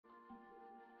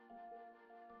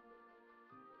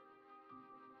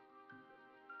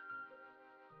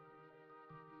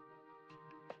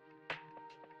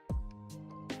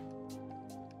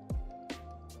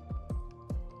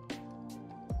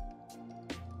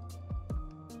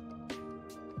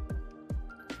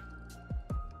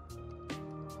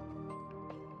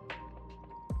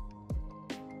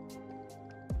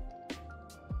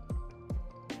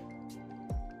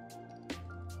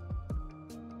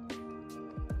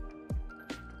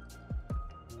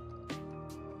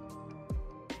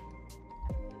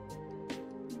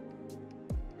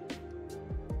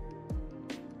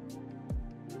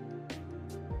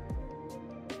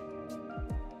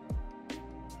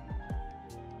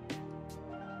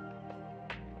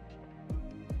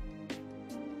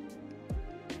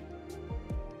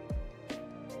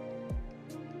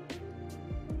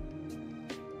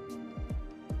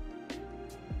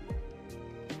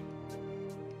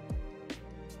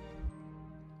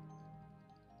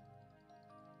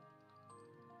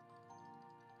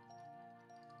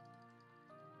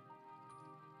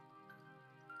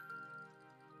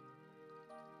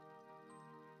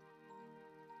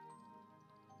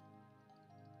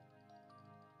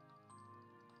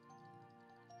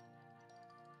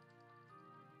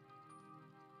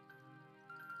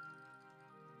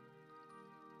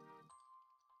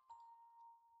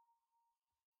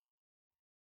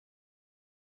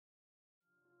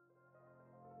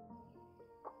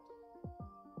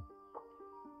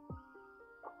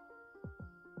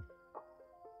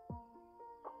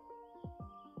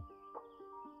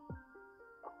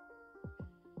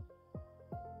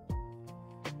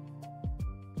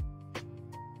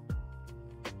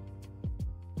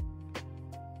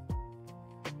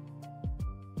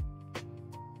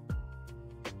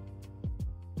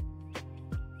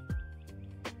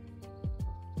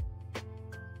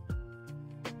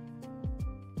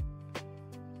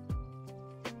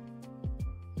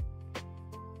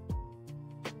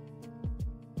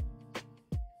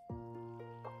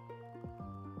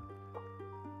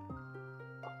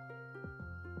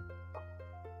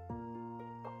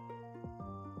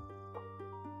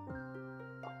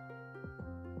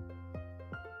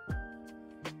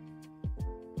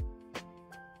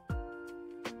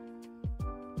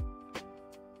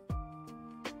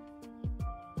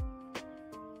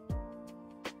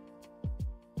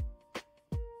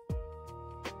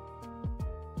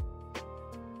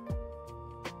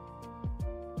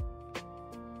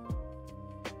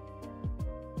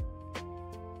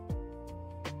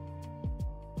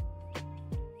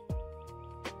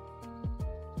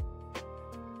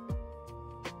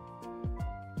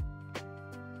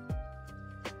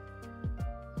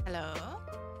Hello.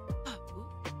 Ooh.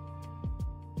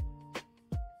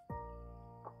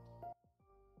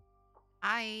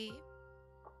 Hi.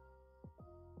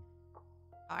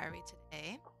 How are we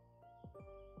today?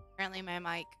 Apparently my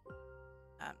normal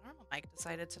mic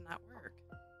decided to not work.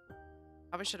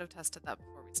 Probably should have tested that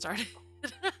before we started.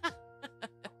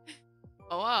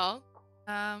 Oh well.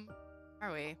 Are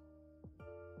we?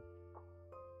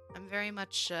 I'm very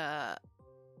much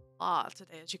law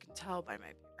today, as you can tell by my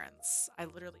appearance. I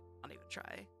literally did not even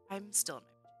try. I'm still in my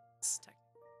pajamas,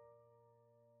 technically.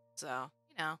 So,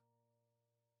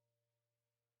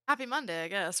 happy Monday, I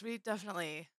guess. We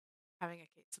definitely having a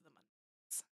case of the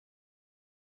Mondays.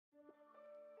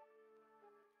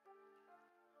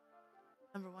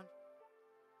 Number one.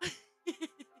 I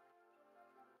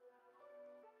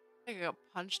think I got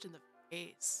punched in the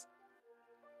face.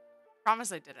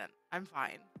 Promise I didn't. I'm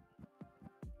fine.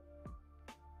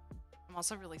 I'm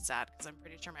also really sad because I'm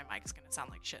pretty sure my mic's gonna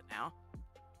sound like shit now.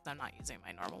 I'm not using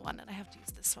my normal one and I have to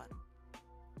use this one.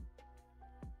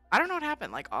 I don't know what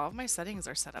happened. Like, all of my settings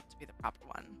are set up to be the proper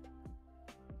one.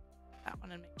 That one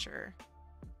and make sure.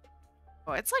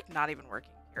 Oh, it's like not even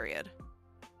working, period.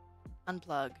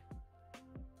 Unplug.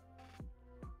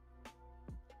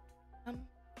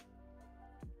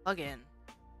 Plug in.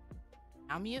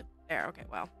 Now mute. There, okay,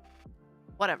 well.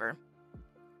 Whatever.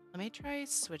 Let me try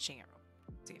switching it real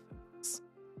quick. See if it works.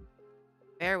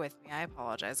 Bear with me, I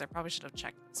apologize. I probably should have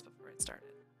checked this before it started.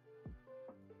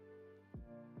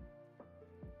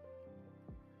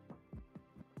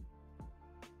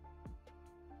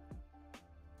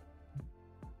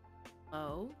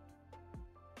 Oh.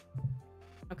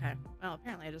 Okay. Well,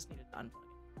 apparently I just needed to unplug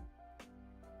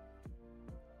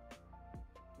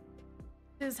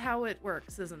it. Is how it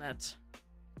works, isn't it?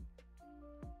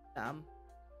 Dumb.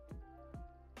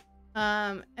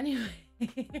 Anyway.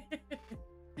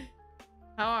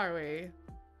 How are we?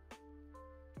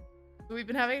 We've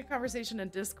been having a conversation in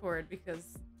Discord because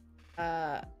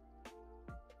kind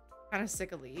of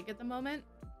sick of League at the moment.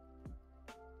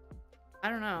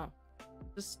 I don't know.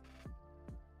 Just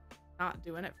not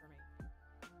doing it for me.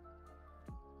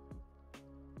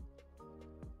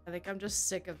 I think I'm just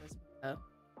sick of this meta.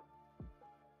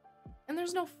 And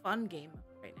there's no fun game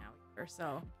right now either,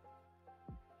 so.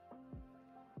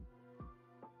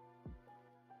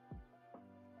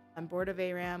 I'm bored of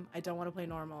ARAM. I don't want to play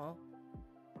normal.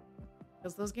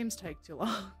 Because those games take too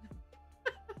long.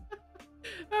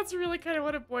 That's really kind of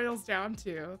what it boils down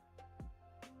to.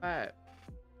 But,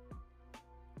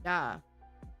 yeah.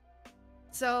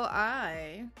 So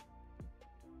I,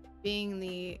 being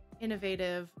the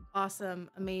innovative, awesome,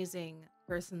 amazing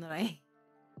person that I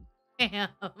am,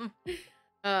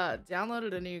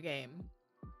 downloaded a new game.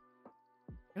 I'm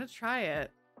gonna try it.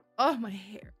 Oh, my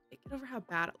hair. Get over how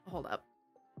bad it. Hold up.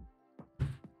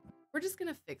 We're just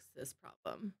gonna fix this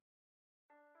problem.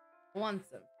 Once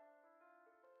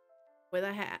with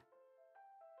a hat.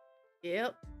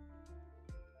 Yep.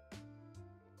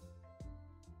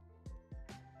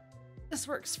 This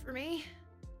works for me.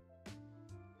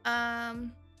 To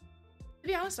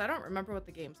be honest, I don't remember what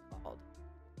the game's called.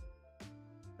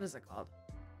 What is it called?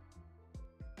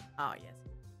 Oh, yes.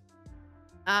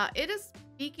 It is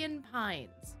Beacon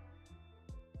Pines.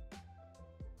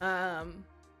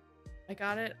 I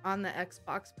got it on the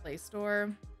Xbox Play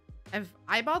Store. I've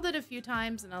eyeballed it a few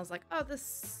times and I was like, oh, this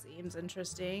seems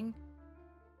interesting.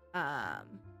 We're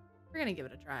gonna give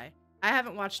it a try. I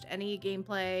haven't watched any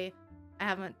gameplay. I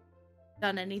haven't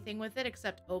done anything with it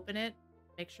except open it,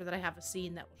 make sure that I have a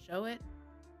scene that will show it,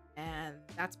 and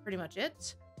that's pretty much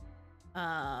it.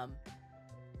 Yeah.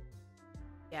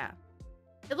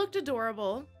 It looked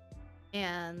adorable,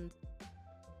 and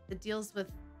it deals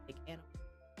with like animals.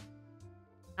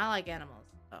 I like animals,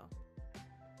 so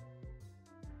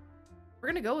we're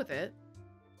gonna go with it.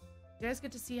 You guys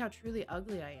get to see how truly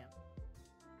ugly I am.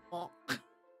 Oh,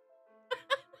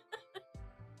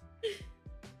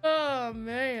 oh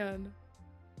man.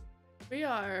 We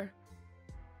are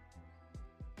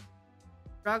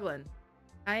struggling.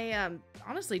 I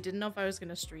honestly didn't know if I was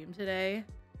gonna stream today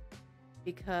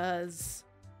because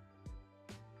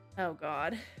oh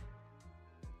god.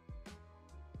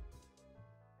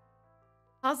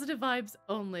 Positive vibes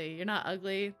only. You're not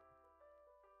ugly.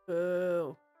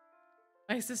 Boo.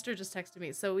 My sister just texted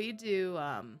me. So we do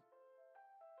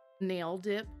nail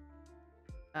dip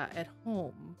at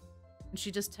home. And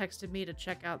she just texted me to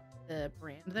check out the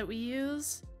brand that we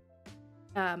use.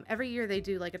 Every year they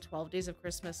do like a 12 days of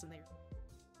Christmas and they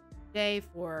day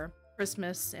for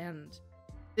Christmas, and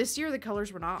this year the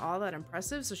colors were not all that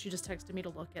impressive, so she just texted me to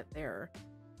look at their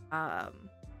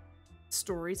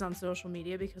stories on social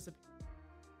media because of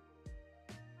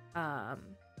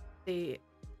they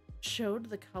showed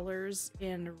the colors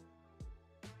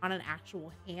on an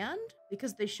actual hand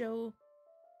because they show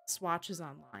swatches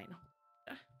online.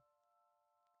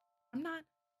 I'm not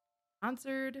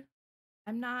sponsored.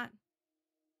 I'm not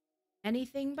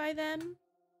anything by them,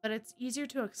 but it's easier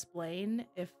to explain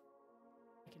if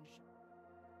I can show.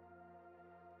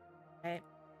 Okay.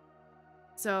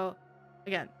 So,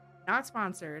 again, not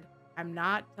sponsored. I'm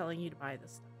not telling you to buy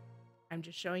this stuff. I'm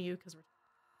just showing you because we're.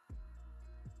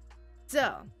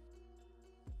 So,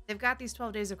 they've got these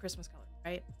 12 days of Christmas colors,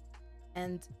 right?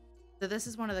 And so this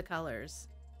is one of the colors.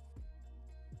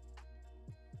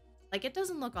 Like, it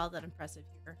doesn't look all that impressive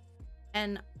here.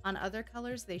 And on other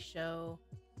colors, they show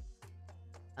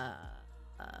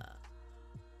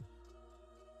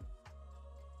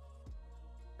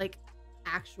like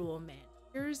actual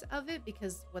manicures of it,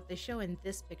 because what they show in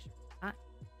this picture is not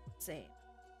the same.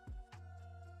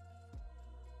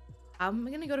 I'm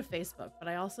gonna go to Facebook, but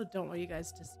I also don't want you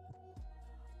guys to see.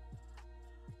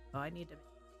 Oh, I need to.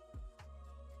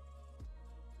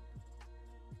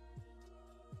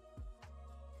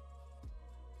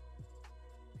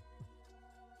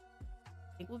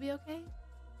 Think we'll be okay?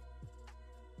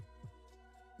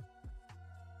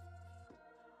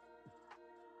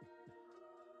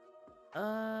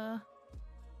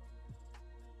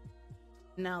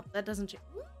 No, that doesn't change.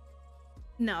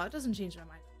 No, it doesn't change my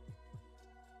mind.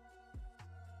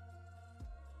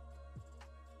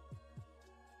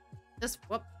 This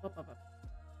whoop.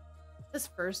 This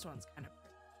first one's kind of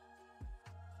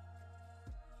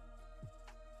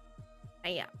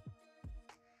pretty. Yeah.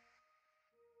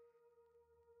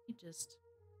 You just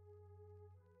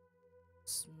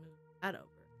smooth that over,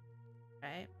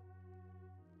 right?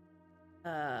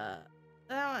 I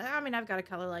mean, I've got a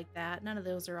color like that. None of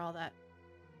those are all that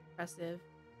impressive.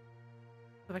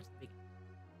 Go back to the beginning.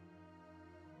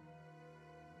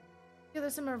 Yeah,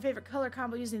 there's some of our favorite color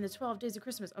combo using the 12 days of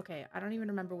Christmas. Okay, I don't even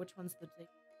remember which one's the day.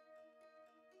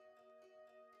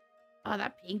 Oh,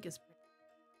 that pink is pretty.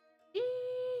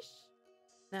 Sheesh.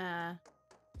 Nah.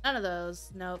 None of those.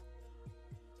 Nope.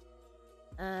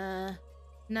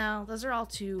 No, those are all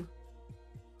too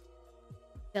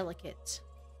delicate.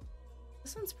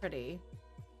 This one's pretty.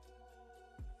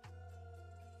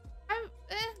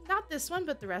 Not this one,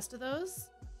 but the rest of those.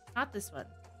 Not this one,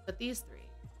 but these three.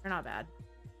 They're not bad.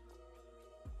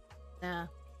 Nah.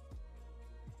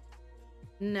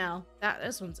 No,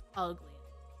 this one's ugly.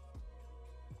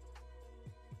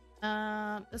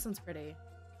 This one's pretty.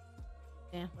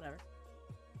 Yeah, whatever.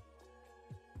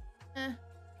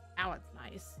 That one's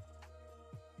nice.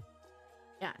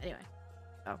 Yeah, anyway.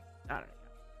 Oh, I don't know.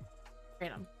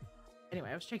 Random. Anyway,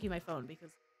 I was checking my phone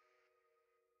because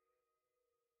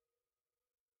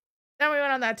then we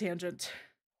went on that tangent.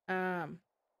 Sorry,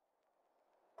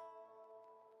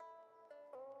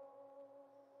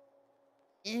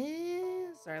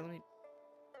 let me.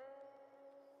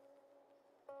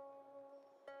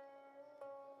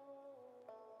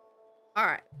 All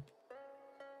right.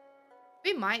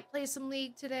 We might play some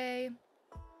League today.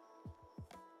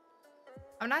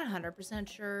 I'm not 100%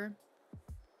 sure.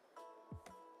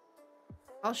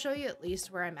 I'll show you at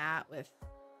least where I'm at with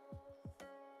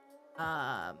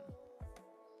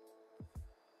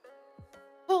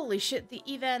holy shit, the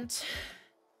event.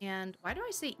 And why do I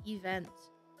say event?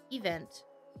 Event.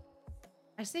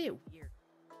 I say it weird.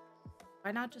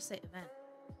 Why not just say event?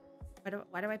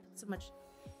 Why do I put so much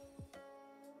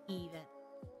event?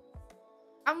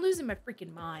 I'm losing my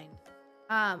freaking mind.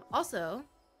 Also,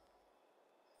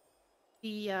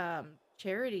 the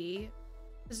charity,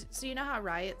 so you know how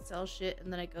Riot sells shit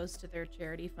and then it goes to their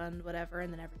charity fund, whatever,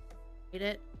 and then everyone paid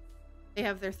it. They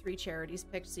have their 3 charities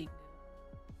picked, so you can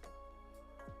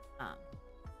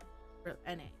for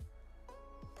NA.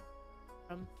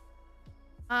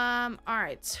 All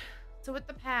right. So with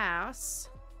the pass,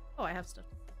 oh, I have stuff.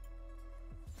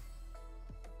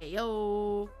 Hey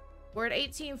yo, we're at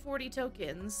 1840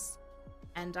 tokens,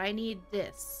 and I need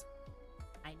this.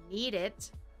 I need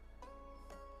it.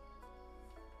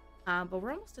 But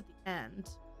we're almost at the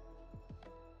end,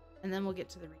 and then we'll get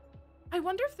to the. I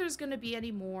wonder if there's going to be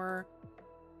any more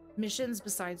missions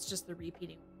besides just the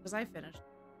repeating, because I finished.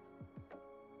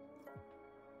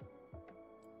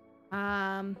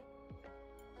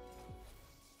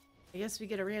 I guess we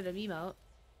get a random emote.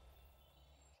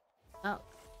 Oh.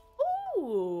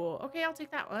 Ooh, okay, I'll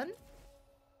take that one.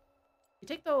 You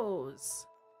take those.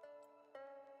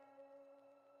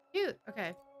 Cute,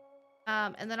 okay.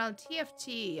 And then on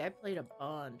TFT, I played a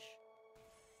bunch.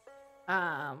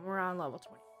 We're on level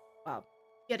 20. Well,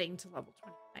 getting to level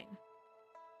 29.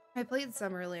 I played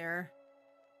some earlier.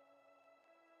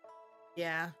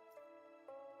 Yeah.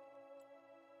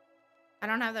 I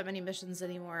don't have that many missions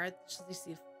anymore. Just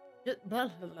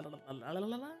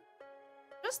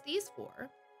these 4.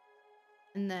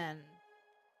 And then,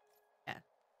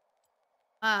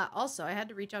 yeah. Also, I had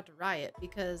to reach out to Riot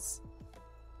because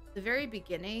the very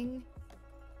beginning,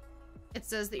 it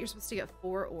says that you're supposed to get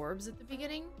 4 orbs at the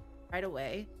beginning right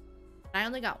away. I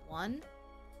only got 1.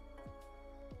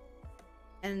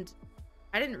 And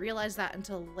I didn't realize that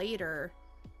until later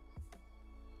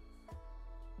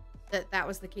that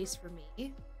was the case for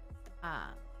me.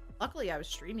 Luckily I was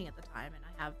streaming at the time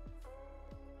and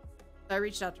so I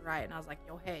reached out to Riot and I was like,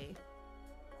 yo, hey.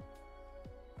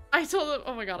 I told them,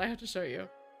 oh my god, I have to show you.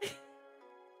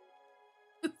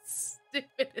 The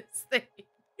stupidest thing.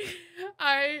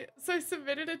 So I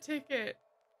submitted a ticket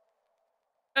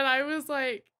and I was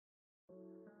like,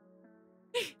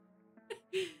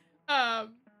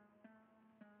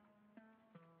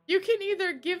 you can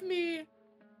either give me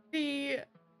the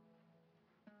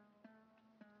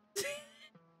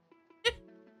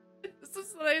this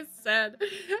is what I said.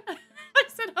 I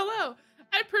said, hello,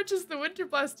 I purchased the Winter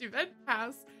Blast event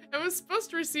pass and was supposed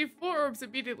to receive 4 orbs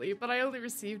immediately, but I only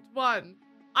received 1.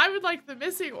 I would like the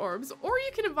missing orbs, or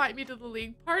you can invite me to the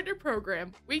League Partner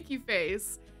Program. Winky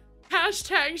face.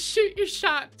 Hashtag shoot your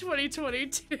shot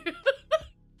 2022.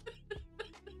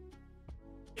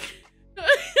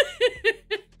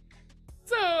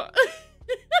 So,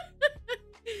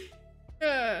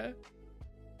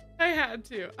 I had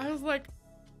to. I was like,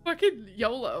 fucking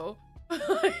YOLO.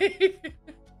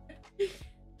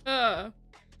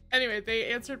 Anyway,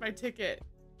 they answered my ticket.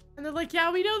 And they're like,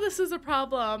 yeah, we know this is a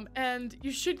problem, and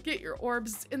you should get your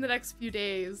orbs in the next few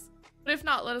days. But if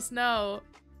not, let us know.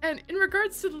 And in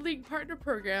regards to the League Partner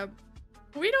Program,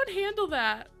 we don't handle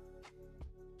that.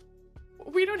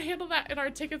 We don't handle that in our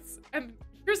tickets, and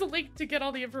here's a link to get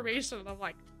all the information. And I'm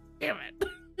like, damn it.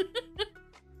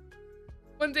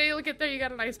 One day you'll get there, you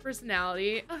got a nice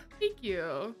personality. Thank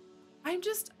you. I'm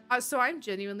just, so I'm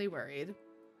genuinely worried.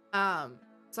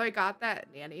 So I got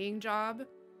that nannying job,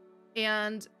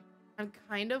 and I'm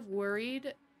kind of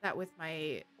worried that with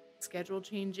my schedule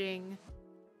changing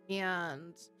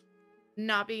and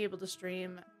not being able to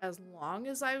stream as long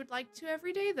as I would like to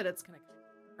every day, that it's going to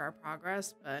hinder our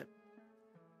progress. But,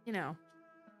 you know,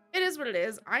 it is what it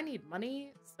is. I need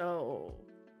money, so,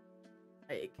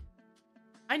 like,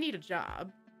 I need a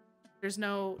job. There's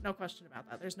no question about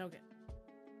that. There's no good.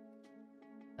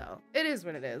 So, it is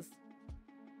what it is.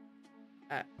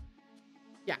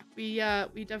 Yeah,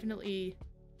 we definitely,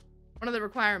 one of the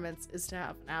requirements is to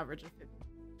have an average of 50.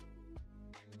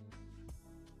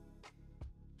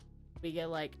 We get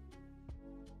like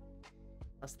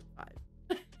less than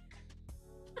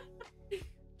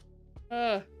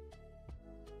 5.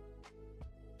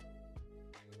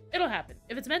 It'll happen.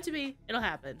 If it's meant to be, it'll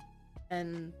happen.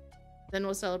 And then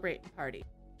we'll celebrate and party.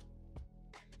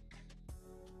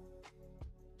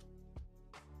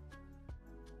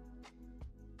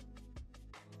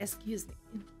 Excuse me.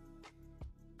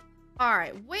 All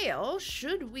right, well,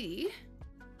 should we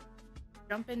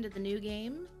jump into the new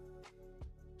game?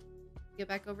 Get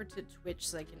back over to Twitch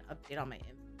so I can update all my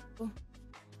info.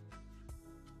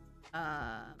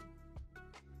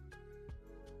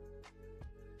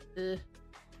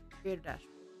 Creator dashboard.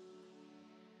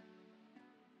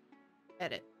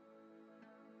 Edit.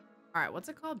 All right, what's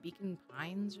it called? Beacon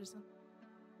Pines or something?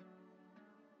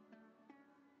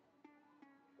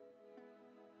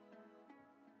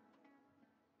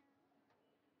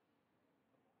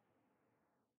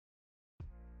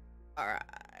 All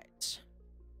right.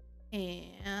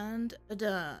 And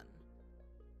done.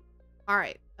 All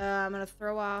right. I'm going to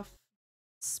throw off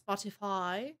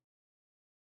Spotify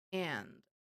and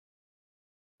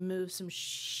move some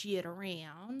shit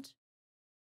around.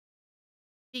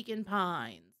 Beacon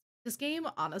Pines. This game,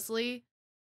 honestly,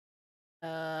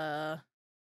 oh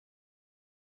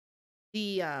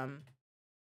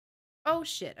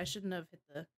shit, I shouldn't have hit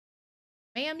the...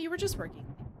 Ma'am, you were just working.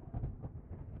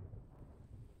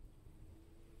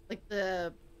 Like,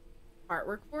 the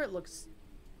artwork for it looks...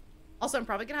 Also, I'm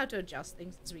probably gonna have to adjust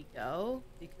things as we go,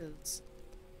 because,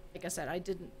 like I said, I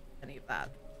didn't do any of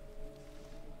that.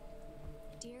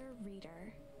 Dear reader.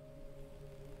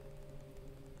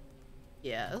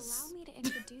 Yes? Allow me to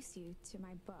introduce you to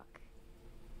my book.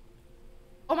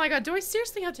 Oh my god, do I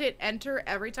seriously have to hit enter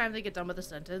every time they get done with a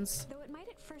sentence? Though it might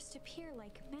at first appear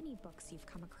like many books you've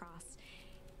come across,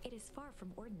 it is far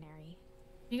from ordinary.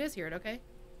 Can you guys hear it okay?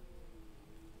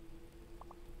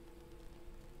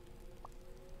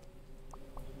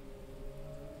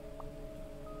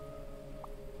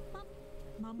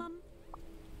 Mom?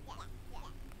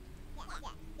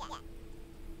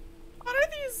 What are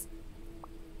these?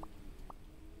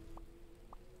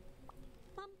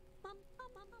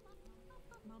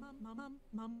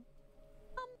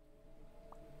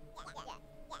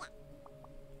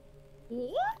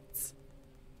 What?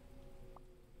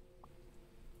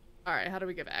 All right, how do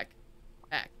we get back?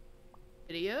 Back.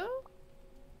 Video?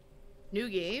 New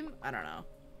game? I don't know.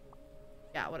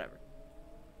 Yeah, whatever.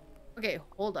 Okay,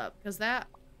 hold up, because the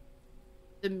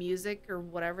music or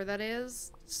whatever that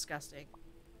is, disgusting.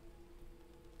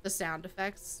 The sound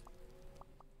effects,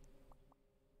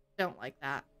 don't like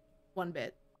that one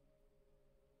bit.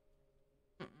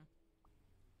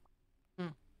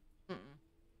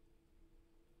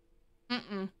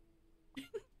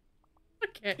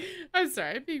 Okay, I'm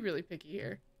sorry, I'm being really picky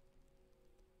here.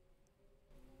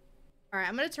 All right,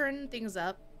 I'm gonna turn things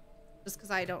up just because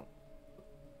I don't.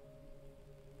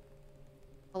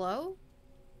 Hello?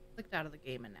 Clicked out of the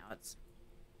game and now it's.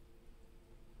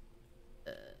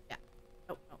 Yeah.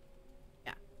 Oh, no.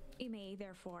 Yeah. You may,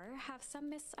 therefore, have some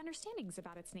misunderstandings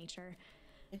about its nature.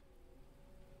 Okay.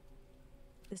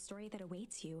 The story that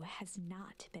awaits you has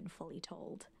not been fully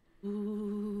told.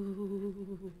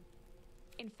 Ooh.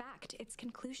 In fact, its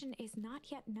conclusion is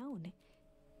not yet known,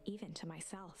 even to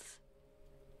myself.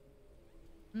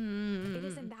 It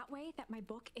is in that way that my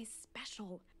book is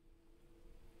special.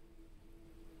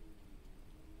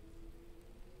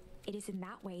 It is in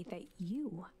that way that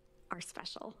you are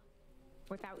special.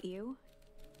 Without you,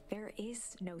 there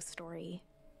is no story.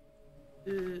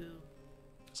 Ooh.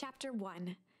 Chapter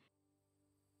 1.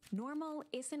 Normal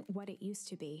isn't what it used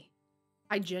to be.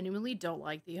 I genuinely don't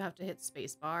like that you have to hit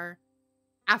spacebar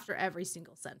after every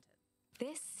single sentence.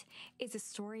 This is a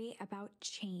story about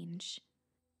change.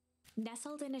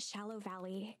 Nestled in a shallow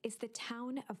valley is the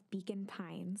town of Beacon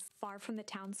Pines. Far from the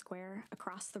town square,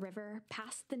 across the river,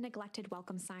 past the neglected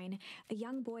welcome sign, a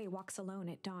young boy walks alone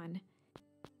at dawn.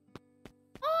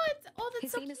 That's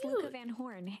His so name cute. is Luca Van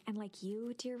Horn, and like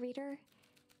you, dear reader,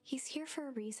 he's here for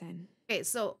a reason. Okay,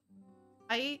 so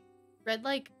I read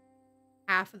like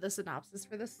half of the synopsis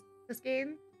for this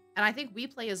game, and I think we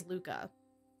play as Luca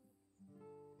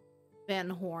Van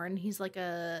Horn. He's like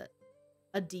a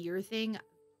deer thing.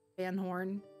 Van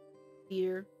Horn,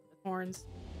 deer with horns.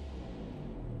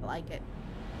 I like it.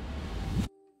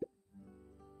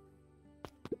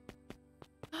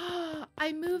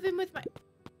 I move in with my.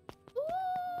 Ooh,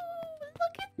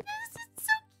 look at this! It's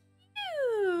so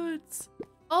cute.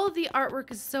 Oh, the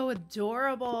artwork is so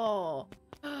adorable.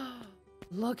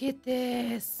 Look at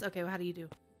this. Okay, well, how do you do?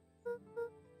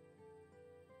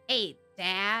 Hey,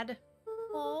 Dad.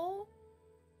 Oh.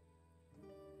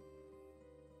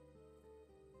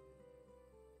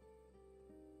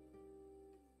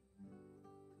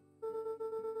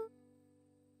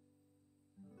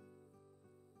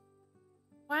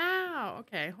 Wow.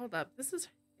 Okay, hold up. This is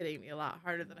hitting me a lot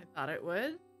harder than I thought it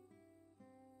would.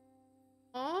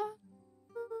 Aw.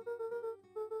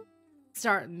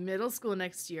 Start middle school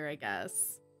next year, I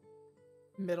guess.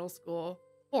 Middle school.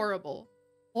 Horrible.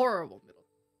 Horrible middle.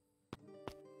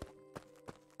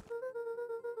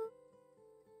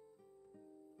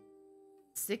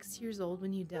 6 years old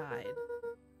when you died.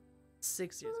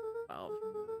 6 years old. 12.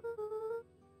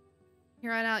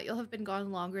 Here on out, you'll have been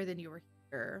gone longer than you were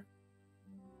here.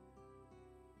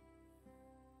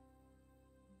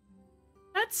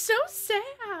 That's so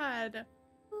sad.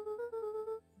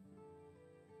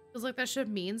 Feels like that should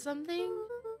mean something.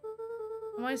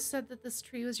 I always said that this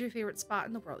tree was your favorite spot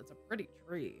in the world. It's a pretty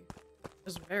tree.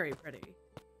 It's very pretty.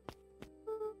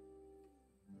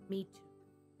 Me too.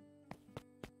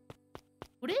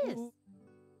 Who it is?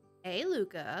 Hey,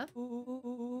 Luca.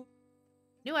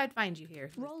 Knew I'd find you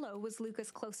here. Rollo was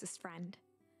Luca's closest friend.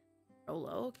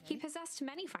 Rollo, okay. He possessed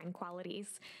many fine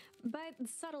qualities, but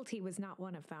subtlety was not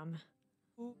one of them.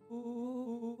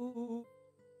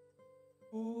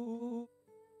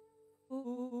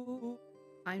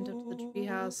 Climbed up to the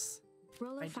treehouse.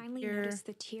 Rollo finally noticed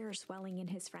the tears welling in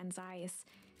his friend's eyes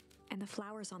and the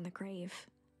flowers on the grave.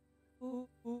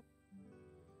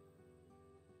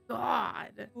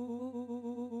 God.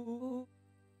 And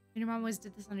your mom always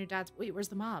did this on your dad's. Wait, where's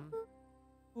the mom?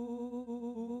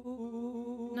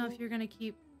 No, if you're gonna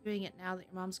keep doing it now that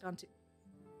your mom's gone too.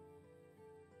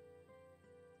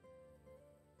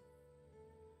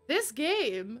 This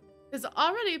game is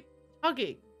already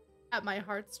tugging at my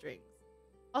heartstrings.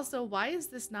 Also, why is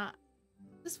this not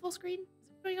this full screen? Is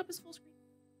it showing up as full screen?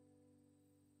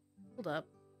 Hold up.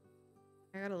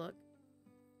 I gotta look.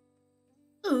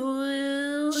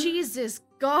 Ooh. Jesus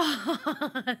God.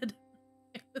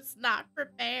 I was not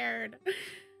prepared.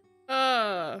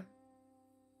 That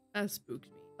spooked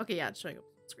me. Okay, yeah, it's showing up on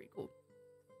the screen. Cool.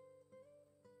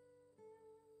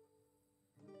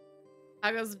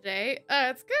 How goes the day?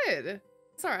 It's good.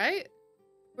 It's all right.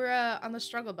 We're on the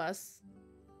struggle bus.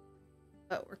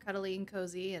 but we're cuddly and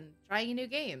cozy and trying a new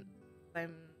game. How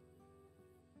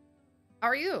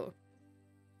are you?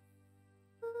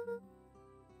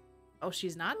 Oh,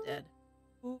 she's not dead.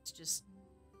 It's just...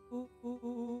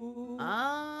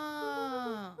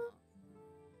 Oh.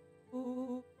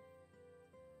 Do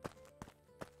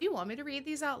you want me to read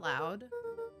these out loud?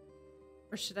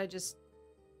 Or should I just...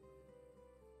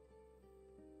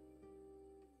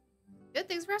 Good,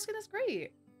 thanks for asking. That's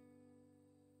great.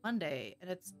 Monday, and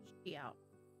it's shitty out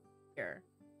here.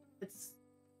 It's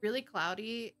really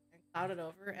cloudy and clouded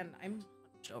over, and I'm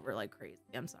hunched over like crazy.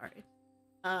 I'm sorry.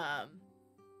 Yeah.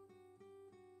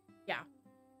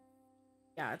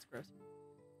 Yeah, it's gross.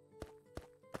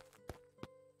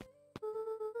 I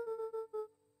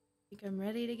think I'm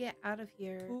ready to get out of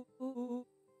here.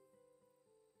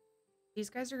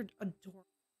 These guys are adorable.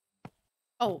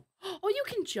 Oh, oh, you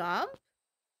can jump?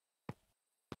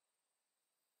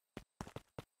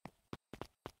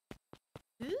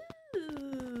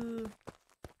 Ooh.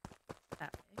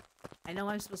 That way. I know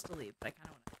I'm supposed to leave, but I kind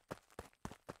of want to.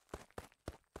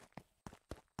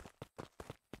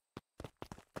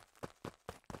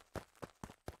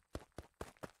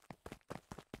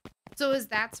 So is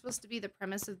that supposed to be the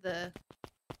premise of the...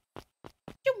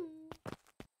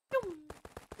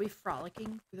 We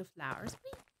frolicking through the flowers?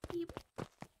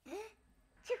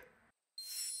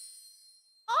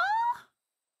 Oh!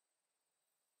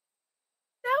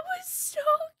 That was so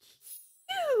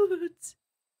cute!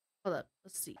 Hold up,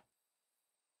 let's see.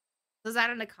 Was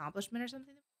that an accomplishment or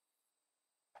something?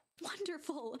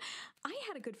 Wonderful. I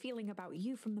had a good feeling about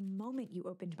you from the moment you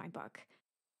opened my book.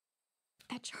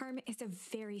 That charm is a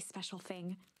very special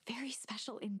thing. Very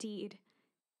special indeed.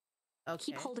 Okay.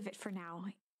 Keep hold of it for now.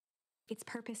 Its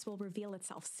purpose will reveal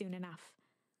itself soon enough.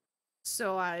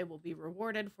 So I will be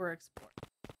rewarded for exploring.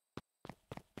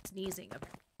 Sneezing. Okay.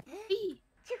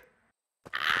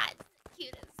 Ah, it's the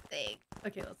cutest thing.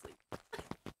 Okay, let's leave.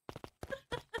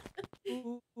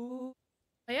 Oh,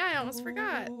 yeah, I almost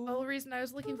forgot. The whole reason I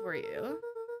was looking for you.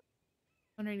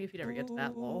 Wondering if you'd ever get to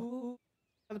that lol.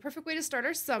 The perfect way to start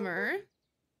our summer.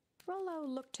 Rollo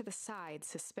looked to the side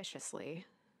suspiciously.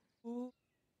 Not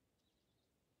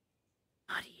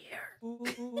here.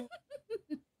 Who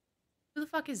the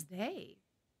fuck is they?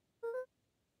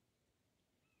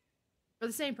 They're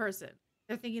the same person.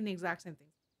 They're thinking the exact same thing.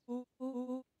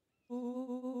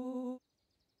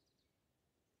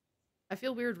 I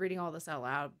feel weird reading all this out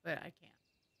loud, but I can't.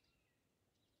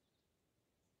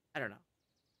 I don't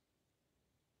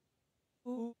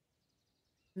know.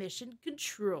 Mission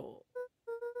control.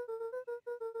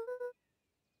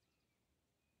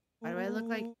 Why do I look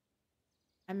like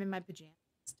I'm in my pajamas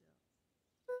still?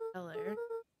 Color.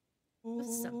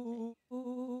 Something.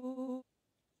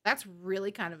 That's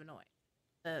really kind of annoying.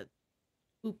 The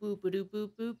boop boop boop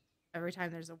boop boop every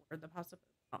time there's a word that pops up.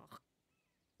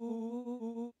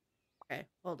 Oh. Okay,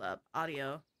 hold up.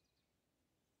 Audio.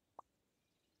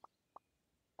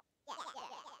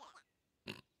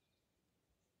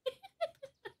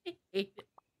 I hate it.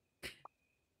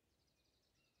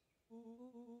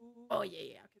 Oh yeah,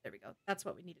 yeah. Okay, there we go. That's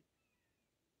what we needed.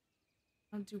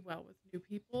 I don't do well with new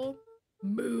people.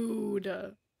 Mood.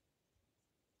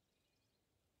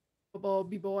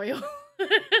 Bobby boy.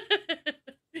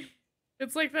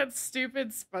 It's like that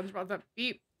stupid SpongeBob that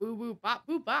beep boo boo bop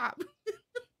boo bop.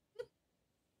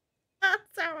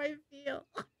 That's how I feel.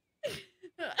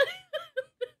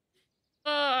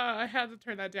 I had to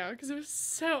turn that down because it was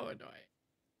so annoying.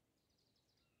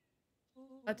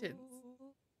 Buttons.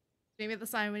 Name me the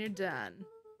sign when you're done.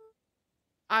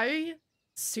 I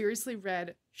seriously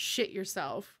read shit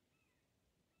yourself.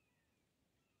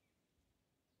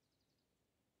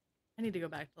 I need to go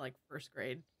back to like first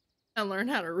grade and learn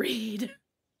how to read.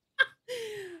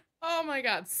 Oh my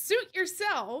god. Suit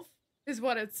yourself is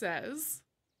what it says.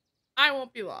 I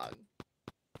won't be long.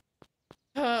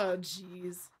 Oh,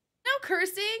 jeez. No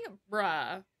cursing?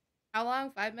 Bruh. How long?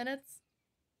 5 minutes?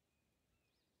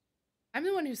 I'm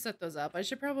the one who set those up. I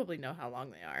should probably know how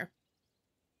long they are.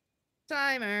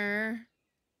 Timer.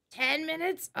 10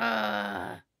 minutes?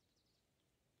 Okay,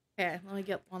 let me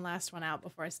get one last one out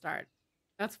before I start.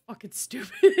 That's fucking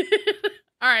stupid.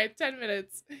 Alright, 10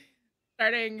 minutes.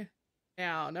 Starting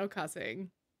now. No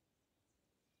cussing.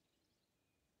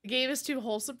 The game is too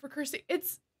wholesome for cursing.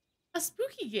 It's a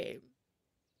spooky game.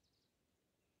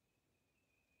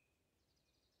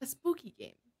 A spooky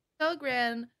game.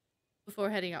 Telegram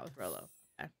before heading out with Rollo.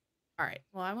 Okay. Alright,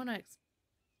 well, I want to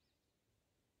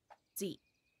see.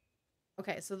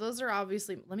 Okay, so those are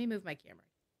obviously... Let me move my camera.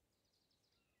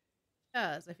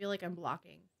 Because I feel like I'm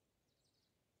blocking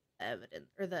the evidence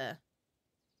or the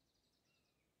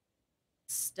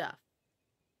stuff.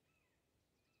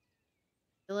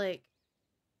 feel like,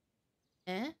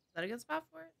 is that a good spot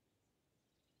for it?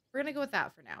 We're gonna go with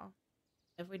that for now.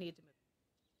 If we need to move.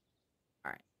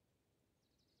 All right.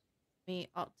 Let me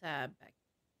alt tab back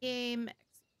game.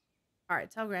 All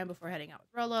right, tell Graham before heading out with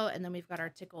Rolo, and then we've got our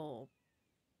tickle.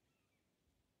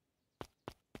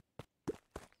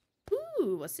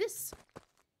 Ooh, what's this?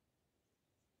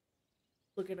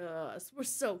 Look at us. We're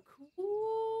so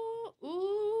cool.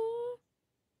 Ooh.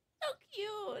 So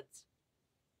cute.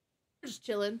 We're just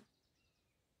chilling.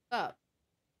 Up.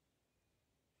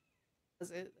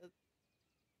 Is it?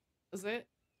 Is it?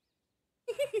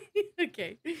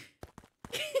 Okay.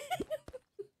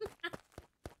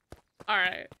 All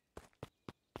right.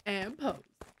 And pose.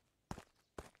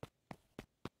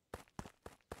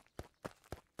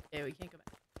 Okay, we can't go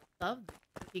back. Love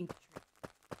the pink tree.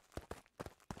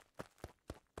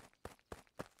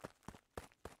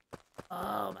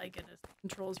 Oh my goodness.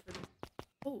 Controls for this.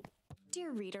 Oh.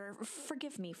 Dear reader,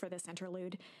 forgive me for this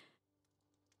interlude.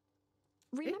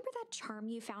 Remember that charm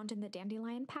you found in the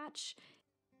dandelion patch?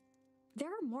 There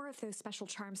are more of those special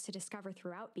charms to discover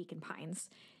throughout Beacon Pines.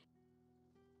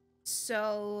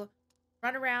 So,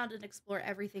 run around and explore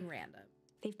everything random.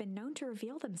 They've been known to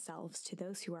reveal themselves to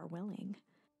those who are willing.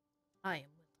 I am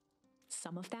willing.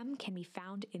 Some of them can be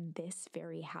found in this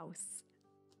very house.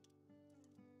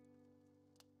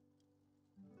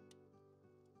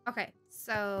 Okay,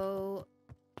 so...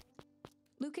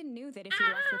 Lucan knew that if he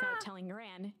left without telling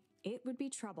Gran, it would be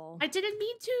trouble. I didn't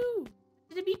mean to!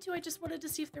 I just wanted to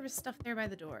see if there was stuff there by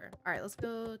the door. Alright, let's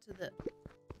go to the...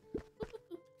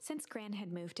 Since Gran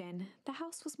had moved in, the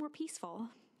house was more peaceful,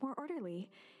 more orderly,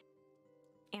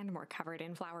 and more covered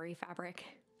in flowery fabric.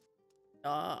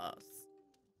 Yes.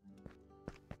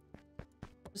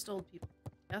 Just old people.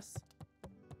 Yes?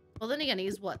 Well, then again,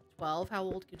 he's what, 12? How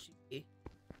old could she be?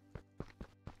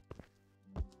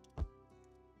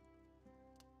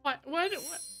 What?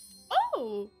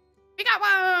 Oh! We got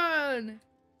one!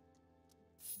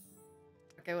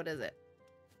 Okay, what is it?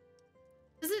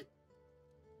 Is it...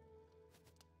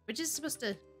 Which is supposed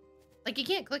to... Like, you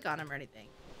can't click on him or anything.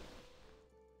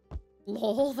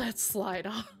 Lol, that slide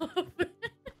off.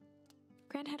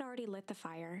 Gran had already lit the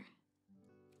fire.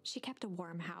 She kept a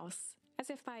warm house, as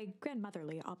if by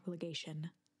grandmotherly obligation.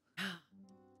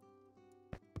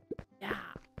 Yeah.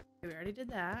 Okay, we already did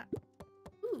that.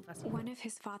 Ooh, that's one of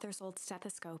his father's old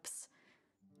stethoscopes.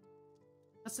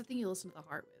 That's the thing you listen to the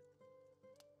heart with.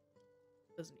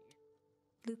 Doesn't it?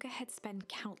 Luca had spent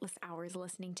countless hours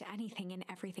listening to anything and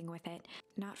everything with it.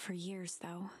 Not for years,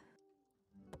 though.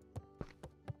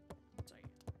 Sorry.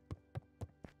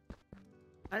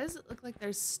 Why does it look like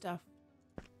there's stuff?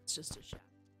 It's just a shadow.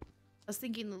 I was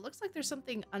thinking, it looks like there's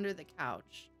something under the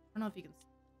couch. I don't know if you can see.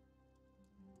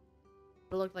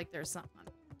 It looked like there's something on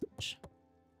the couch.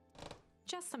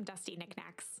 Just some dusty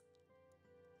knickknacks.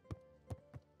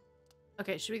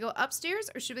 Okay, should we go upstairs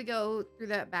or should we go through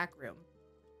that back room?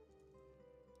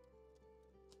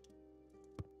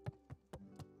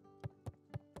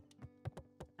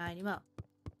 Animo.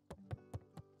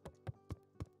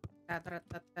 Can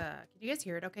you guys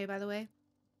hear it okay, by the way?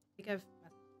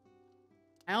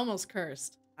 I almost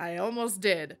cursed. I almost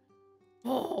did.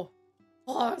 Oh,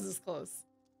 that was this close.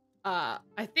 I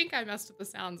think I messed up the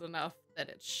sounds enough that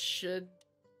it should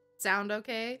sound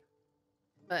okay,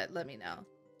 but let me know.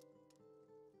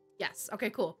 Yes. Okay,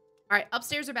 cool. All right,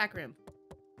 upstairs or back room?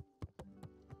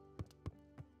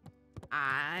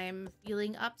 I'm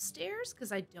feeling upstairs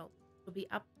because I don't want to be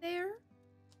up there.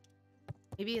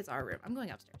 Maybe it's our room. I'm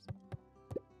going upstairs.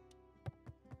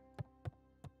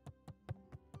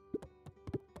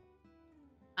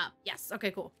 Yes. Okay,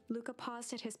 cool. Luca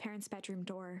paused at his parents' bedroom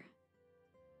door.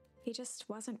 He just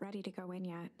wasn't ready to go in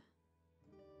yet.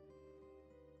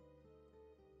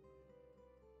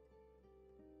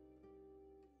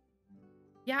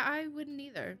 Yeah, I wouldn't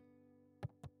either.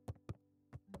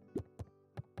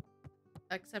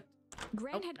 Except...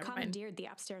 Gran had commandeered the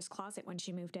upstairs closet when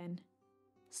she moved in.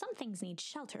 Some things need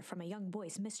shelter from a young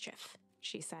boy's mischief,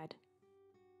 she said.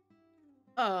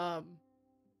 What?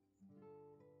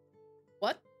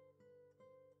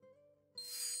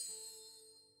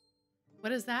 What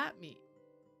does that mean?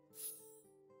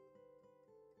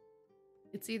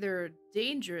 It's either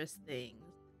dangerous things,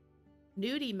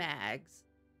 nudie mags,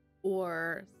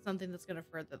 or something that's going to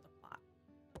further the plot.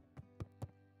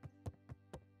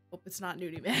 Hope it's not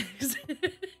nudie mags.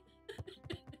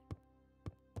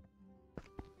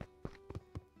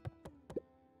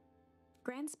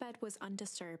 Gran's bed was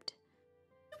undisturbed.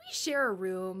 Do we share a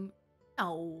room?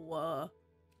 No.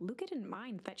 Luca didn't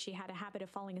mind that she had a habit of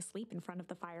falling asleep in front of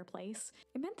the fireplace.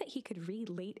 It meant that he could read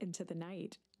late into the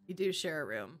night. You do share a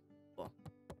room. Cool.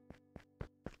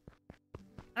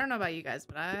 don't know about you guys,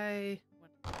 but I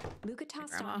went Luca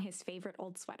tossed on his favorite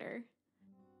old sweater.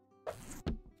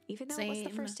 Even though it was the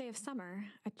first day of summer,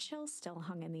 a chill still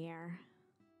hung in the air.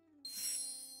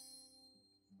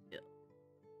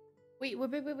 Wait.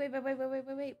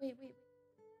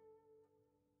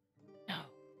 No.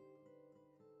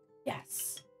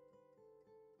 Yes.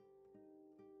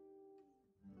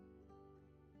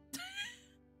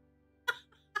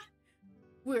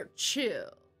 We're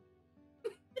chill.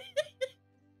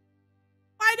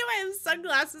 Why do I have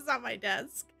sunglasses on my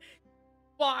desk?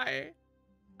 Why?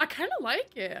 I kind of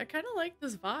like it. I kind of like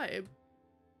this vibe.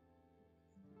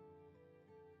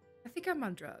 I think I'm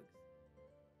on drugs.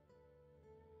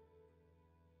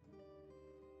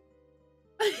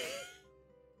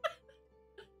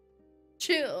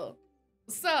 Chill.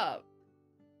 What's up?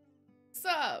 What's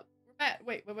up? We're at,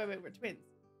 wait, we're twins.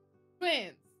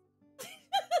 Twins.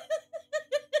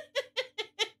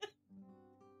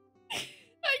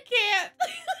 I can't.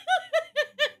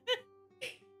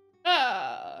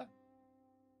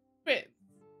 Twins.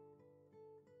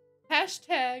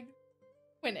 Hashtag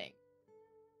winning.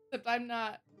 Except I'm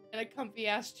not in a comfy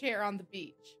ass chair on the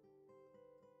beach.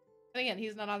 And again,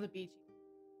 he's not on the beach.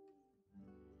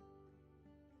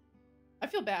 I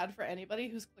feel bad for anybody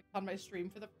who's clicked on my stream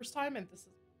for the first time and this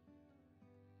is...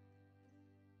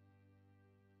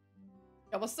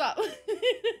 Yeah, what's up?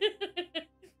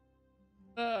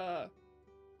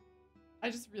 I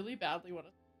just really badly want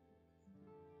to...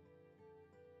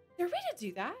 Is there a way to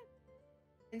do that?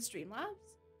 In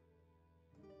Streamlabs?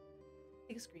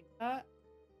 Take a screenshot?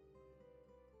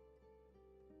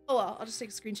 Oh well, I'll just take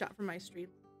a screenshot from my stream.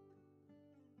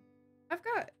 I've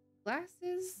got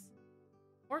glasses.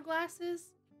 More glasses.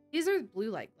 These are blue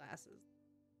light glasses.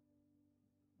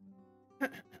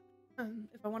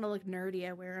 If I want to look nerdy,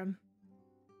 I wear them.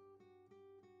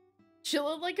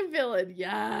 Chillin' like a villain.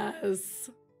 Yes.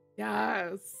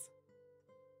 Yes.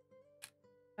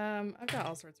 I've got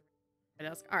all sorts of my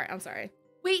desk. All right, I'm sorry.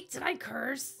 Wait, did I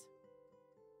curse?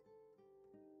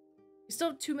 We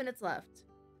still have 2 minutes left.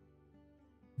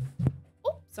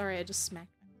 Oh, sorry, I just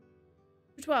smacked.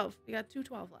 2:12. We got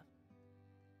 2:12 left.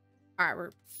 All right,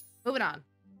 we're moving on.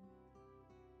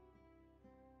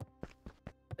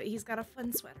 But he's got a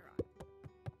fun sweater on.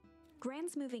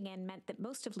 Gran's moving in meant that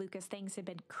most of Luca's things had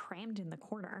been crammed in the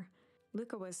corner.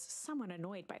 Luca was somewhat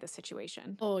annoyed by the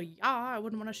situation. Oh yeah, I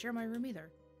wouldn't want to share my room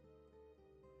either.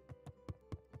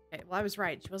 Okay, well I was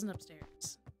right. She wasn't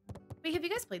upstairs. Wait, have you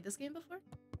guys played this game before?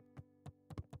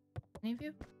 Any of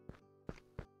you?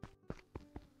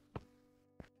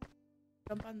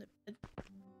 Jump on the bed.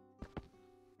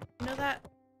 You know that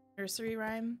nursery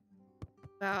rhyme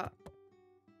about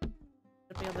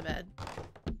jumping on the bed?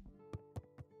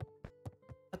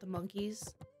 About the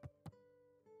monkeys?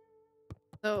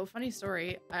 So, funny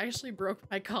story, I actually broke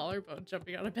my collarbone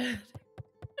jumping on a bed.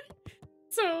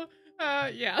 So,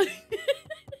 yeah.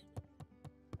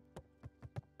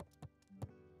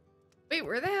 Wait,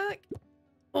 where the heck?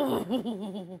 Oh.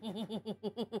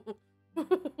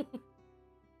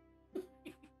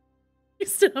 You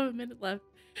still have a minute left.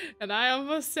 And I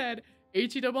almost said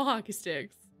HE double hockey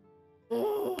sticks.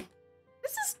 Oh,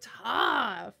 this is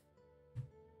tough.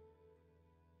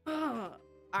 Oh.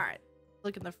 All right,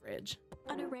 look in the fridge.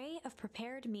 An array of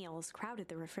prepared meals crowded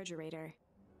the refrigerator.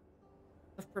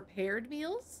 Of prepared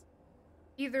meals?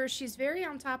 Either she's very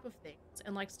on top of things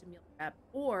and likes to meal prep,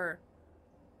 or...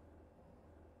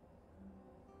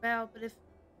 Well, but if...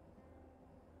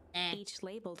 Each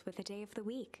labeled with a day of the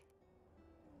week.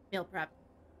 Meal prep.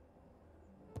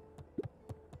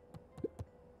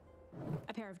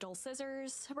 A pair of dull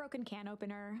scissors, a broken can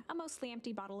opener, a mostly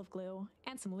empty bottle of glue,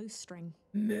 and some loose string.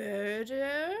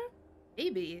 Murder?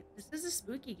 Maybe. This is a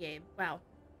spooky game. Wow.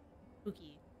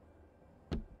 Spooky.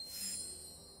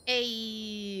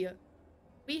 Hey.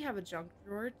 We have a junk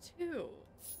drawer too.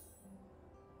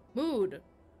 Mood. Look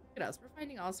at us. We're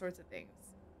finding all sorts of things.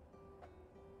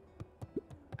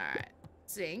 Alright.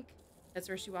 Sink. That's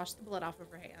where she washed the blood off of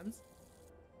her hands.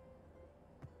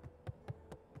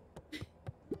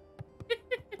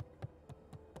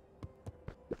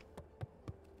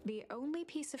 The only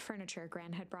piece of furniture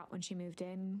Gran had brought when she moved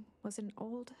in was an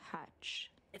old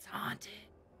hutch. It's haunted.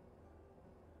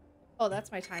 Oh,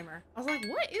 that's my timer. I was like,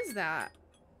 what is that?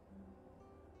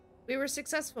 We were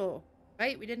successful,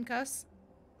 right? We didn't cuss.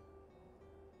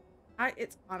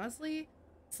 It's honestly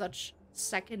such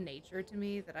second nature to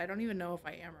me that I don't even know if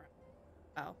I am or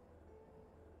well.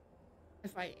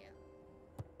 If I am.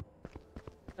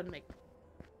 Doesn't make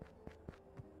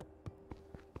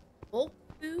bulk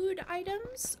food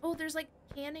items? Oh, there's like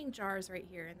canning jars right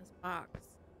here in this box.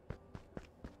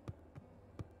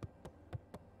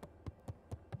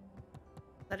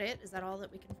 that it? Is that all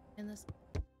that we can fit in this?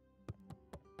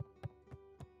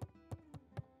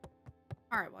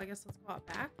 All right, well, I guess let's go out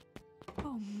back.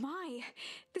 Oh my,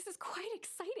 this is quite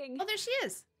exciting. Oh, there she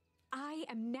is. I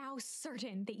am now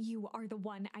certain that you are the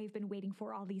one I've been waiting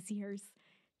for all these years.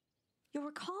 You'll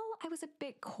recall I was a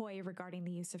bit coy regarding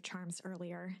the use of charms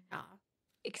earlier. Ah,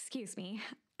 Excuse me,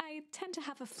 I tend to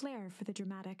have a flair for the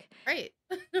dramatic. great.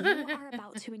 You are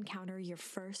about to encounter your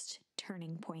first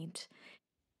turning point.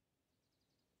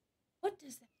 What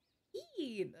does that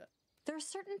mean? There are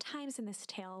certain times in this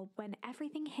tale when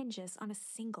everything hinges on a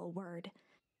single word.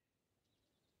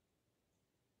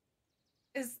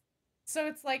 So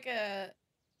it's like a,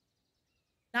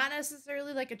 not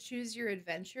necessarily like a choose your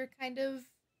adventure kind of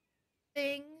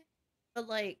thing, but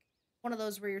like one of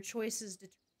those where your choices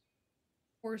determine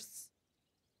the course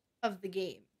of the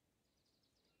game.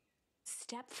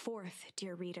 Step forth,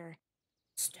 dear reader.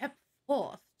 Step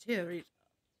forth, dear reader.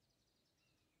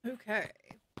 Okay,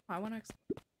 I want to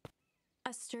explore.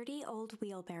 A sturdy old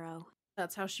wheelbarrow.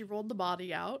 That's how she rolled the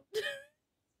body out.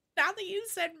 Now that you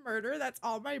said murder, that's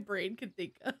all my brain could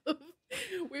think of.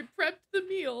 We prepped the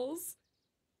meals.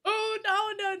 Oh,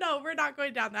 no. We're not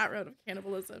going down that road of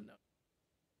cannibalism. No.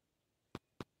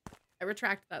 I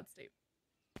retract that statement.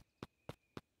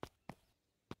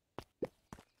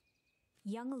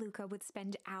 Young Luca would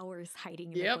spend hours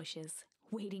hiding in the bushes,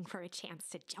 waiting for a chance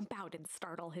to jump out and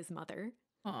startle his mother.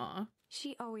 Aw.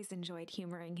 She always enjoyed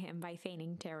humoring him by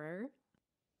feigning terror.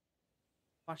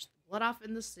 Wash the blood off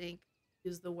in the sink.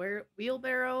 Use the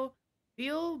wheelbarrow,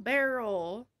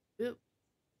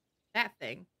 that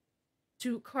thing,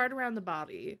 to cart around the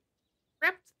body.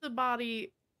 Prepped the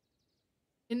body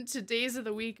into days of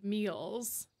the week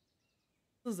meals.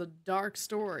 This is a dark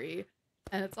story,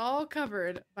 and it's all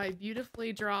covered by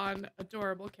beautifully drawn,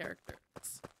 adorable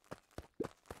characters.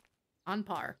 On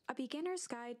par. A beginner's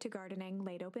guide to gardening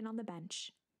laid open on the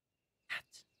bench.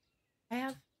 I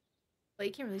have, well,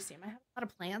 you can't really see them. I have a lot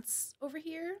of plants over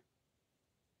here.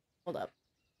 Hold up.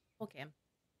 Full cam.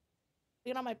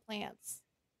 Look at all my plants.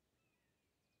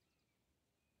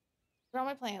 Look at all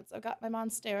my plants. I've got my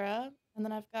Monstera, and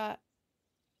then I've got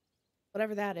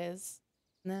whatever that is,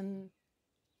 and then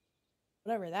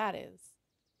whatever that is,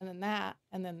 and then that,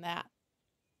 and then that.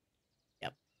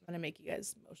 Yep. I'm going to make you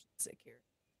guys motion sick here.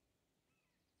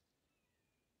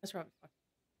 That's probably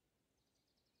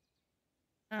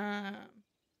fucking.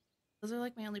 Those are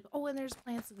like my only. Oh, and there's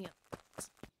plants in the other ones.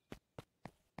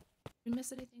 Did we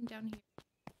miss anything down here?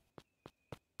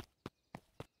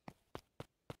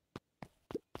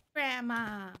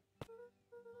 Grandma!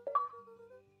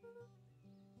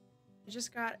 I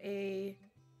just got a,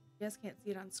 you guys can't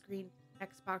see it on screen,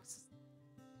 Xbox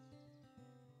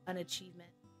an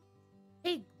achievement.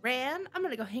 Hey, Gran, I'm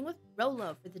gonna go hang with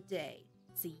Rolo for the day.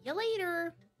 See you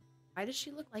later. Why does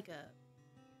she look like a,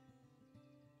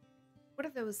 what are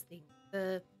those things?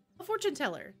 A fortune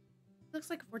teller.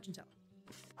 Looks like a fortune teller.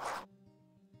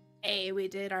 Hey, we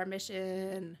did our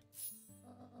mission.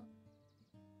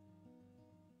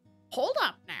 Hold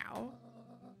up now.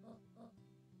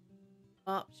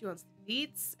 Oh, she wants the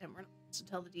deets, and we're not supposed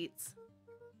to tell the deets.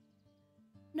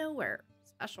 Nowhere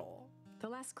special. The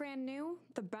less Gran knew,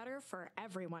 the better for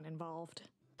everyone involved.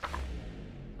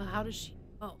 Well, how does she?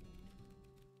 Oh.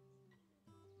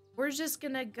 We're just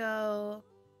gonna go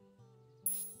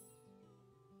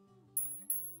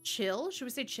chill. Should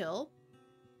we say chill?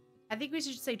 I think we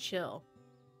should say chill.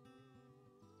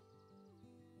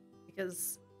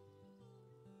 Because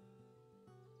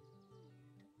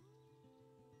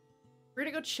we're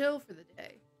gonna go chill for the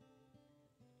day.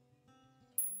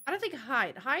 I don't think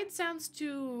hide. Hide sounds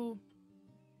too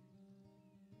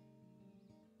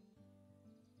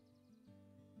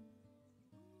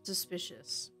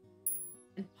suspicious.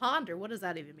 And ponder, what does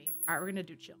that even mean? All right, we're gonna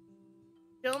do chill.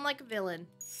 Chilling like a villain.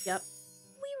 Yep.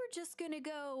 We were just gonna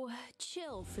go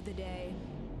chill for the day.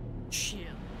 Chill.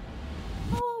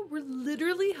 Oh, we're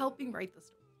literally helping write the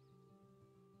story.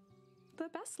 The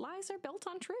best lies are built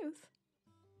on truth.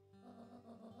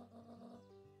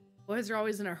 Boys are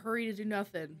always in a hurry to do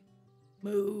nothing.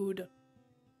 Mood.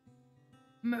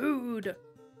 Mood.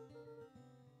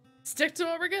 Stick to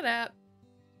what we're good at.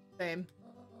 Same.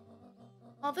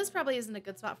 Well, this probably isn't a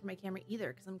good spot for my camera either,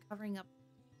 because I'm covering up.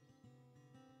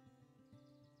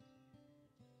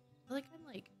 I feel like I'm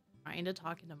like trying to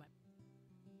talk into my.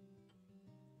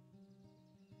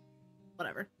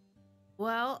 Whatever.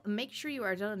 Well, make sure you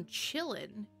are done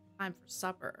chilling. Time for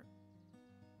supper.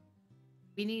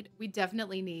 We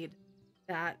definitely need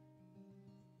that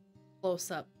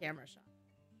close-up camera shot.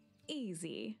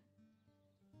 Easy.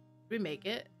 Did we make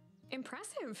it?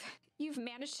 Impressive. You've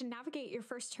managed to navigate your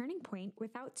first turning point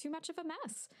without too much of a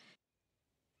mess.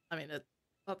 I mean, it's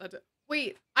not that.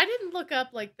 Wait, I didn't look up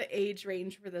like the age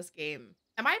range for this game.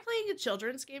 Am I playing a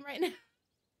children's game right now?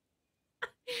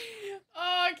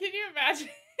 Oh, can you imagine?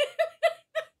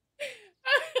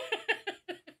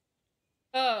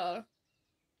 Oh,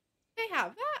 they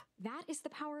have that. That is the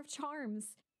power of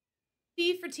charms.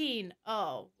 T for teen.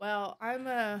 Oh, well, I'm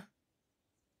a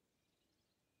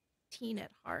teen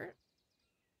at heart.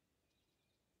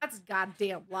 That's a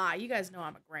goddamn lie. You guys know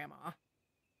I'm a grandma.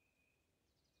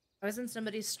 I was in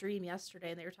somebody's stream yesterday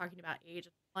and they were talking about age.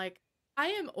 Like, I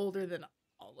am older than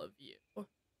all of you.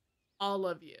 All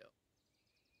of you.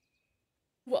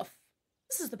 Woof.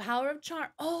 This is the power of charm.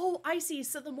 Oh, I see.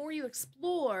 So the more you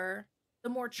explore, the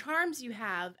more charms you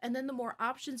have, and then the more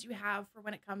options you have for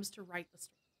when it comes to write the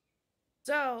story.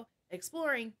 So,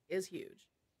 exploring is huge.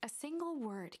 A single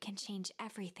word can change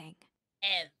everything.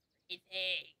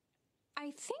 Everything.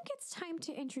 I think it's time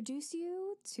to introduce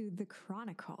you to the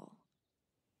Chronicle.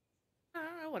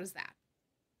 What is that?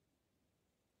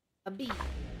 A bee.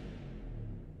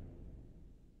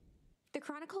 The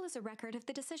Chronicle is a record of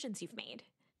the decisions you've made.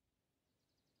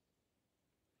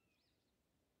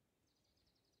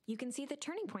 You can see the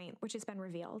turning point, which has been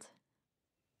revealed.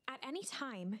 At any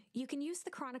time, you can use the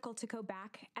Chronicle to go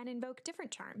back and invoke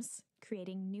different charms,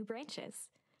 creating new branches.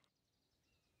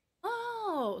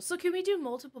 Oh, so can we do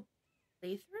multiple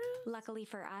playthroughs? Luckily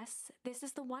for us, this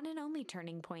is the one and only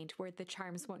turning point where the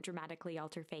charms won't dramatically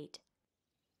alter fate.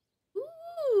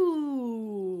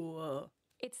 Ooh.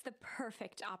 It's the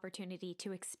perfect opportunity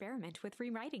to experiment with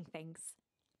rewriting things.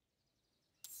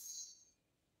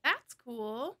 That's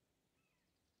cool.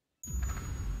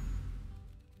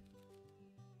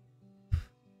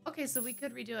 Okay, so we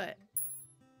could redo it.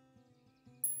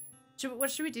 What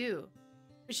should we do?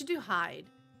 We should do hide.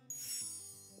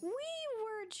 We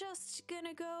were just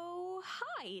gonna go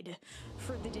hide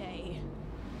for the day.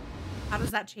 How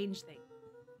does that change things?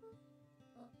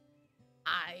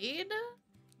 Hide?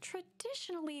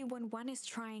 Traditionally, when one is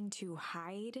trying to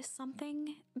hide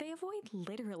something, they avoid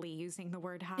literally using the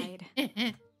word hide.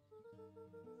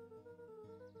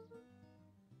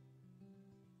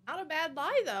 Not a bad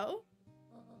lie, though.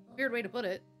 Weird way to put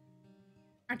it.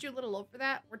 Aren't you a little old for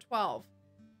that? We're 12.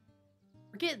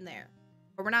 We're getting there.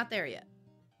 But we're not there yet.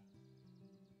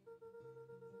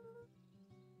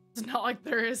 It's not like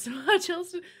there is much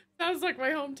else. Sounds like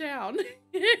my hometown.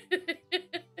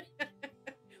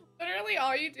 Literally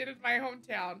all you did is my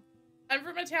hometown. I'm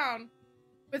from a town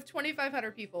with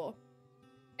 2,500 people.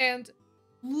 And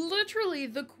literally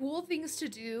the cool things to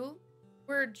do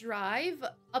were drive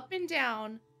up and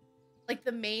down like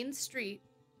the main street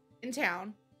in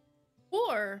town,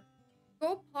 or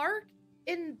go park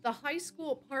in the high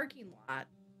school parking lot,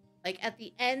 like at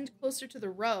the end closer to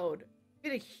the road. We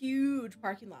had a huge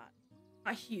parking lot.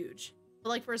 Not huge, but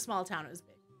like for a small town, it was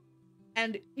big.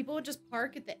 And people would just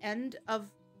park at the end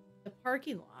of the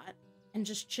parking lot and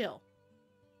just chill.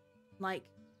 Like,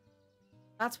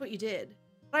 that's what you did.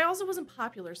 But I also wasn't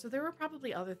popular, so there were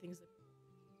probably other things that...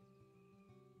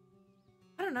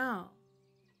 I don't know.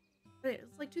 But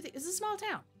it's like, it's a small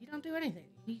town. You don't do anything.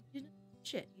 You do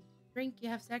shit. You drink, you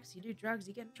have sex, you do drugs,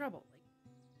 you get in trouble.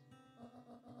 Like,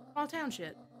 small town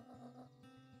shit.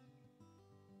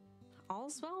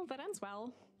 All's well that ends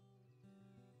well.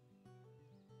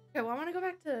 Okay, well, I want to go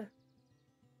back to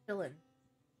chillin'.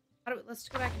 Let's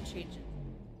go back and change it.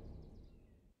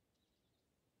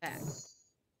 Back.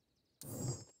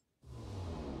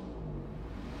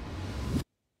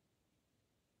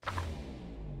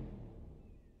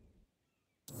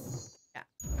 Yeah.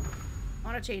 I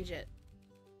want to change it.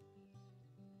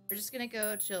 We're just going to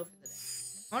go chill for the day.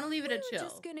 I want to leave it at chill. We're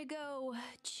just gonna go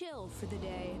chill for the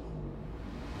day.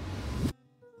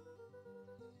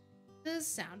 Is the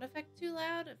sound effect too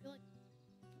loud? I feel like...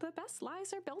 The best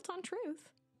lies are built on truth.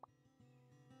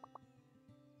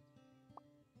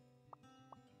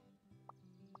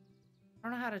 I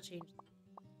don't know how to change it.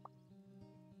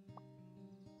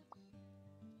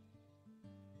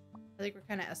 I think we're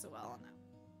kind of SOL on that.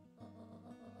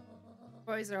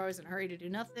 Boys are always in a hurry to do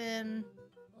nothing.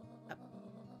 Yep.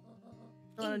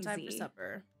 Still in time for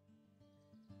supper.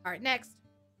 All right, next.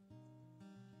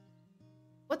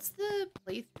 What's the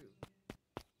playthrough?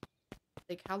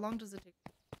 Like, how long does it take?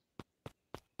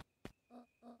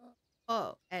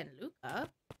 Oh, and Luca.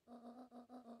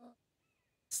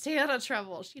 Stay out of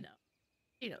trouble. She knows.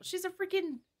 She knows. She's a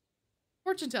freaking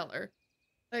fortune teller.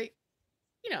 Like,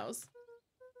 she knows.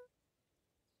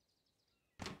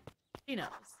 She knows.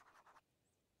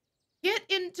 Get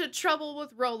into trouble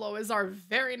with Rolo is our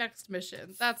very next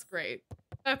mission. That's great.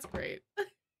 That's great.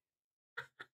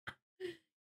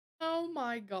 Oh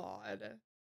my god.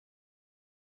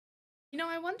 You know,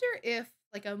 I wonder if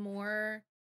like a more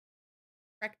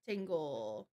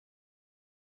rectangle,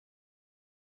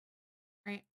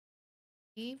 right?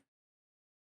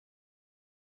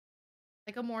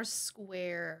 Like a more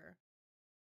square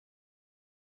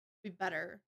would be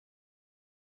better.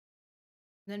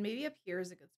 And then maybe up here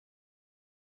is a good spot.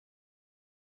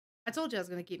 I told you I was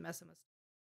gonna keep messing with stuff.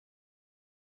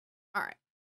 Alright.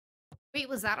 Wait,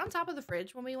 was that on top of the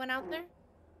fridge when we went out there?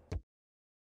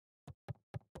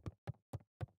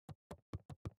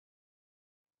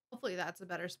 Hopefully that's a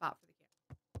better spot for the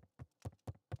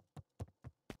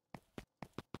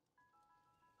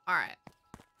camera. Alright.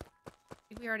 I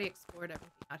think we already explored everything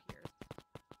out here.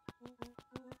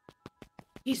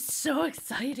 He's so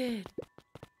excited.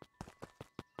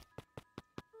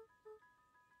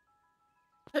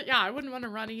 But yeah, I wouldn't want to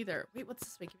run either. Wait, what's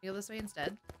this way? Can we go this way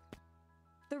instead?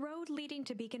 The road leading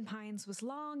to Beacon Pines was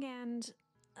long and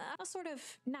a sort of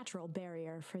natural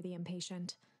barrier for the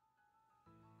impatient.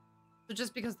 So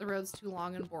just because the road's too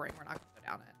long and boring, we're not going to go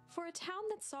down it. For a town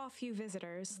that saw few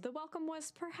visitors, the welcome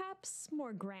was perhaps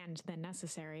more grand than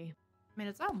necessary. I mean,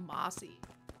 it's all mossy.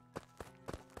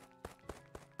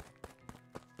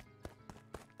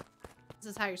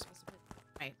 This is how you're supposed to play,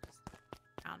 right? Just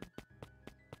down.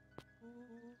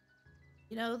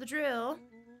 You know the drill.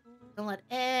 Don't let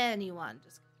anyone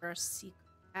discover a secret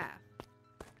path.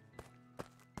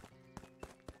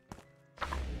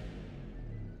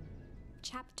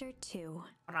 Chapter 2.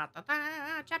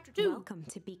 Chapter 2. Welcome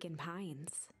to Beacon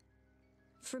Pines.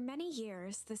 For many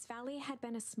years, this valley had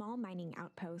been a small mining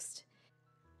outpost.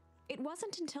 It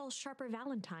wasn't until Sharper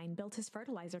Valentine built his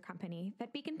fertilizer company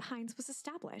that Beacon Pines was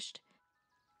established.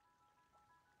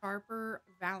 Sharper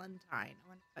Valentine. I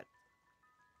wonder what.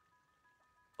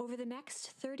 Over the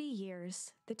next 30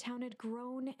 years, the town had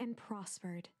grown and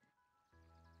prospered.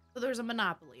 So there's a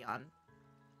monopoly on.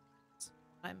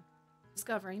 I'm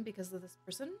discovering because of this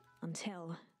person.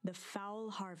 Until the foul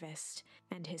harvest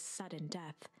and his sudden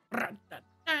death.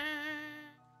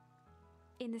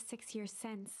 In the 6 years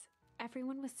since,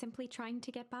 everyone was simply trying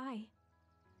to get by.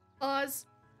 Pause.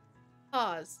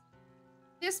 Pause.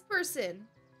 This person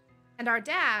and our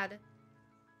dad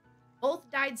both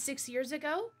died 6 years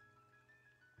ago?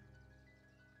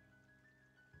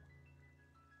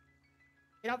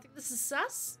 You don't think this is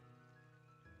sus?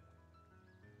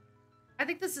 I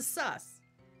think this is sus.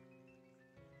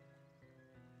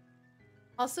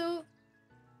 Also,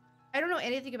 I don't know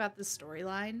anything about this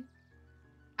storyline.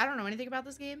 I don't know anything about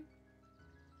this game.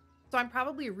 So I'm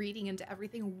probably reading into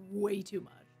everything way too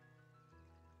much.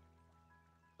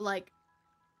 Like,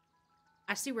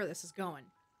 I see where this is going.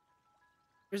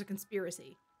 There's a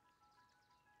conspiracy.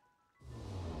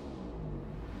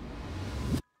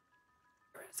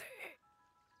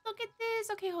 Look at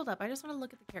this. Okay, hold up. I just want to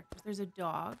look at the characters. There's a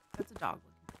dog. That's a dog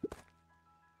looking.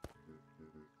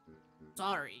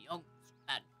 Sorry, young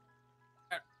man.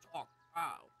 Can't talk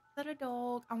now. Is that a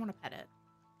dog? I want to pet it.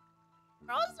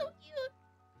 They're all so cute.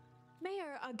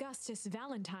 Mayor Augustus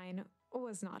Valentine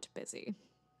was not busy.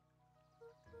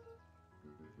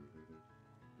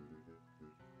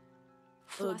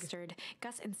 Flustered,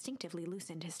 Gus instinctively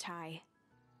loosened his tie.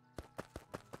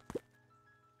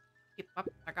 Keep up.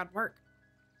 I got work.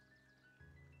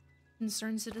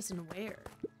 Concerned citizen where?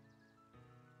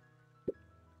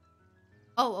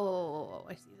 Oh,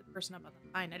 I see the person up on the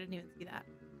pine. I didn't even see that.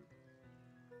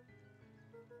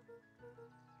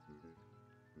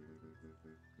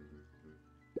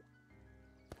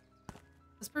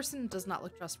 This person does not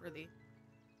look trustworthy.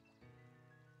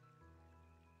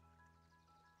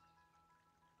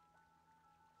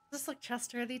 Does this look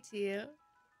trustworthy to you?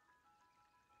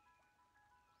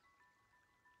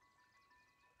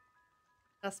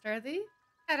 Trustworthy?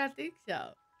 I don't think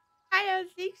so. I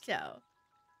don't think so.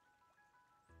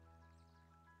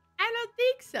 I don't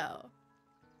think so.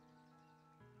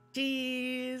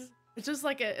 Jeez. It's just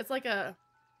like like I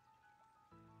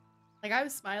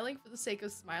was smiling for the sake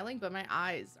of smiling, but my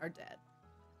eyes are dead.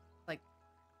 Like,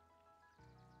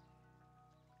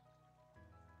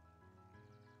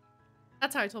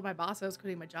 that's how I told my boss I was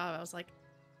quitting my job. I was like,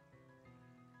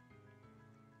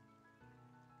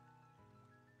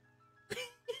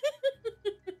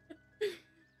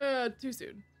 too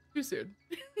soon. Too soon.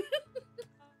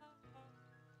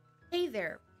 Hey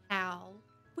there, pal.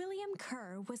 William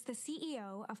Kerr was the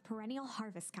CEO of Perennial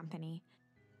Harvest Company.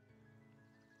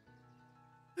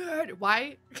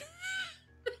 Why?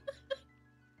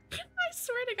 I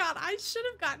swear to God, I should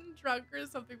have gotten drunk or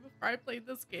something before I played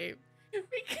this game.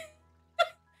 Because,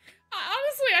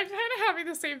 honestly, I'm kind of having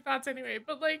the same thoughts anyway,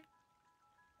 but like,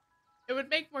 it would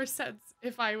make more sense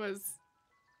if I was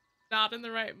not in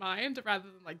the right mind, rather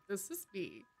than like, this is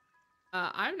me.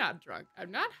 I'm not drunk.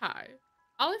 I'm not high.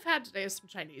 All I've had today is some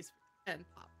Chinese food and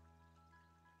pop.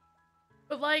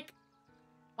 But like,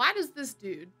 why does this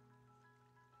dude...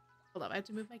 Hold on, I have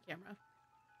to move my camera.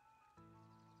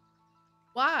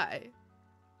 Why?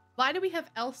 Why do we have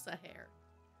Elsa hair?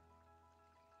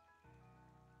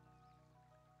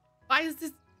 Why is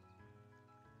this...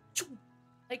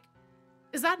 Like,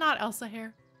 is that not Elsa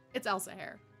hair? It's Elsa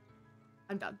hair.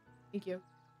 I'm done. Thank you.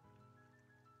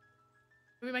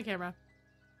 Moving my camera.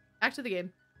 Back to the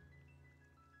game.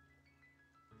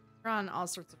 We're on all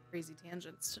sorts of crazy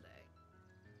tangents today.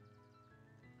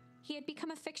 He had become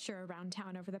a fixture around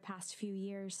town over the past few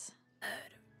years.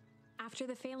 After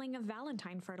the failing of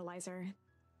Valentine fertilizer,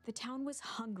 the town was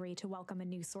hungry to welcome a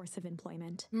new source of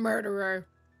employment. Murderer.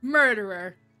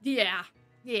 Murderer. Yeah.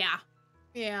 Yeah.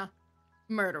 Yeah.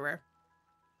 Murderer.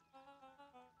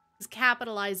 He's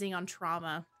capitalizing on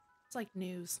trauma. It's like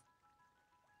news.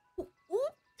 Ooh,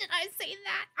 did I say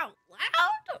that out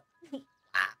loud?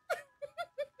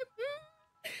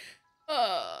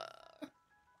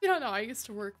 You don't know, I used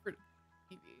to work for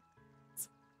TV.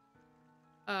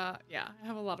 Yeah, I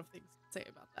have a lot of things to say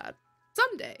about that.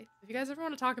 Someday, if you guys ever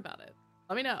want to talk about it,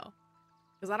 let me know.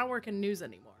 Because I don't work in news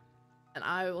anymore. And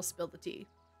I will spill the tea.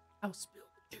 I will spill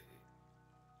the tea.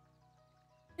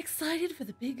 Excited for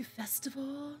the big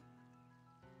festival?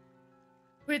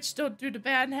 Twitch, don't do the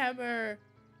banhammer.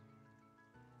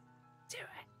 Do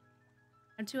it.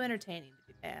 I'm too entertaining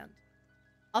to be banned.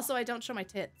 Also, I don't show my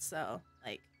tits, so,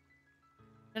 like,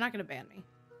 they're not gonna ban me.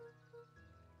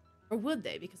 Or would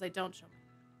they, because I don't show my tits?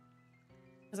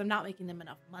 Because I'm not making them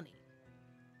enough money.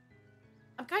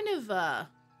 I'm kind of,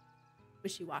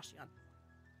 wishy-washy on this.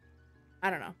 I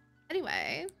don't know.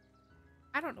 Anyway,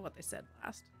 I don't know what they said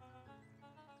last.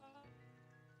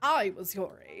 I was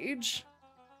your age.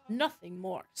 Nothing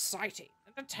more exciting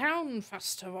than a town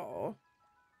festival.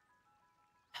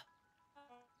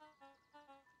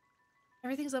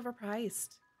 Everything's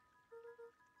overpriced.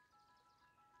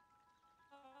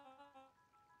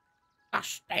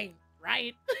 Gosh dang,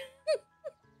 right?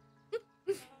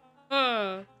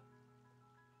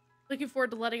 Looking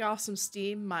forward to letting off some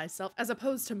steam myself, as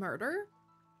opposed to murder.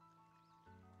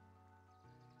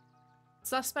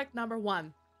 Suspect number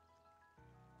 1.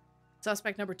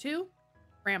 Suspect number 2,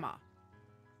 grandma.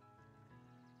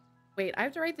 Wait, I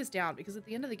have to write this down because at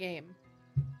the end of the game,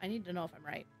 I need to know if I'm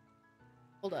right.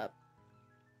 Hold up.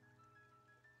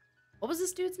 What was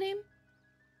this dude's name?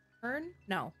 Hearn?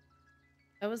 No.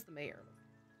 That was the mayor.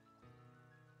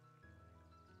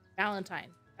 Valentine.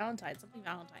 Valentine. Something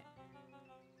Valentine.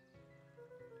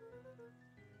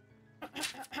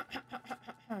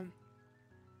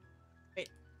 Wait.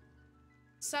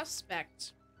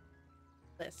 Suspect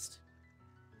list.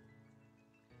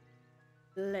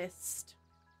 List.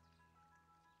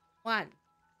 1.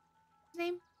 His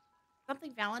name?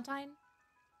 Something Valentine?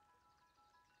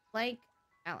 Blake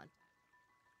Valentine.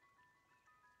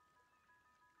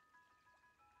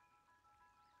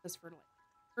 This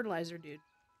fertilizer dude.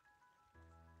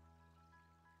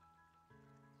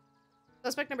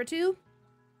 Suspect number 2,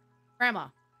 grandma.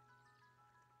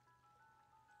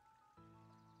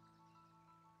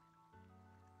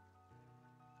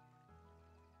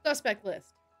 Suspect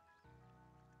list.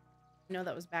 I know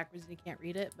that was backwards and you can't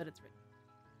read it, but it's written.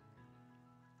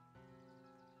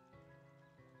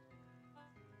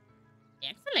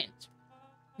 Excellent.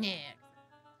 Yeah.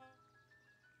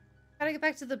 Gotta get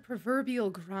back to the proverbial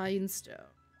grindstone.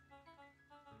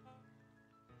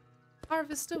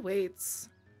 Harvest awaits.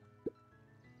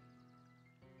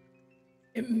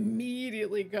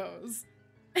 Immediately goes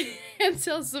and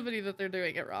tells somebody that they're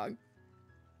doing it wrong.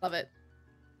 Love it.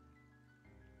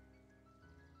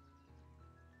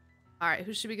 Alright,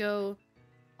 who should we go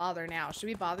bother now? Should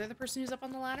we bother the person who's up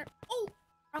on the ladder? Oh,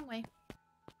 wrong way.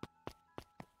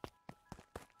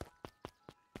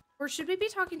 Or should we be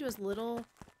talking to as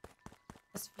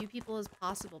few people as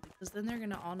possible, because then they're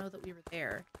gonna all know that we were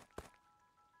there.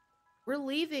 We're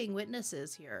leaving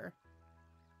witnesses here.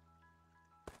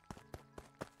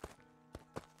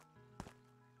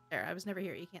 There, I was never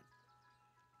here. You can't.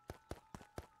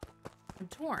 I'm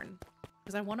torn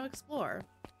because I want to explore,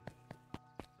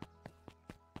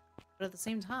 but at the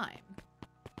same time,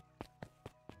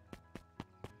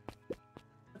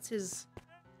 what's his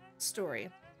story?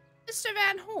 Mr.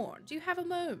 Van Horn, do you have a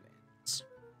moment?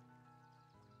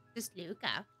 Just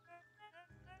Luca.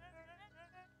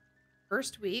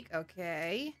 First week,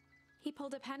 okay. He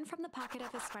pulled a pen from the pocket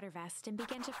of his sweater vest and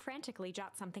began to frantically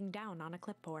jot something down on a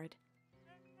clipboard.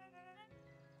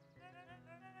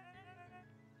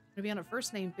 Gonna be on a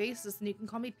first name basis and you can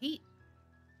call me Pete.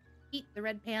 Eat the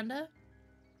red panda.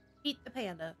 Eat the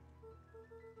panda.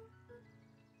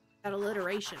 That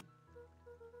alliteration.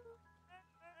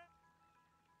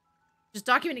 Just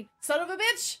documenting. Son of a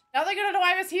bitch! Now they're gonna know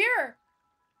I was here!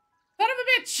 Son of a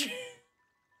bitch!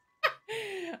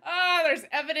 Ah, there's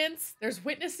evidence. There's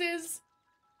witnesses.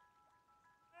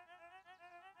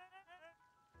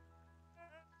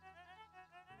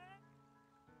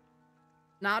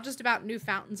 Not just about new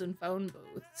fountains and phone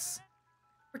booths.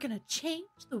 We're gonna change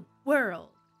the world.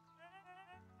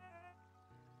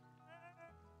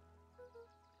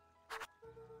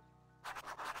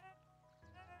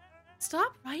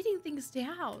 Stop writing things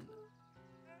down.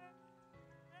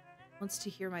 Wants to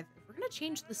hear my... If we're gonna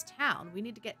change this town, we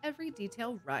need to get every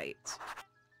detail right.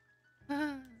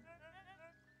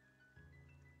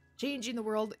 Changing the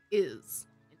world is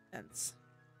intense.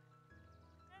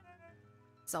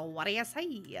 So what do you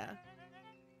say?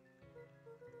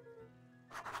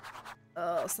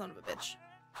 Oh, son of a bitch.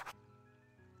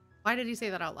 Why did he say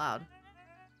that out loud?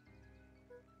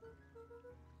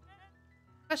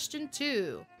 Question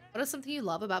 2. What is something you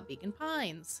love about Beacon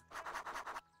Pines?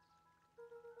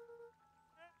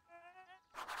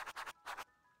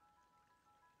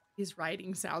 These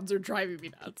writing sounds are driving me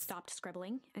nuts. Pete stopped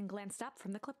scribbling and glanced up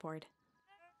from the clipboard.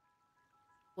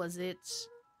 Was it...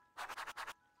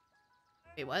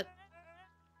 Wait, what?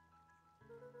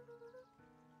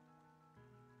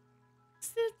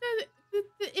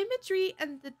 The imagery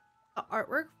and the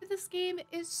artwork for this game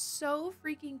is so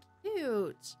freaking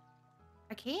cute.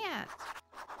 I can't.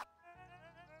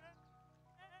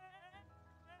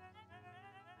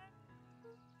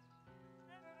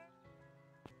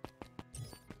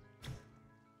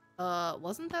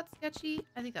 Wasn't that sketchy?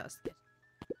 I think that was sketchy.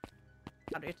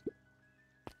 Got it.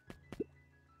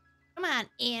 Come on,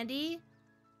 Andy.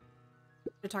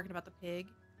 They're talking about the pig.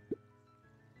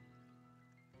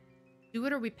 Do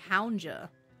it or we pound ya.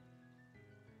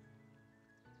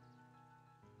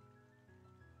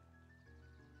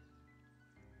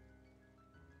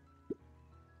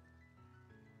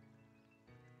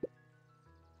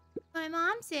 My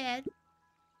mom said.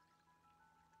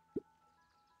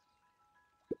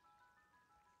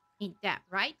 Ain't that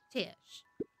right, Tish?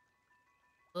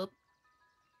 Oop.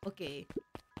 Okay.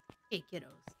 Okay, kiddos.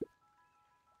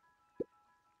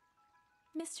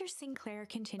 Mr. Sinclair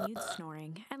continued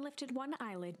snoring and lifted one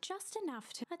eyelid just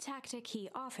enough to a tactic he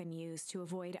often used to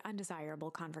avoid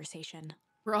undesirable conversation.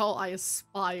 Bro, I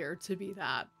aspire to be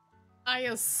that. I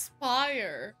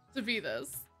aspire to be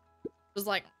this. Just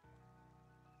like,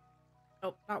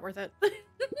 nope, not worth it.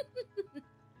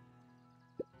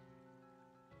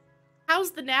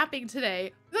 How's the napping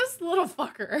today? This little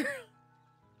fucker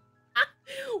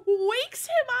wakes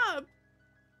him up.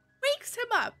 Wakes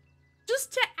him up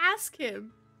just to ask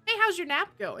him, hey, how's your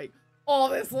nap going? Oh,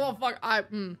 this little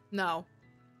fucker. No.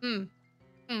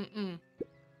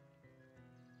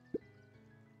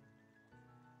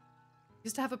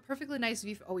 Used to have a perfectly nice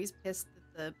view. Always pissed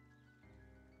that the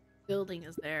building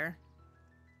is there.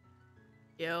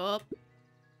 Yup.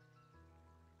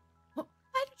 Why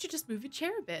don't you just move your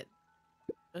chair a bit?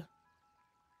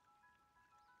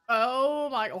 Oh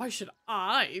my, why should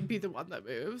I be the one that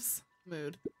moves?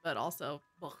 Mood, but also,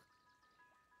 ugh.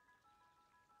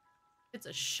 It's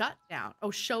a shutdown.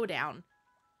 Oh, showdown.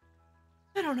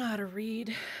 I don't know how to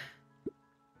read.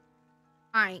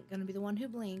 I ain't gonna be the one who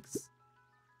blinks.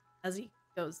 As he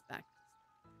goes back.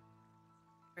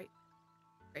 Great.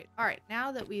 Great. Alright,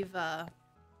 now that we've,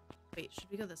 wait, should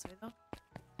we go this way, though?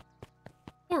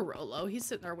 Poor Rolo. He's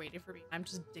sitting there waiting for me. I'm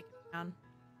just dicking down.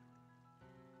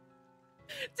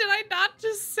 Did I not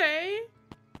just say?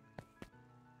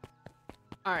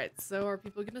 Alright, so are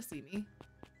people gonna see me?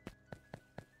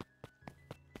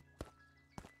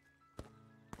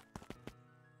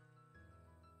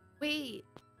 Wait.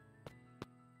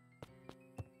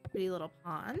 Pretty little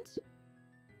pond.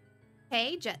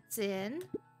 Hey, Jetson.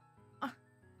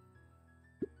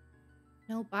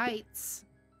 No bites.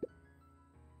 I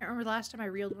can't remember the last time I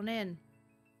reeled one in.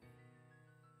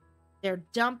 They're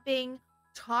dumping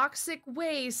toxic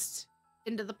waste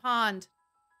into the pond.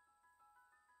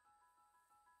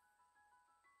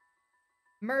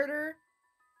 Murder,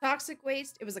 toxic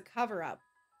waste, it was a cover-up.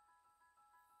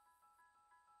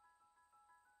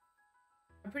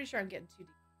 I'm pretty sure I'm getting too deep.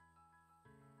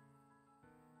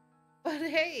 But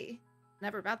hey,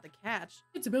 never about the catch.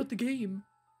 It's about the game.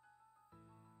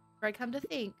 Where I come to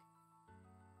think.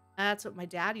 That's what my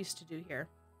dad used to do here.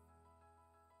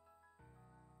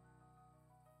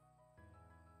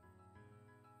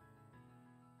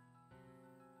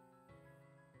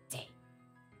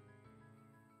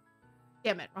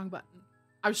 Damn it, wrong button.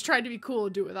 I was trying to be cool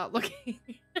and do it without looking.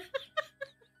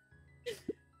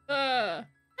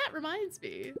 That reminds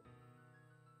me.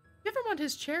 You ever want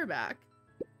his chair back?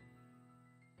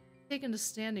 Taken to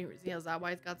standing. Yeah, is that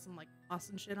why it's got some like moss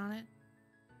and shit on it?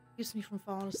 Keeps me from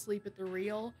falling asleep at the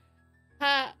reel.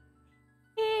 Ha!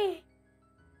 You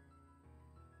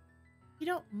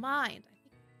don't mind. I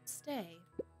think you can stay.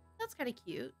 That's kind of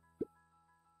cute.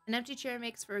 An empty chair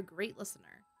makes for a great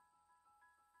listener.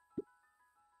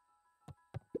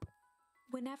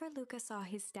 Whenever Luca saw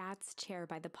his dad's chair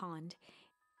by the pond,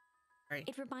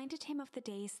 it reminded him of the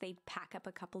days they'd pack up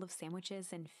a couple of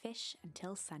sandwiches and fish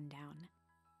until sundown.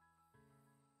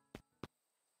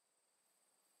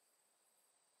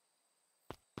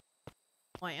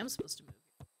 Oh, I am supposed to move.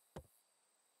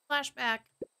 Flashback.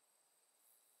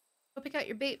 Go pick out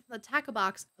your bait from the tackle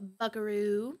box,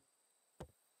 buckaroo.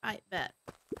 I bet.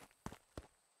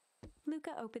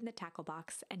 Luca opened the tackle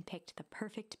box and picked the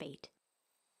perfect bait.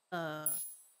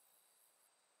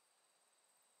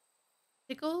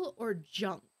 Pickle or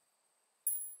junk?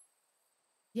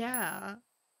 Yeah.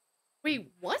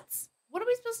 Wait, what? What are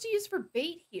we supposed to use for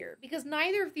bait here? Because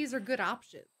neither of these are good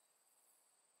options.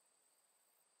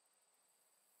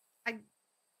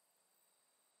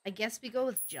 I guess we go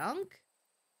with junk?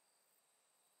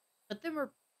 But then we're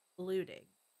polluting.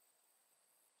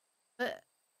 But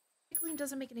pickling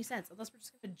doesn't make any sense unless we're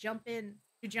just gonna jump in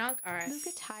to junk. Alright.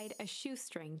 Luca tied a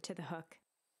shoestring to the hook.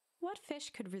 What fish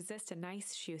could resist a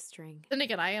nice shoestring? Then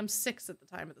again, I am 6 at the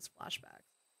time of this flashback.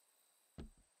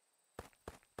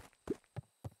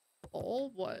 Oh,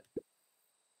 what?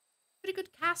 Pretty good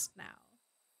cast now.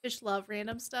 Fish love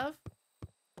random stuff.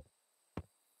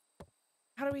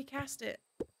 How do we cast it?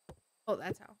 Oh,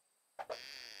 that's how.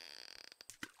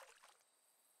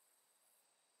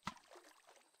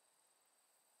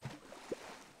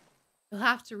 You'll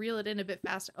have to reel it in a bit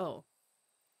faster. Oh.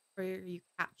 Where you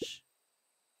catch.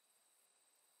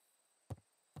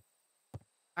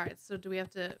 Alright, so do we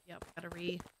have to... Yep, gotta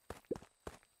We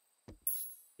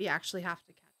actually have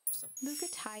to catch something. Luca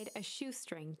tied a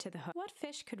shoestring to the hook. What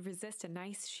fish could resist a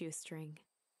nice shoestring?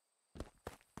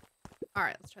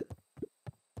 Alright, let's try this.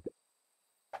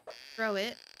 Throw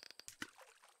it.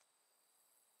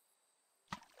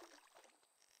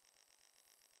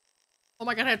 Oh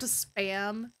my god, I have to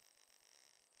spam.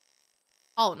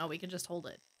 Oh no, we can just hold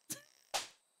it.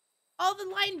 Oh, the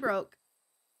line broke.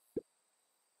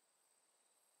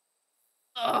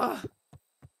 Ugh.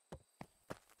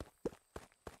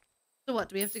 So what,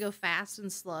 do we have to go fast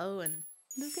and slow and...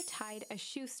 Luca tied a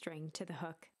shoestring to the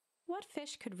hook. What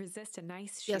fish could resist a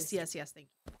nice shoestring? Yes, thank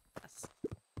you. Yes.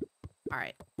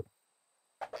 Alright.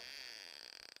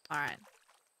 Alright.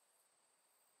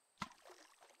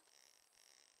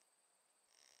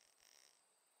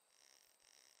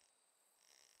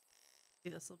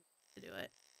 This will do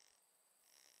it.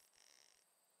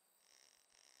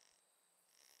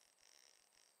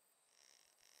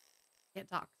 Can't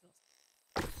talk.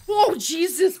 Whoa,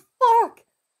 Jesus, fuck!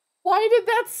 Why did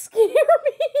that scare me?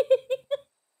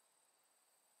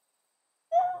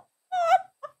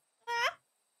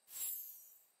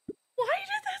 Why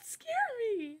did that scare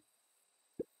me?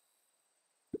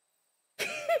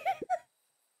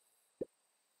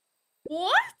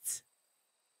 What?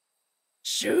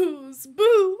 Shoes,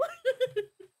 boo!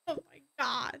 Oh my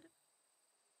god.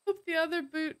 Hope the other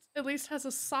boot at least has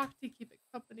a sock to keep it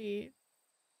company.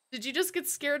 Did you just get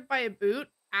scared by a boot?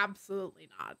 Absolutely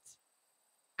not.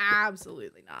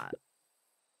 Absolutely not.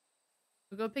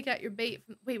 We'll go pick out your bait.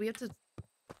 Wait, we have to...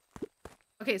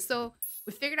 Okay, so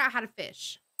we figured out how to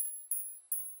fish.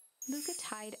 Luca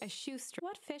tied a shoestring.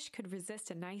 What fish could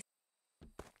resist a nice...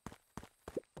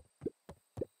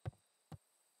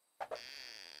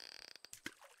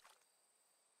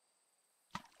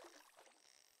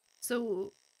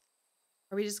 So,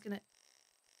 are we just gonna...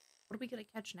 What are we gonna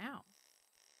catch now?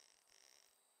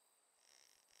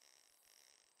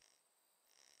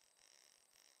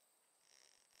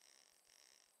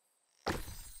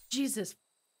 Jesus.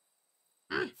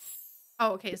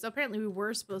 Oh, okay, so apparently we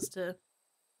were supposed to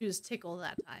choose tickle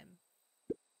that time.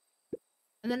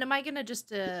 And then am I gonna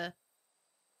just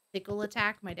tickle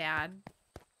attack my dad?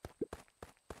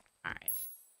 Alright.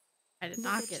 I did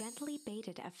not get... gently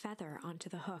baited a feather onto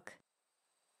the hook.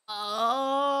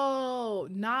 Oh,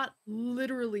 not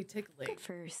literally tickling. Good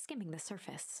for skimming the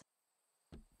surface.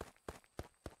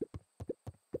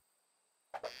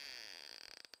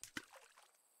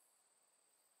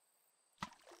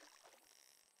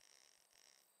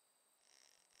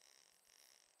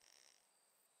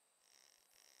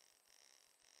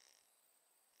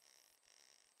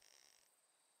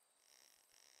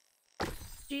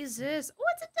 Jesus. Oh,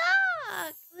 it's a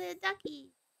duck! The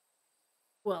ducky.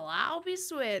 Well, I'll be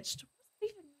switched.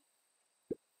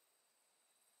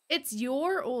 It's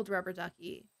your old rubber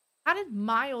ducky. How did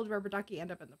my old rubber ducky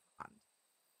end up in the pond?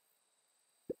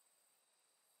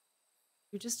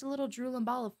 You're just a little drooling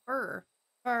ball of fur.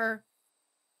 Fur.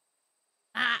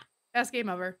 Ah, that's game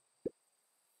over.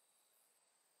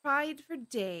 Cried for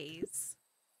days.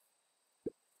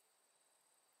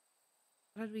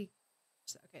 What did we...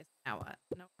 Okay, so now what?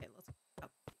 No, okay, let's...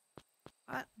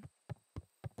 What?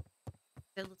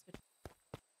 Okay, let's go.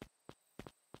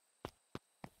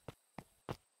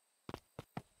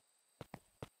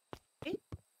 Okay.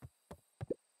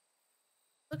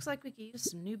 Looks like we could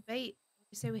use some new bait.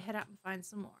 We say we head out and find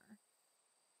some more.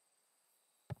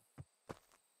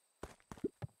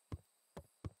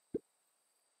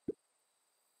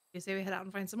 You say we head out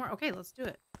and find some more? Okay, let's do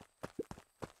it.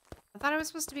 I thought I was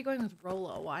supposed to be going with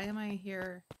Rolo. Why am I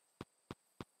here?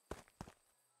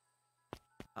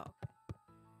 Oh,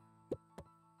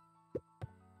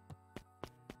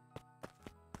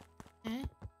 okay. Eh?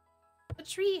 The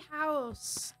tree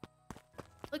house.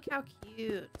 Look how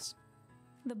cute.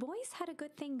 The boys had a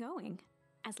good thing going,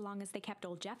 as long as they kept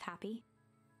old Jeff happy.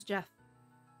 Jeff.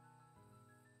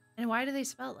 And why do they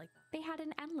spell it like that? They had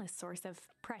an endless source of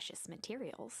precious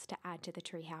materials to add to the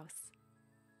treehouse.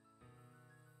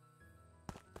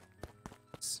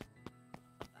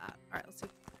 Love that. All right, let's see.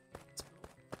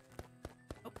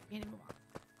 Oh, can't even walk.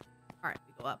 All right,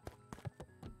 we go up.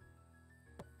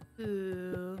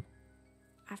 Ooh.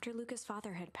 After Luca's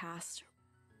father had passed,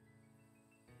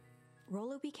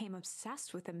 Rolo became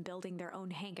obsessed with them building their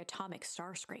own Hank atomic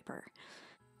star scraper.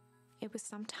 It was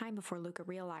some time before Luca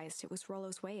realized it was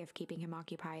Rolo's way of keeping him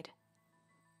occupied.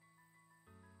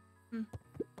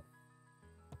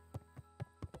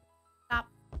 Stop.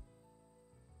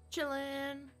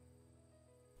 Chillin'.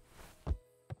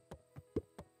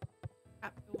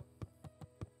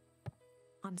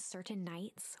 On certain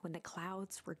nights, when the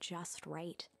clouds were just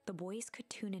right, the boys could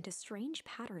tune into strange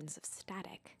patterns of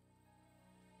static.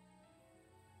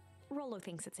 Rolo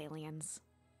thinks it's aliens.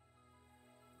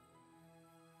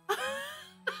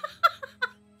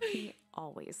 He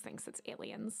always thinks it's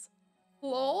aliens.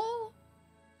 Lol.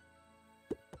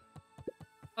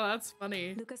 Oh, that's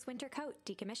funny. Luca's winter coat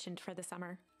decommissioned for the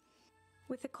summer.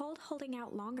 With the cold holding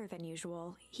out longer than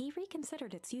usual, he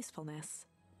reconsidered its usefulness.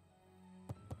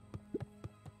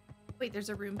 Wait, there's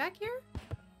a room back here?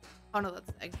 Oh no, that's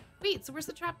the exit. Wait, so where's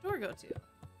the trap door go to?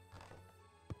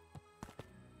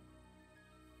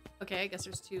 Okay, I guess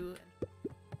there's two.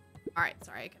 Alright,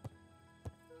 sorry.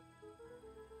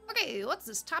 Okay, what's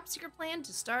this top secret plan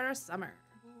to start our summer?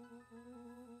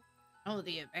 Oh,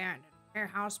 the abandoned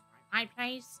warehouse by my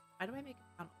place. Why do I make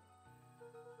a tunnel?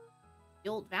 The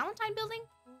old Valentine building?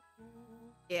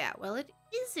 Yeah, well, it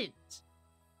isn't.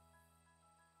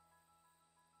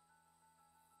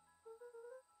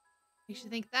 Makes you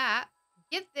think that.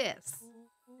 Get this.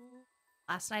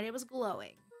 Last night it was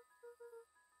glowing.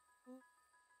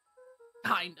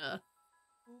 Kinda.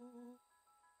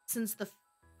 Since the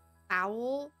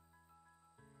foul.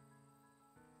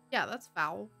 Yeah, that's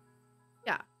foul.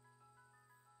 Yeah.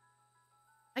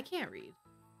 I can't read.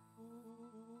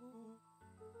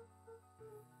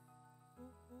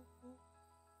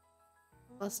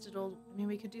 Busted old. I mean,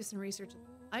 we could do some research at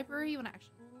the library. You want to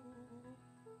actually.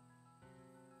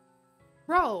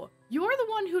 Bro, you're the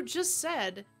one who just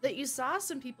said that you saw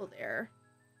some people there,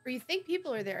 or you think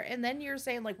people are there, and then you're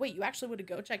saying, like, wait, you actually want to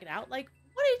go check it out? Like,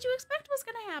 what did you expect was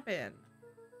going to happen?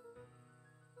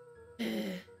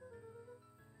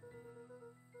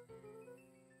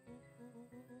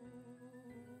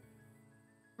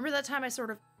 Remember that time I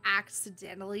sort of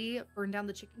accidentally burned down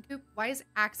the chicken coop? Why is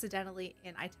accidentally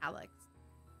in italics?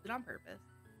 Is it on purpose?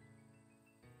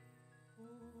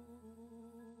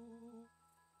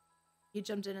 You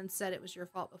jumped in and said it was your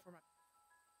fault before my...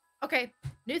 Okay,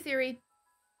 new theory.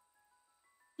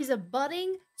 He's a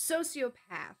budding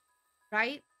sociopath,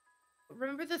 right?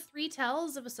 Remember the 3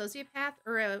 tells of a sociopath?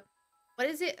 Or a... What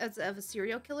is it? Of a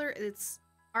serial killer? It's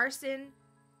arson,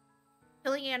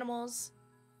 killing animals,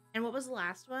 and what was the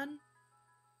last one?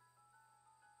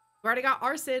 We already got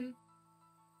arson.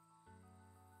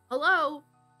 Hello?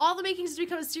 All the makings to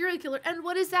become a serial killer. And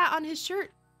what is that on his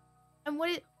shirt? And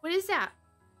what is that?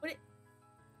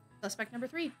 Suspect number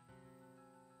 3.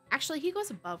 Actually, he goes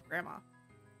above Grandma.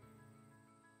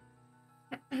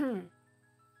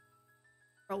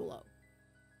 Rolo.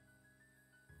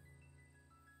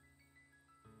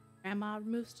 Grandma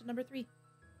moves to number 3.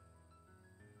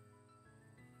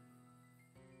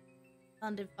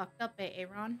 London fucked up,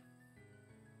 Aaron?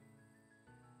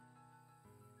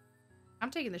 I'm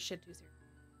taking this shit too seriously.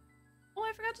 Oh,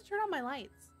 I forgot to turn on my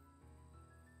lights.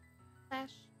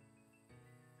 Flash.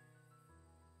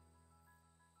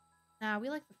 Nah, we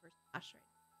like the first flashlight.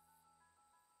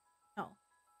 No.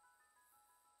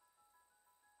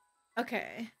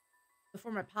 Okay.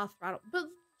 Before my path throttle. But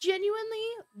genuinely,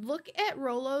 look at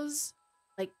Rolo's,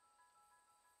 like,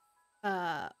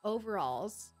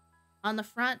 overalls on the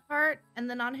front part and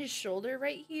then on his shoulder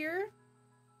right here.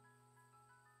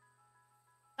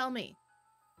 Tell me.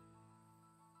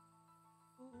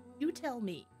 You tell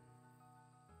me.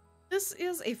 This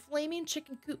is a flaming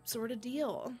chicken coop sort of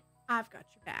deal. I've got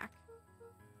your back.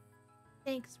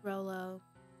 Thanks, Rolo.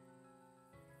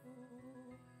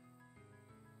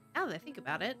 Now that I think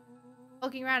about it,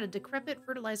 looking around a decrepit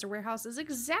fertilizer warehouse is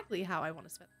exactly how I want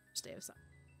to spend the first day of summer.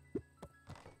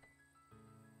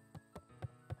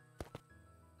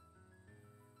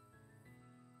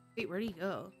 Wait, where'd he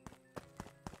go?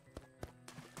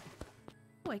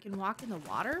 Oh, I can walk in the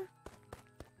water?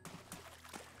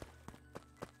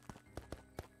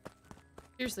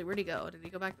 Seriously, where'd he go? Did he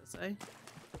go back this way?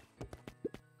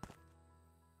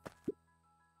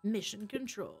 Mission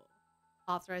control.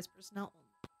 Authorized personnel only.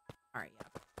 Alright, yeah.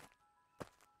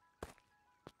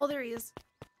 Oh, there he is.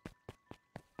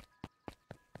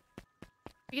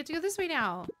 We get to go this way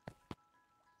now.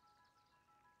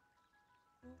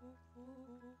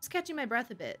 Just catching my breath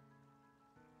a bit.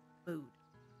 Food.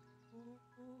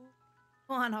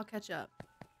 Come on, I'll catch up.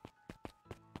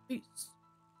 Peace.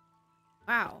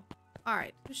 Wow.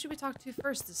 Alright, who should we talk to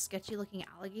first? This sketchy looking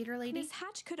alligator lady? Miss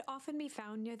Hatch could often be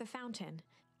found near the fountain.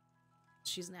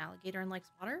 She's an alligator and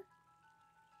likes water?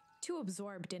 Too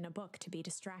absorbed in a book to be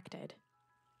distracted.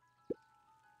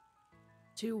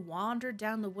 To wander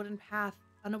down the wooden path,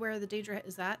 unaware of the danger.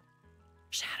 Is that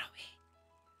foreshadowing?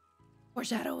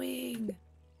 Foreshadowing!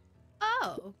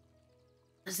 Oh!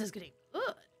 This is getting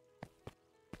good.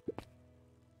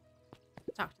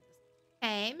 Talk to this.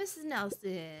 Hey, Mrs.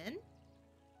 Nelson.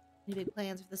 Any big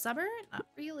plans for the summer? Not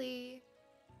really.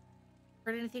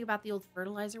 Heard anything about the old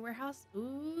fertilizer warehouse?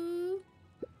 Ooh.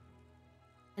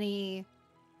 Any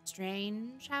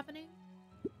strange happening?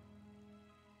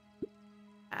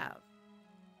 Have.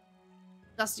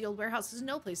 Dusty old warehouse is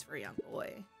no place for a young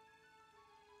boy.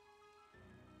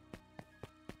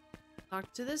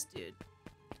 Talk to this dude.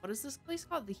 What is this place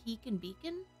called? The Heekin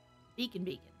Beacon? Beacon.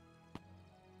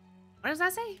 What does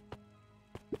that say?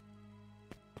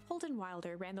 Holden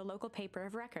Wilder ran the local paper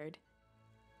of record.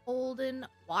 Holden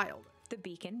Wilder. The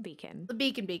Beacon. The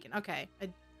Beacon. Okay.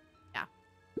 Yeah.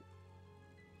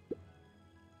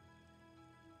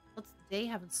 What's the day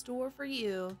have in store for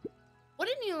you?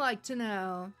 Wouldn't you like to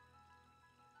know?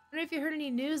 I don't know if you heard any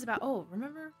news about... Oh,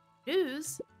 remember?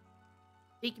 News?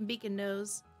 Beacon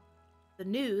knows the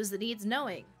news that needs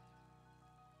knowing.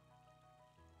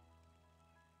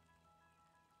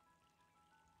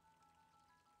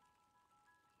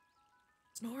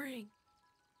 Snoring.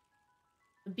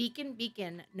 The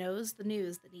Beacon knows the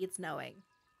news that needs knowing.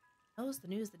 Knows the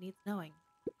news that needs knowing.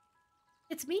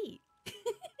 It's me.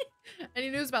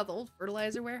 Any news about the old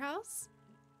fertilizer warehouse?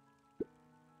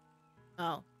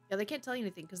 Oh. Yeah, they can't tell you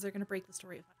anything because they're going to break the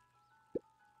story.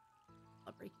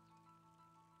 I'll break it.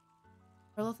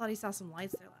 Rolo thought he saw some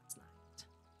lights there last night.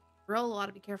 Rolo ought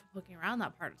to be careful poking around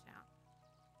that part of town.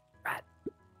 Right.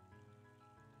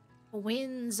 The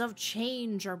winds of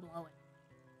change are blowing.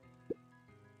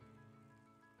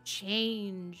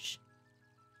 Change.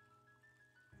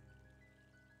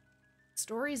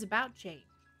 Stories about change.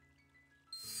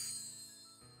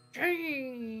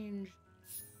 Change.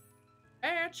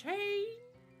 A change.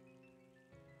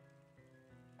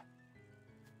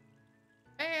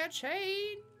 A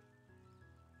change.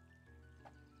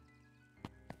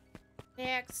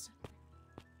 Next.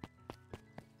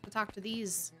 We'll talk to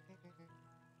these.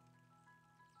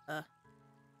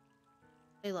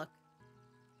 Hey, look.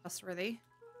 Trustworthy.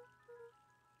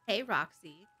 Hey,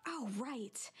 Roxy. Oh,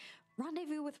 right.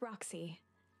 Rendezvous with Roxy.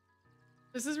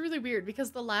 This is really weird because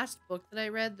the last book that I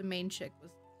read, the main chick was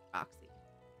Roxy.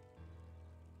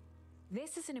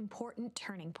 This is an important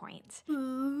turning point.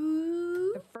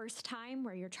 Ooh. The first time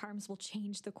where your charms will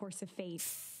change the course of fate.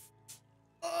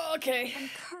 Okay. And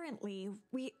currently,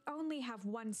 we only have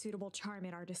one suitable charm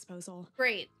at our disposal.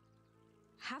 Great.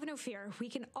 Have no fear, we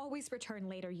can always return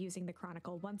later using the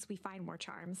Chronicle once we find more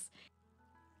charms.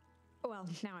 Well,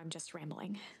 now I'm just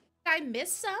rambling. Did I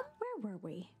miss some? Where were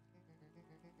we?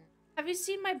 Have you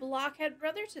seen my blockhead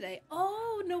brother today?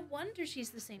 Oh, no wonder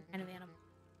she's the same kind of animal.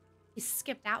 He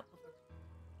skipped out before.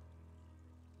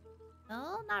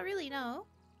 Well, not really, no.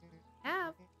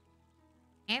 Have.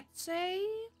 Can't say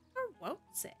or won't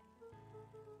say.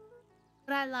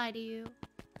 Would I lie to you?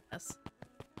 Yes.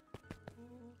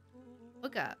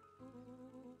 Look up.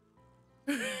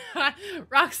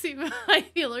 Roxy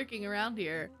might be lurking around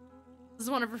here. This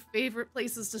is one of her favorite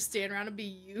places to stand around and be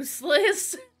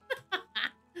useless.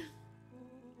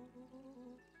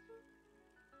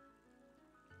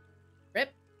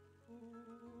 Rip.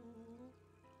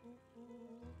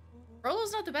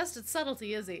 Rolo's not the best at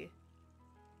subtlety, is he?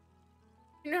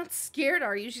 You're not scared,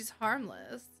 are you? She's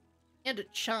harmless. And a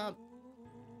chump.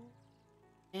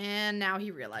 And now he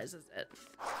realizes it.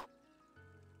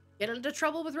 Get into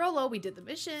trouble with Rolo. We did the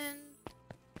mission.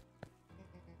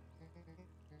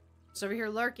 Just over here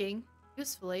lurking.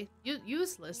 Usefully.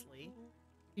 Uselessly.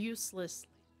 Uselessly.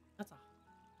 That's a...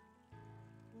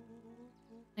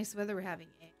 Nice weather we're having.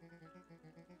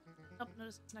 Oh,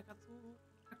 notice I snuck out some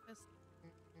breakfast.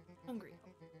 Hungry.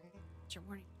 It's your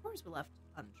morning chores were left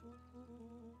untouched.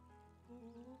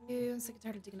 I'm sick and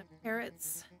tired of digging up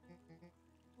carrots.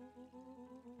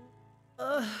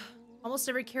 Ugh. Almost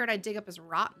every carrot I dig up is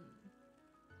rotten.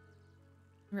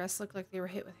 The rest look like they were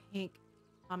hit with Hank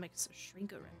Comics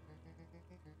shrink around.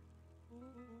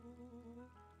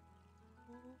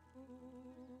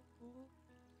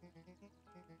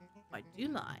 I do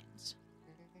mind.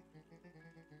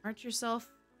 March yourself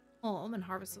home and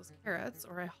harvest those carrots,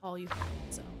 or I haul you home.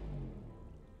 So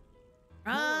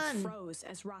run! Noah froze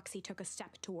as Roxy took a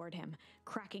step toward him,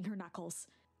 cracking her knuckles.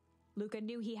 Luca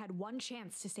knew he had one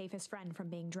chance to save his friend from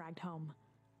being dragged home.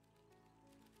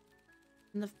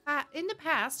 In the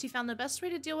past, he found the best way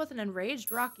to deal with an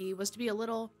enraged Rocky was to be a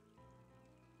little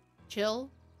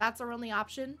chill. That's our only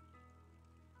option.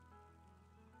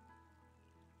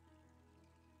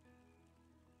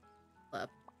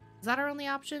 Is that our only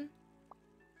option?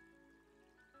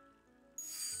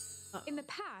 In the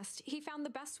past, he found the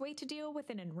best way to deal with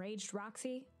an enraged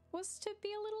Roxy was to be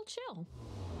a little chill.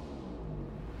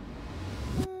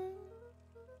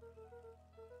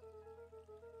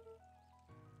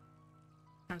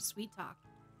 Sweet talk.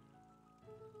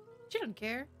 She don't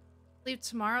care. Leave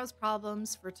tomorrow's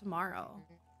problems for tomorrow.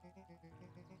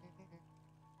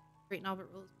 Great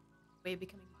Albert rules way of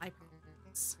becoming my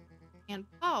problems. And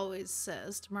Pa always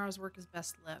says tomorrow's work is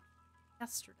best left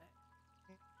yesterday.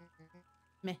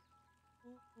 Meh.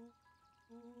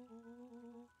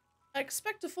 I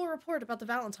expect a full report about the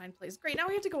Valentine place. Great, now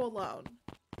we have to go alone.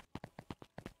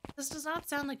 This does not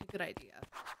sound like a good idea.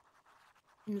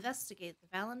 Investigate the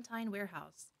Valentine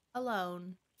warehouse.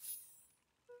 Alone.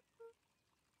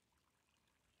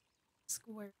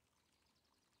 Square.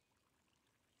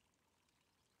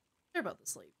 They're both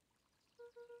asleep.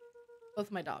 Both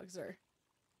my dogs are.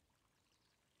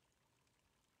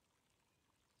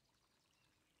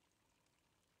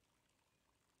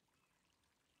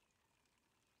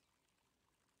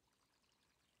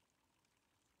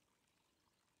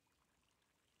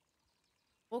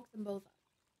 Woke them both up.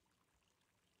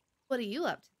 What are you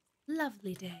up to?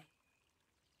 Lovely day.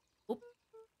 Oh.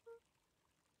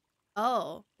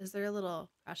 Oh, is there a little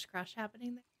crash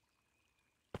happening there?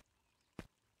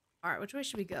 Alright, which way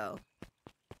should we go?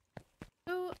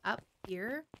 Go up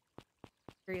here.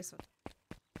 Curious what.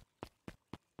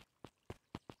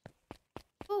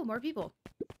 Oh, more people.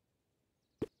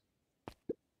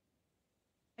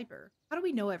 Hyper. How do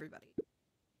we know everybody?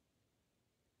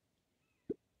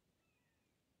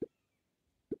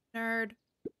 Nerd.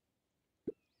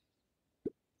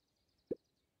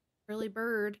 Early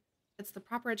bird. It's the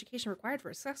proper education required for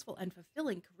a successful and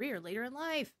fulfilling career later in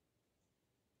life.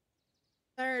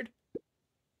 Third.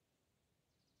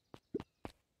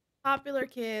 Popular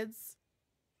kids.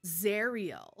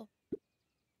 Zariel.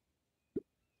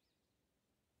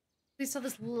 Please tell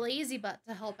this lazy butt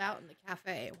to help out in the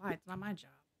cafe. Why? It's not my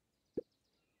job.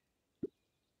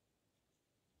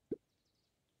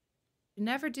 You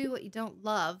never do what you don't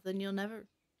love, then you'll never...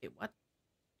 Wait, what?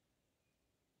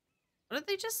 What did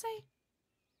they just say?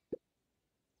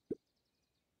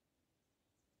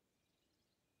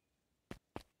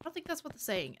 I don't think that's what the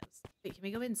saying is. Wait, can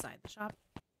we go inside the shop?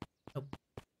 Nope.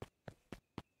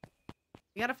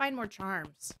 We gotta find more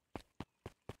charms.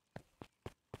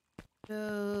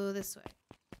 Go this way.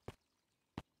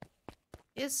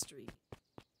 History.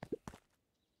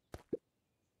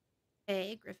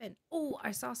 Hey, Griffin. Oh,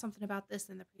 I saw something about this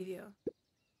in the preview.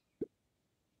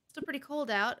 Still pretty cold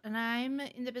out, and I'm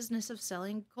in the business of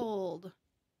selling cold.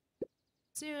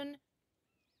 Soon.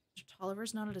 Mr.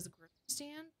 Tolliver's noted as a grocery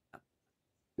stand.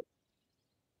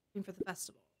 Looking for the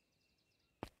festival.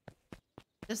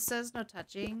 This says no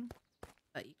touching,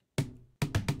 but you can.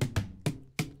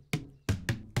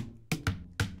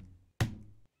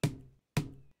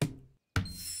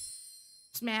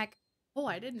 Smack. Oh,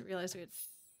 I didn't realize we could.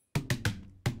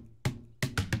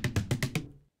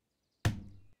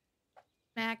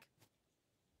 Smack.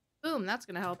 Boom, that's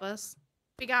gonna help us.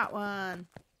 We got one.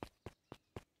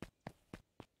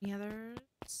 Any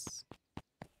others?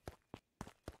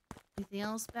 Anything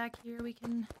else back here we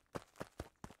can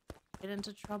get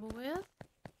into trouble with?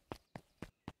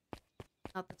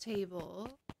 Not the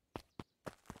table.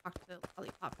 Talk to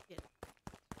Lollipop Kid.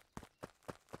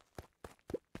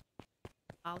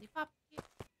 Lollipop Kid.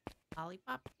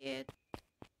 Lollipop Kid.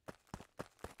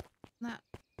 Isn't that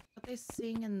what they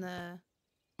sing in the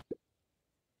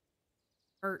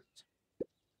art?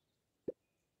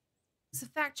 It's a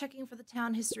fact checking for the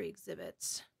town history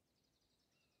exhibit.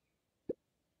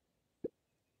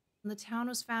 When the town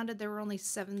was founded, there were only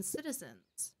 7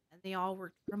 citizens, and they all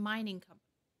worked for a mining company.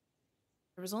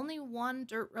 There was only one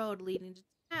dirt road leading to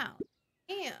town,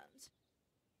 and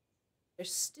there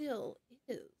still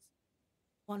is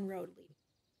one road leading.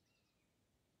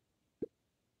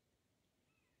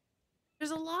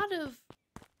 There's a lot of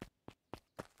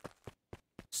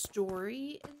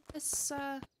story in this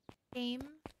game.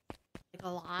 Like, a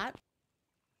lot.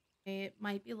 It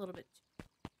might be a little bit too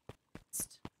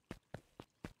fast.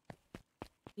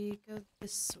 We go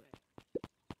this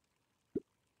way.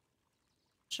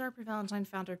 Sharper Valentine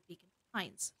found our beacon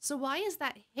pines. So why is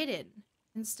that hidden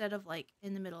instead of, like,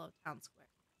 in the middle of town square?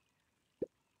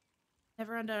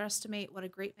 Never underestimate what a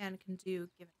great man can do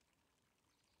given.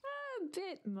 A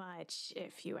bit much,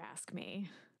 if you ask me.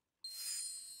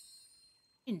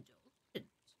 Indulgent.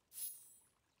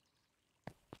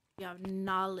 You have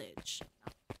knowledge.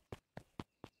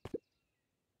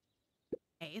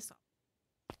 Okay, so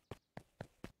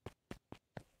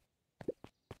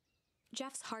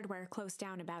Jeff's hardware closed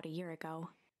down about a year ago.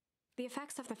 The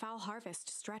effects of the foul harvest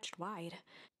stretched wide.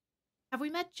 have we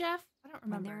met Jeff? I don't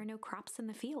remember. When there are no crops in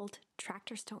the field,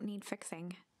 tractors don't need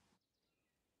fixing.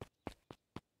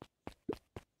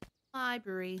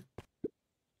 Library.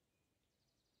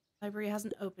 Library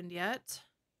hasn't opened yet.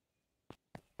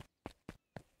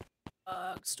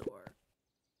 Store.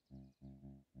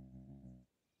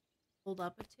 Hold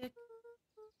up a tick.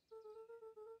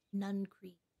 Nun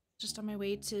Creek. Just on my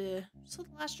way to just the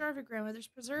last jar of your grandmother's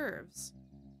preserves.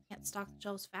 Can't stock the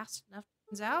shelves fast enough.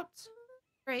 Turns out,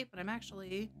 great, but I'm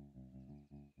actually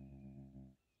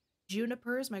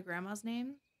Juniper is my grandma's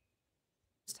name.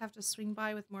 Just have to swing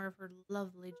by with more of her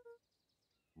lovely.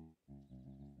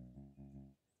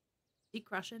 He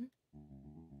crushing.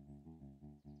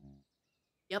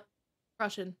 Yep,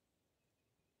 crushing.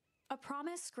 A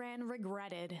promise Gran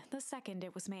regretted the second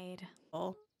it was made.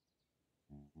 Oh.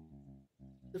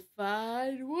 The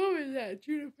fine woman, that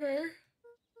Juniper.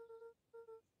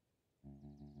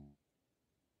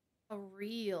 A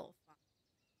real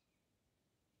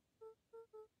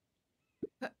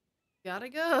fine. Gotta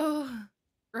go.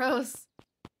 Gross.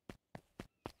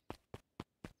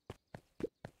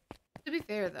 To be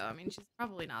fair, though, I mean, she's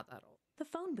probably not that old. The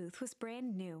phone booth was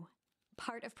brand new,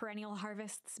 part of Perennial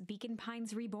Harvest's Beacon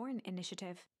Pines Reborn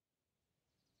initiative.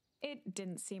 It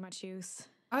didn't see much use.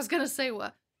 I was gonna say,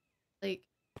 what? Like...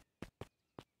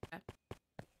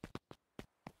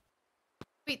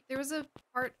 Wait, there was a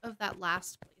part of that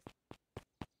last place.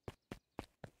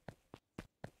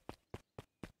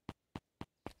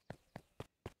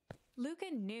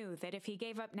 Lucan knew that if he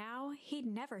gave up now, he'd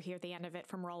never hear the end of it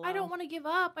from Rollo. I don't want to give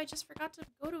up. I just forgot to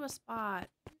go to a spot.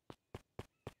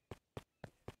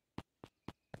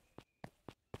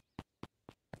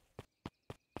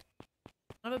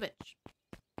 Son of a bitch.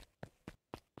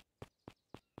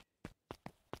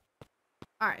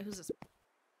 Alright, who's this?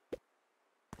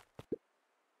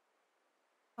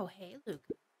 Oh, hey, Luke.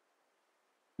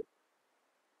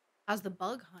 How's the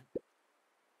bug hunt?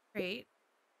 Great.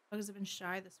 Bugs have been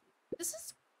shy this week. This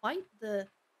is quite the...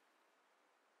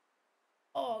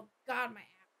 Oh, God, my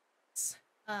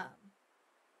ass.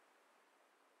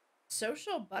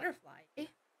 Social butterfly.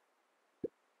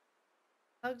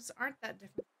 Bugs aren't that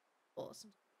different from people.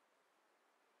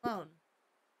 Alone.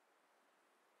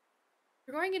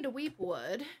 You're going into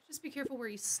Weepwood. Just be careful where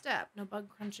you step. No bug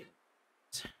crunching.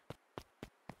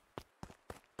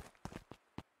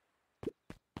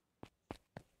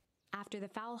 After the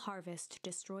foul harvest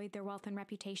destroyed their wealth and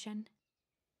reputation,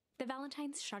 the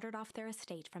Valentines shuttered off their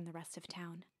estate from the rest of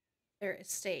town. Their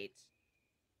estate.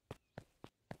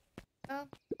 Well,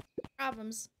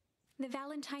 problems. The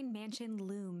Valentine mansion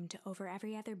loomed over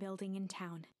every other building in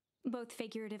town, both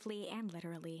figuratively and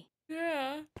literally.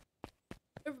 Yeah.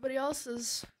 Everybody else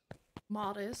is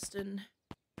modest and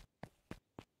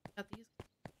got these.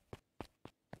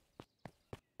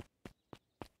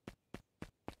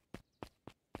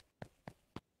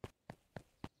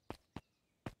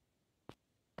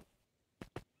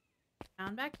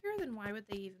 Down back here, then why would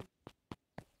they even?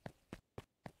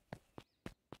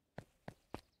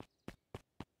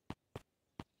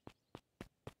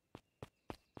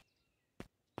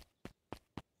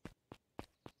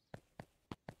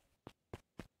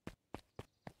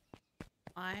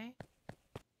 Why?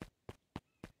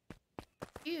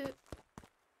 Cute.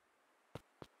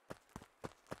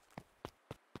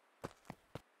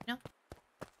 No.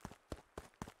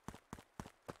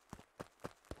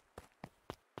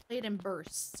 Played in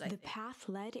bursts, I The think. path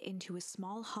led into a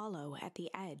small hollow at the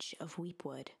edge of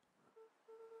Weepwood.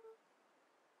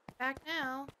 Back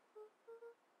now.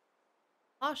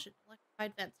 Caution,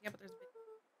 electrified fence. Yeah, but there's a big...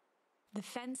 The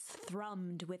fence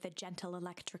thrummed with a gentle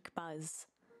electric buzz.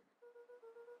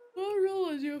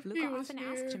 Luca often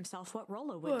asked himself what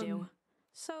Rollo would do,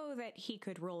 so that he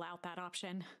could rule out that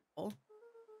option. Not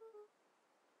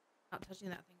touching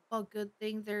that thing. Well, good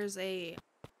thing there's a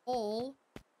hole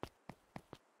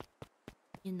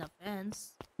in the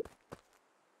fence.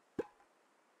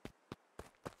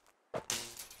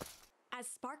 As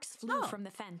sparks flew from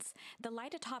the fence, the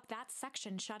light atop that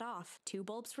section shut off. 2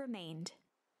 bulbs remained.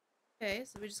 Okay,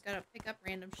 so we just gotta pick up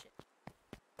random shit.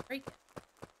 Break it.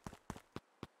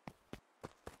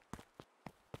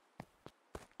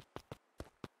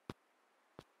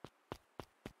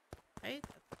 Right?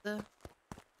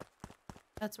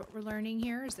 That's what we're learning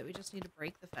here, is that we just need to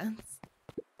break the fence.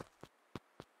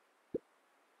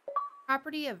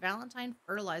 Property of Valentine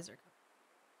Fertilizer Company.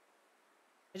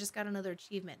 I just got another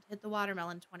achievement. Hit the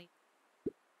watermelon 20.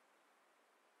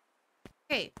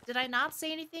 Okay, did I not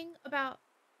say anything about...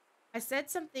 I said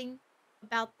something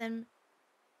about them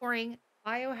pouring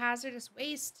biohazardous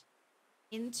waste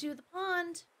into the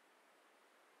pond.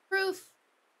 Proof.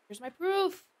 Here's my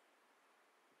proof.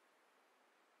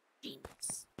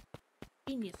 Genius.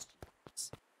 Genius.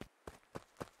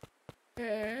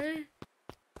 Okay.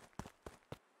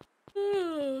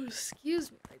 Oh,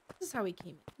 excuse me. This is how we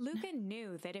came in. Luca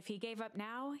knew that if he gave up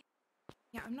now...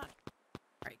 Yeah, I'm not...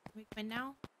 Alright, can we come in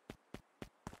now?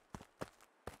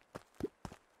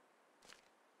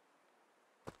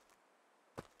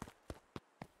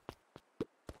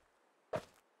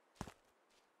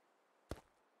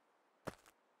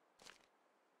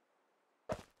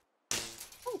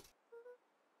 Oh!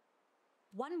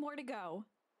 1 more to go.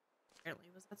 Apparently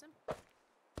it was that simple.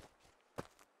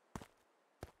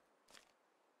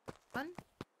 1.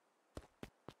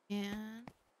 And...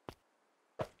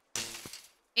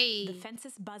 Hey! The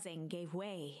fence's buzzing gave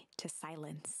way to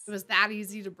silence. It was that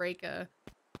easy to break a...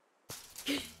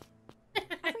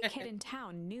 Every kid in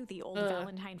town knew the old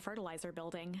Valentine Fertilizer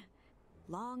building.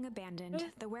 Long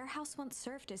abandoned, the warehouse once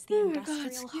served as the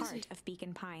industrial heart of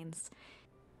Beacon Pines.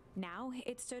 Now,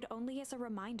 it stood only as a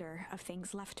reminder of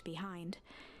things left behind.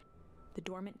 The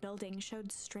dormant building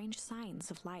showed strange signs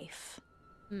of life.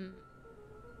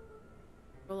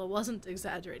 Well, it wasn't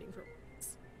exaggerating for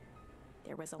once.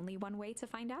 There was only one way to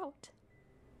find out.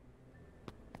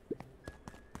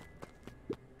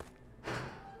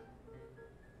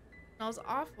 Smells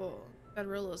awful.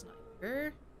 Federillo's not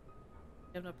here.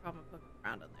 You have no problem poking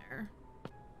around in there.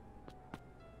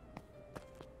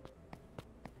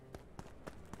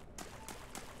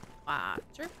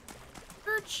 Watcher.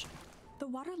 Church. The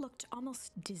water looked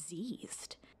almost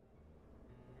diseased.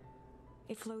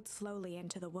 It flowed slowly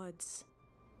into the woods.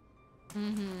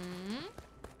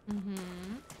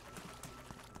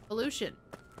 Pollution.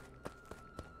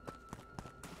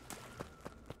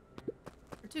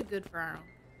 We're too good for our own.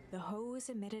 The hose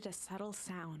emitted a subtle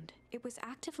sound. It was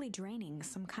actively draining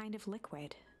some kind of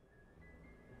liquid.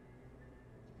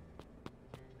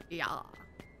 Yeah.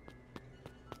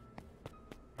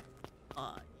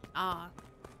 Yeah.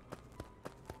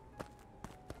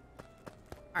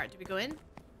 Alright, do we go in?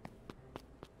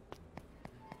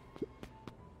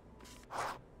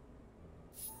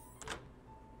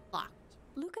 Locked.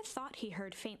 Luca thought he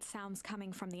heard faint sounds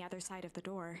coming from the other side of the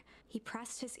door. He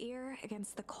pressed his ear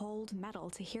against the cold metal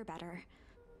to hear better.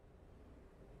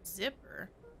 Zipper?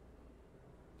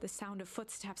 The sound of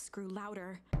footsteps grew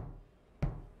louder.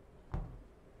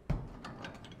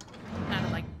 Kind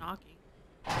of like knocking.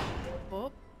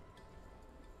 Oh.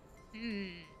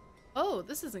 Oh,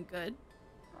 this isn't good.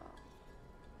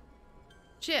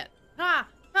 Shit. Ha!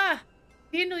 Ha!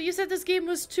 Daniel, you said this game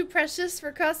was too precious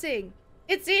for cussing.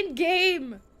 It's in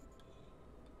game!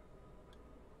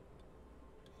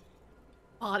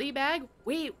 Body bag?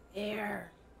 Wait,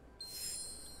 where?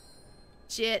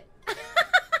 Shit.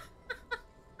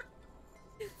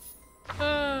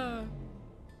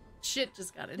 Shit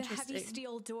just got interesting. The heavy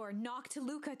steel door knocked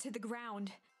Luca to the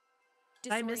ground.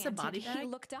 Did I miss a body Disoriented, bag?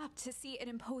 he looked up to see an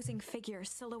imposing figure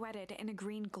silhouetted in a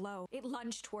green glow. It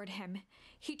lunged toward him.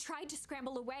 He tried to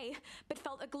scramble away, but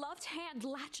felt a gloved hand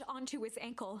latch onto his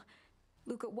ankle.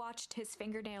 Luca watched his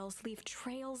fingernails leave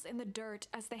trails in the dirt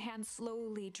as the hand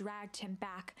slowly dragged him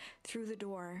back through the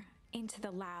door, into the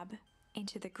lab,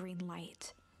 into the green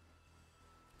light.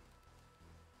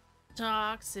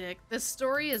 Toxic. This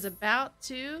story is about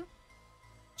to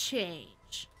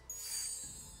change.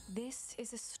 This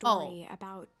is a story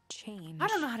about change. I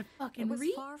don't know how to fucking read. It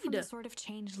was far from the sort of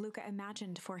change Luca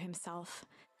imagined for himself.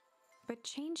 But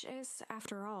change is,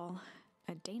 after all,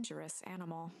 a dangerous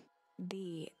animal.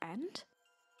 The end?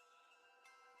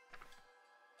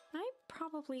 I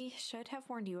probably should have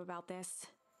warned you about this.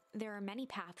 There are many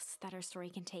paths that our story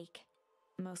can take.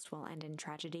 Most will end in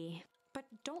tragedy. But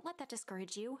don't let that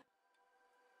discourage you.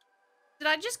 Did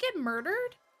I just get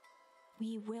murdered?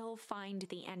 We will find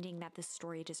the ending that this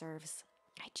story deserves.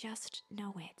 I just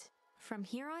know it. From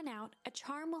here on out, a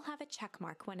charm will have a check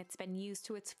mark when it's been used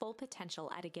to its full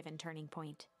potential at a given turning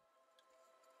point.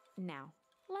 Now,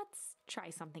 let's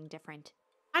try something different.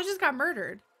 I just got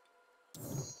murdered.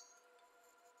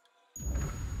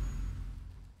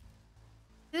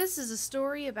 This is a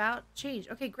story about change.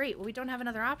 Okay, great. Well, we don't have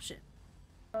another option.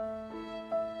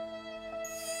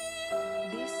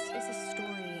 This is a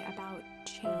story about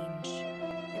change.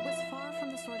 It was far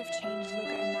from the sort of change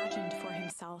Luca imagined for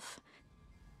himself.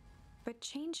 But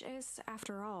change is,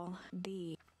 after all,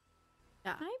 the...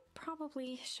 Yeah. I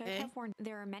probably should have warned.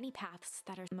 There are many paths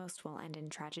that are most will end in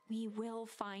tragedy. We will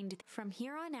find from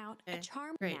here on out a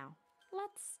charm. Great. Now,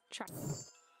 let's try.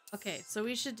 Okay, so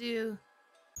we should do...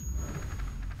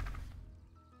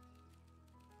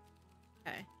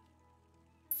 Okay.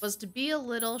 Was to be a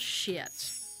little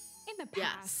shit. In the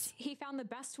past, he found the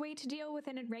best way to deal with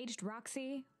an enraged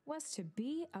Roxy was to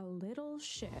be a little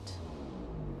shit.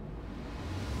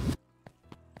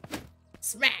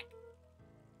 Smack!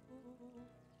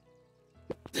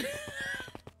 He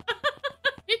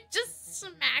just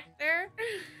smacked her.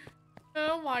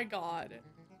 Oh my god.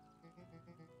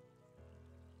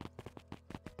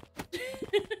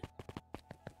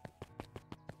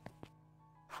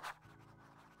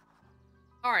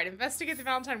 Alright, investigate the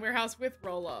Valentine warehouse with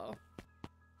Rolo.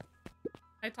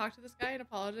 I talked to this guy and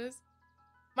apologize.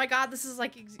 My god, this is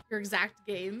like your exact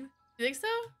game. You think so?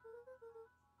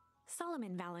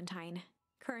 Solomon Valentine,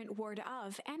 current ward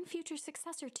of and future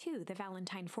successor to the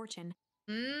Valentine fortune,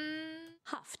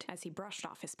 huffed as he brushed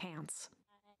off his pants.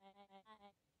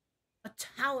 A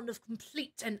town of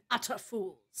complete and utter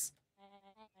fools.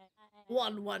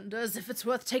 One wonders if it's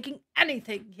worth taking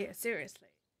anything here seriously.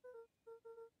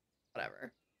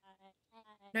 Whatever.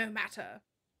 No matter.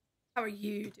 How are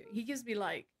you doing? He gives me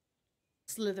like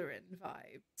Slytherin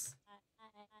vibes.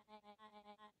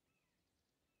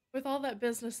 With all that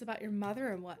business about your mother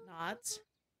and whatnot.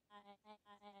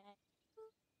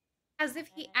 As if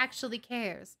he actually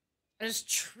cares. That is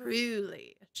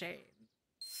truly a shame.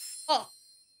 Oh.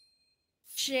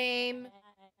 Shame.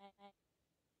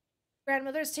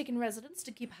 Grandmother's taken residence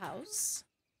to keep house.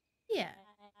 Yeah.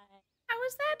 How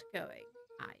is that going?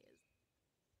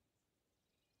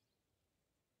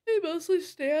 They mostly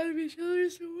stay out of each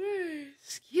other's way.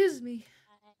 Excuse me.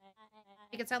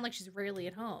 Make it sound like she's rarely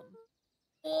at home.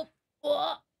 Oh,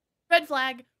 oh. Red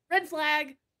flag. Red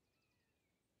flag.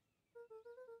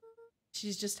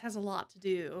 She just has a lot to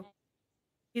do.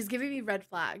 He's giving me red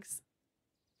flags.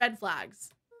 Red flags.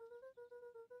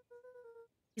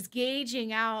 He's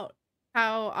gauging out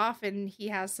how often he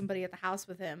has somebody at the house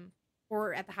with him,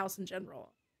 or at the house in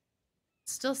general.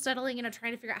 Still settling in and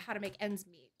trying to figure out how to make ends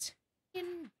meet.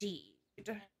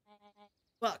 Indeed.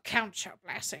 Well, count your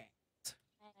blessings.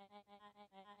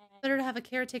 Better to have a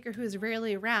caretaker who is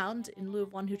rarely around in lieu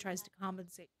of one who tries to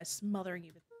compensate by smothering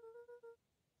you with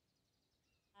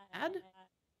bad.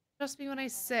 Trust me when I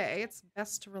say it's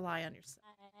best to rely on yourself.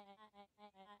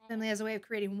 Family has a way of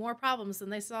creating more problems than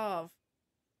they solve.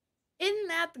 Isn't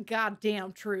that the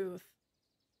goddamn truth?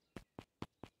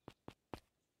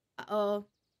 Uh-oh.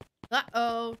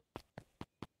 Uh-oh.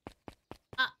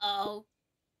 Uh-oh.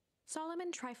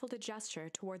 Solomon trifled a gesture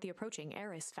toward the approaching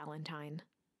heiress Valentine.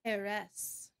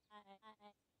 Heiress.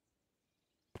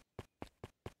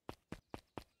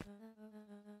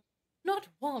 Not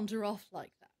wander off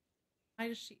like that. Why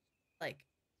does she, like...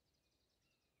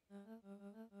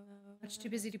 Much too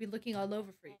busy to be looking all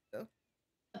over for you.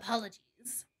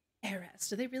 Apologies. Heiress.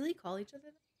 Do they really call each other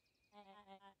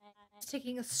that?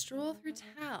 Taking a stroll through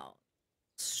town.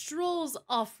 Strolls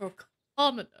are for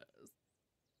commoners.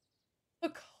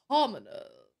 For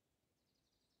commoners.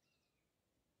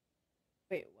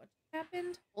 Wait, what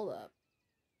happened? Hold up.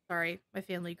 Sorry, my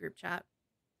family group chat.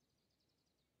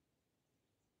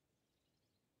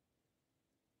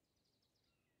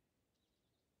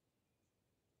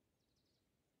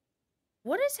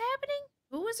 What is happening?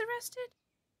 Who was arrested?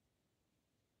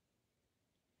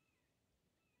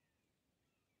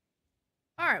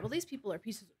 Alright, well these people are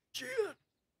pieces of shit.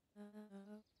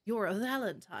 You're a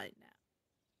Valentine now.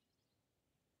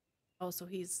 Oh, so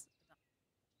he's...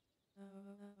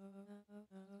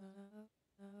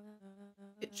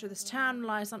 Future this town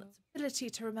relies on its ability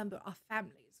to remember our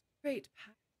family's great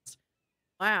past.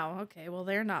 Wow, okay, well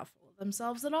they're not full of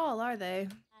themselves at all, are they?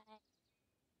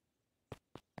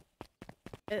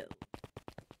 Ew.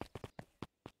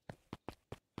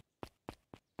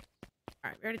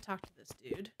 Alright, we already talked to this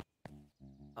dude.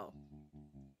 Oh.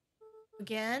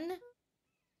 Again?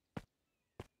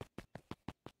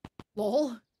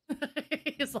 Lol.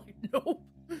 He's like, nope.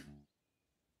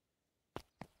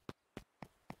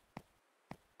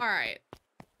 Alright.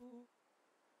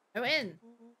 Go in.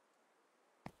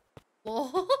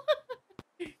 Lol.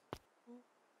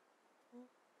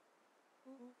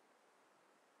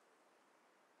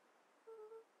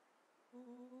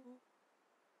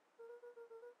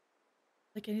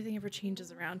 Like anything ever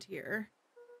changes around here.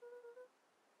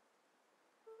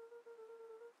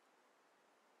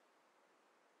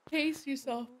 Pace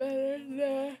yourself better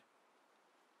there.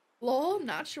 Lol,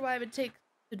 not sure why I would take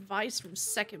advice from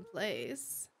second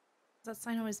place. That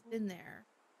sign always been there.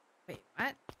 Wait,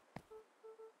 what?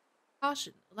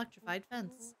 Caution, electrified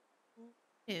fence.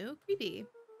 Ew, creepy.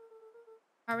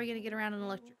 How are we gonna get around an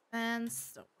electric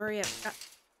fence? Don't worry, I've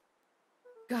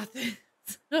got this.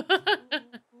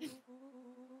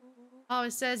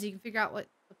 Always says you can figure out what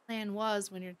the plan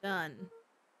was when you're done.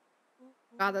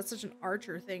 God, that's such an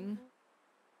Archer thing.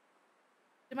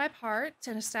 Did my part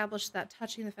and establish that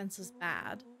touching the fence is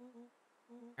bad.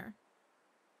 Here.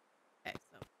 Okay,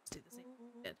 so let's do the same thing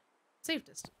we did. Safe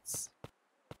distance.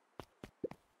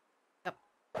 Yep.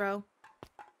 Throw.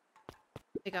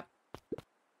 Pick up.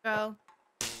 Throw.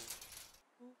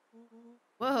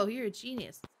 Whoa, you're a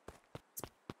genius.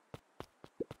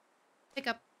 Pick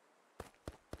up.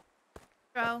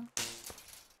 Throw.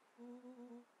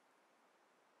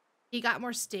 He got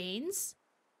more stains?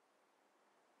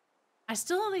 I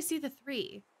still only see the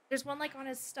 3. There's one like on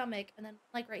his stomach, and then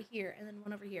like right here, and then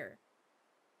one over here.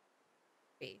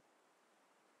 3.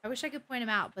 I wish I could point him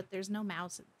out, but there's no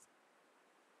mouse in this.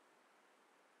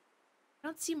 I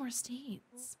don't see more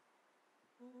stains.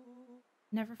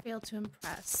 Never fail to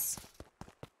impress.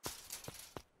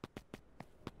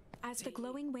 As the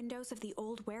glowing windows of the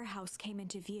old warehouse came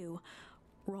into view,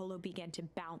 Rollo began to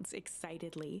bounce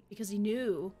excitedly. Because he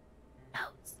knew.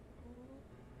 Mouse.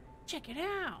 Check it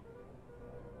out.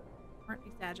 Aren't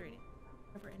exaggerating.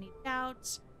 Never any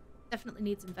doubt. Definitely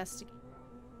needs investigating.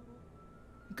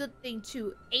 Good thing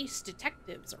 2 ace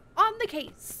detectives are on the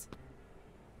case.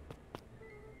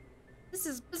 This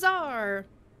is bizarre.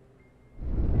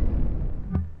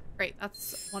 Great,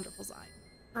 that's a wonderful sign.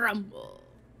 Rumble.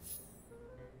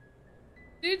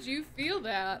 Did you feel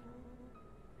that?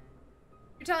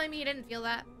 You're telling me you didn't feel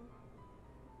that?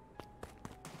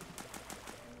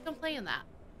 Don't play in that.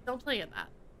 Don't play in that.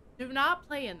 Do not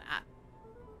play in that.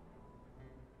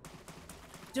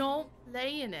 Don't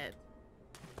play in it.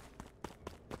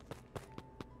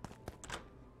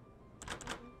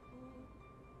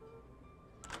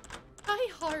 Try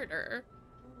harder.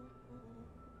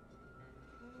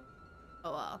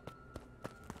 Oh well.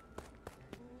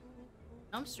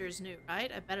 Dumpster is new,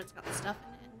 right? I bet it's got stuff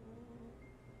in it.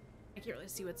 I can't really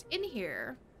see what's in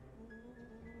here.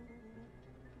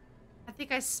 I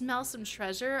think I smell some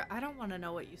treasure. I don't want to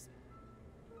know what you smell.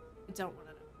 I don't want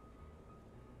to know.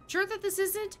 Sure that this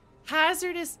isn't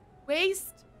hazardous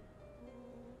waste?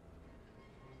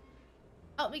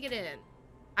 Help me get in.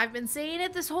 I've been saying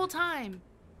it this whole time.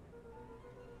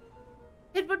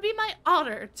 It would be my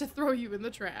honor to throw you in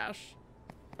the trash.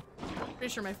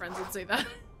 Pretty sure my friends would say that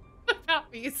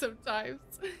about me sometimes.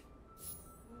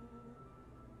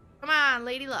 Come on,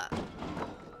 Lady Luck.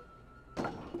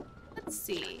 Let's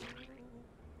see.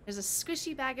 There's a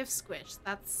squishy bag of squish.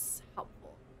 That's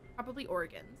helpful. Probably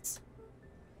organs.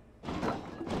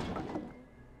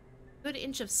 Good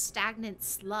inch of stagnant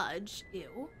sludge.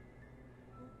 Ew.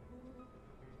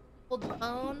 Hold the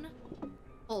phone.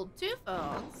 Hold 2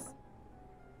 phones.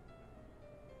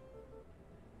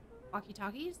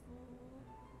 Walkie-talkies.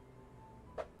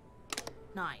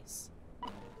 Nice.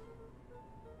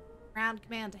 Ground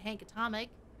command to Hank Atomic.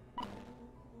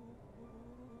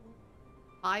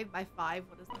 5 by 5.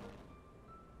 What is that?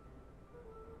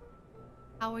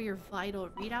 How are your vital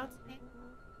readouts, Hank?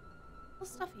 A little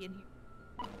stuffy in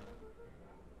here.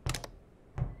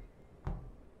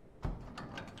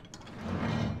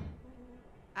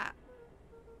 Ah.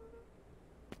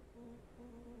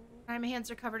 My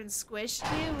hands are covered in squish.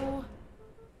 Ew.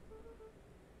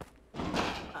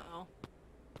 Uh-oh.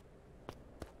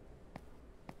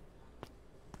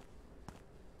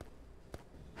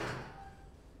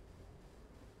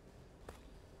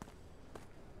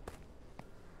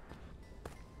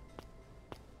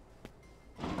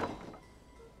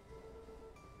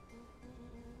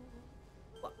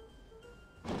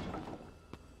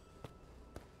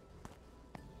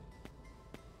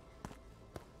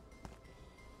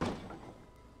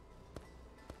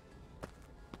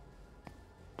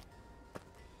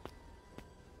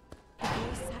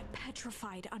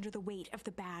 petrified under the weight of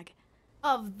the bag.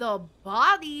 Of the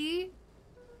body?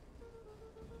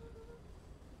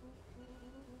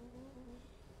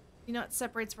 You know what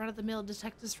separates run-of-the-mill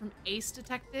detectives from ace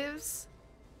detectives?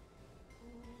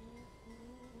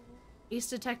 Ace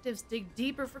detectives dig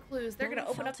deeper for clues. They're gonna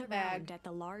open up the bag. At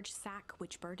the large sack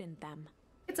which burdened them.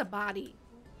 It's a body.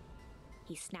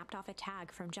 He snapped off a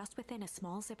tag from just within a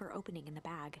small zipper opening in the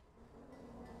bag.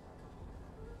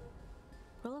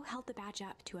 Rollo held the badge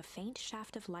up to a faint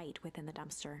shaft of light within the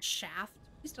dumpster. Shaft?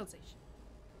 Please don't say shaft.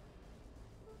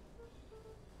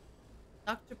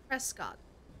 Dr. Prescott,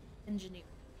 engineer.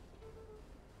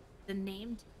 The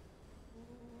named.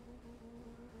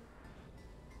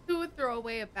 Who would throw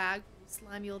away a bag full of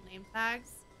slimy old name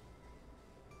tags?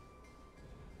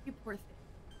 You poor thing.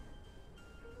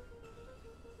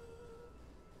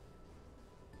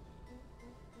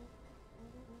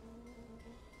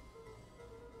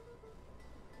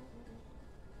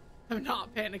 I'm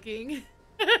not panicking.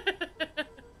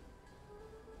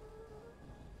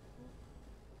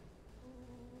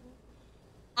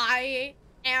 I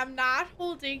am not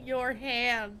holding your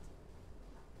hand.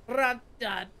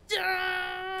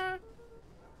 Ra-da-da.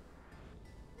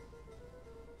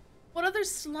 What other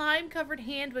slime-covered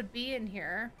hand would be in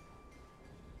here?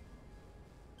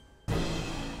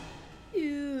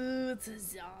 Ew, it's a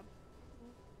zombie.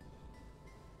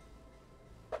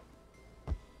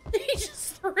 He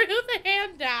just threw the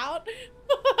hand out.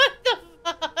 What the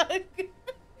fuck?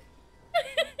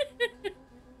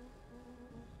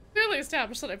 Clearly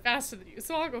established that I'm faster than you,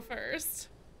 so I'll go first.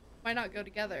 Why not go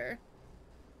together?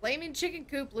 Flaming chicken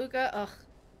coop, Luca. Ugh.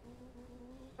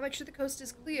 I'll make sure the coast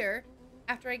is clear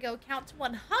after I go count to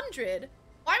 100.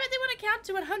 Why would they want to count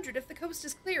to 100 if the coast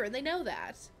is clear and they know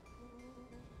that?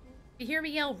 If you hear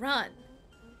me yell, run.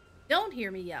 Don't hear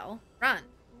me yell, run.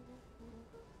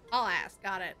 I'll ask.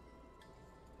 Got it.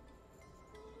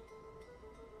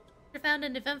 We found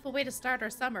an eventful way to start our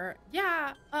summer.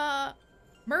 Yeah,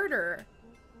 murder.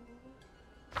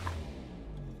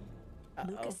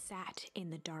 Lucas sat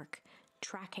in the dark,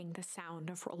 tracking the sound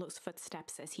of Rollo's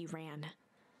footsteps as he ran.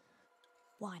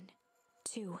 1,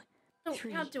 2, Don't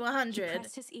 3. count to He 100.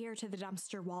 pressed his ear to the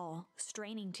dumpster wall,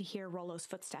 straining to hear Rollo's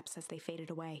footsteps as they faded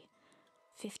away.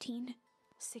 15,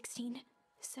 16,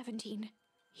 17.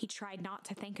 He tried not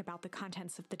to think about the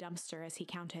contents of the dumpster as he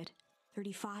counted.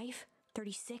 35,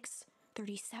 36,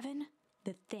 37.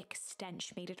 The thick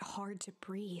stench made it hard to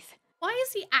breathe. Why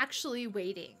is he actually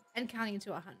waiting and counting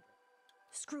to 100?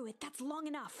 Screw it, that's long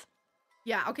enough.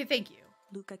 Yeah, okay, thank you.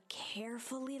 Luca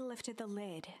carefully lifted the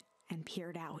lid and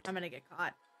peered out. I'm gonna get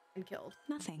caught and killed.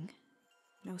 Nothing.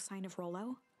 No sign of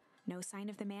Rollo. No sign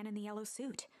of the man in the yellow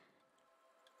suit.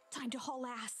 Time to haul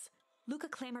ass. Luca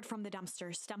clambered from the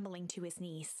dumpster, stumbling to his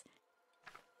knees.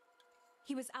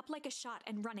 He was up like a shot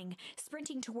and running,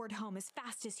 sprinting toward home as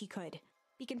fast as he could.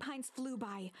 Beacon Pines flew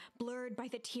by, blurred by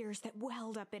the tears that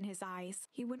welled up in his eyes.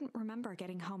 He wouldn't remember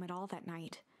getting home at all that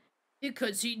night.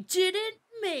 Because he didn't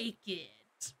make it.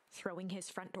 Throwing his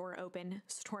front door open,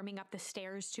 storming up the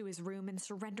stairs to his room and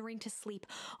surrendering to sleep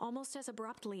almost as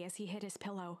abruptly as he hit his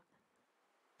pillow.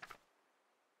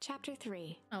 Chapter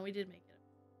 3. Oh, we did make it.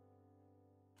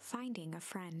 Finding a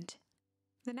friend.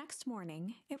 The next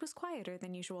morning, it was quieter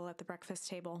than usual at the breakfast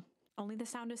table. Only the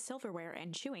sound of silverware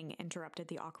and chewing interrupted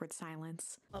the awkward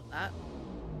silence. Love that.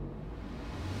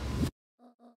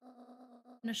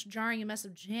 Finished jarring a mess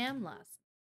of jam last night.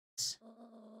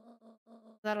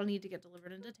 That'll need to get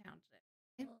delivered into town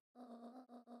today.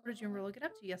 What did you and Rollo get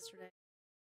up to yesterday?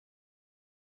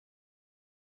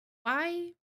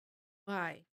 Why?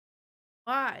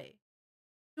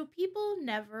 Do people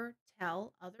never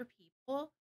tell other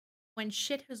people when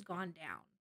shit has gone down?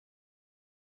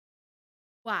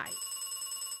 Why?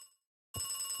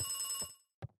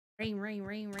 Ring, ring,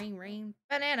 ring, ring, ring.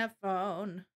 Banana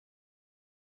phone.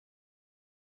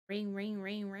 Ring, ring,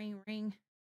 ring, ring, ring.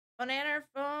 Banana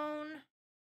phone.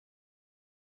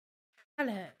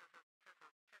 Hello.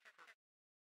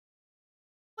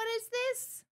 What is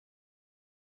this?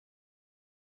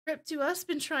 Rip to us,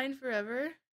 been trying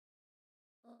forever.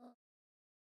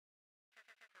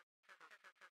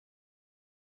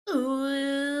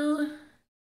 Ooh.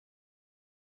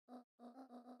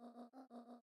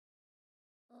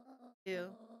 Ew.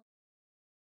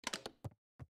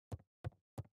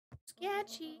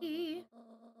 Sketchy.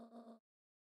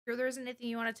 Sure there isn't anything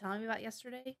you want to tell me about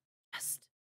yesterday? Just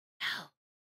tell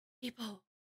people.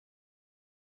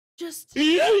 Just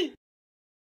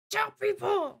tell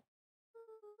people.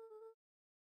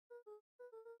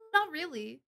 Not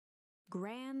really.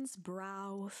 Gran's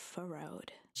brow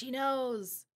furrowed. She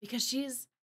knows because she's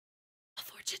a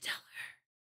fortune teller.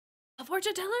 A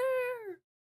fortune teller!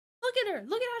 Look at her!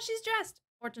 Look at how she's dressed!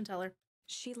 Fortune teller.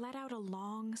 She let out a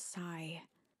long sigh.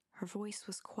 Her voice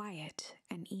was quiet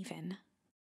and even.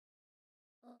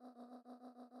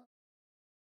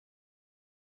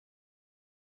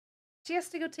 She has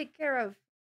to go take care of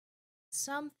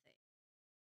something.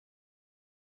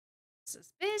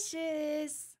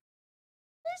 Suspicious.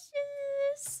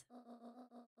 Suspicious.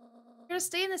 You're gonna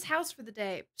stay in this house for the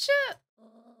day. Shut.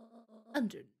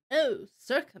 Under no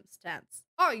circumstance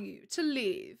are you to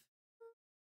leave.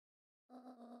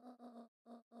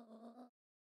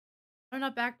 I'm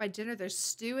not back by dinner. There's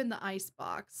stew in the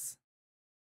icebox.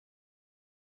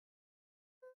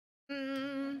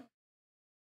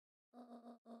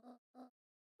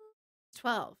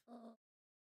 12.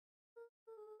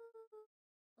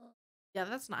 Yeah,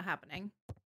 that's not happening.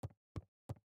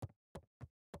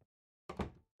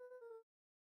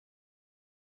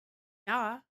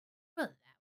 Yeah. Well, that was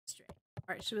straight.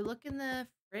 Alright, should we look in the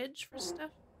fridge for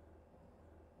stuff?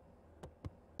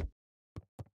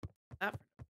 What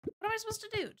am I supposed to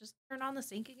do? Just turn on the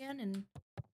sink again and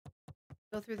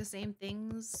go through the same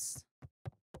things?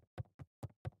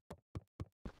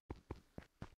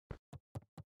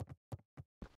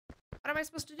 What am I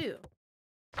supposed to do?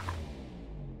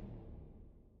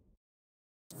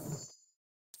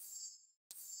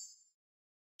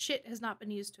 Shit has not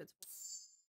been used to its full.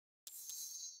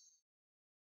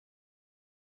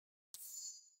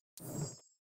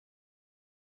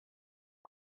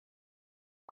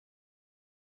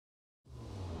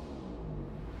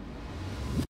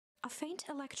 A faint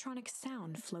electronic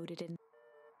sound floated in.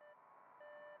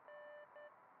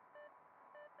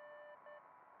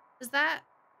 Is that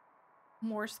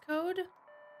Morse code?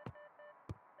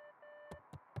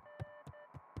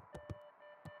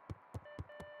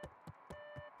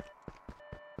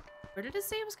 Where did it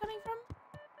say it was coming from?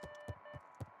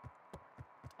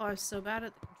 Oh, I was so bad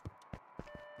at the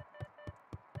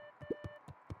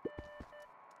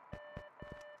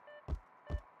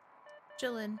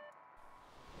control. Chillin'.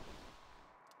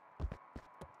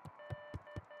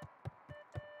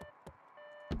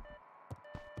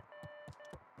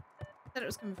 Said it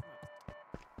was coming from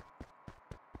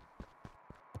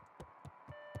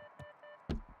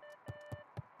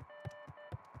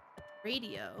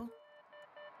radio.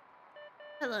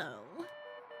 Hello.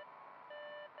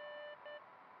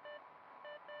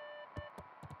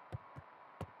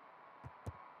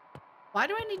 Why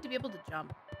do I need to be able to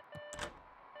jump?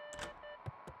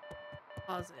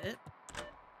 Pause it.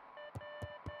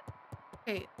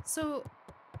 Okay, so...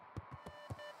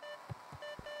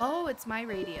 Oh, it's my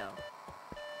radio.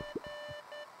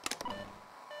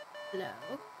 Hello?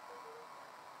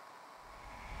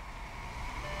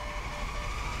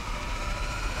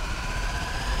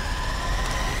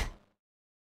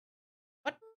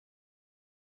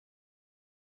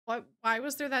 What? Why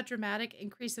was there that dramatic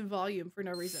increase in volume for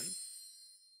no reason?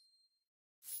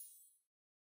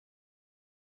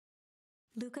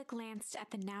 Luca glanced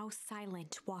at the now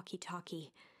silent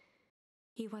walkie-talkie.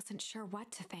 He wasn't sure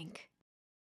what to think.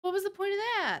 What was the point of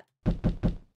that?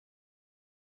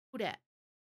 Who dat?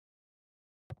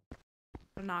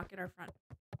 A knock at our front.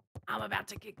 I'm about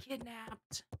to get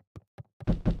kidnapped.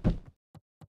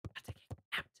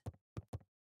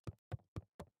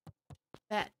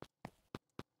 Bet.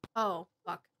 Oh,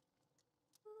 fuck.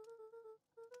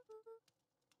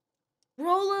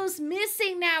 Rolo's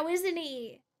missing now, isn't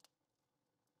he?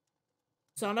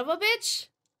 Son of a bitch.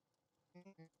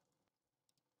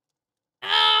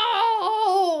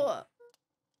 Oh!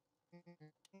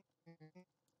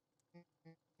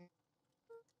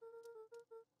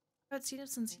 I haven't seen him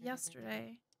since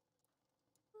yesterday.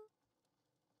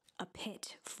 A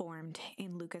pit formed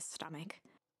in Luca's stomach.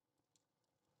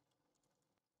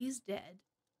 He's dead.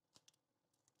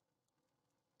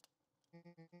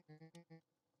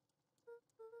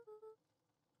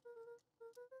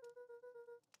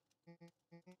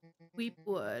 Weep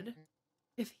wood.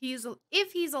 If he's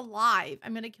alive,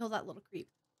 I'm gonna kill that little creep.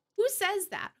 Who says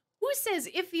that? Who says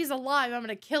if he's alive, I'm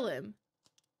gonna kill him?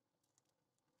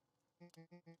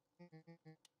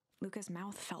 Luca's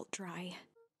mouth felt dry.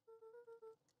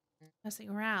 Messing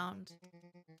around.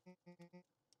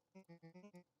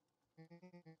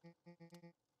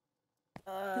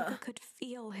 Luca could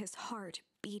feel his heart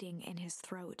beating in his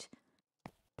throat.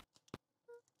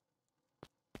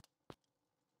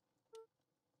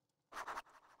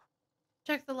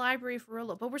 Check the library for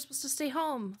Rolo, but we're supposed to stay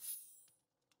home.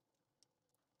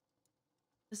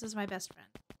 This is my best friend.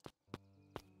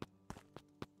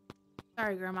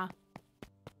 Sorry, Grandma.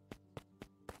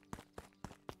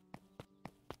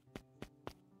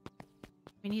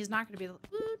 I mean, he's not going to be...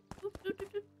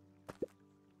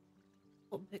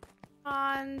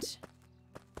 Pond.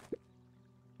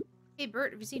 Hey,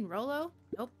 Bert, have you seen Rolo?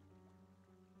 Nope.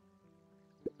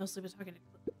 Mostly been talking to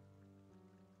Cliff.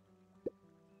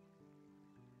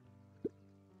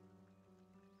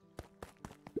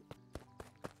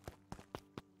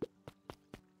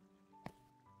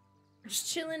 We're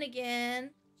just chilling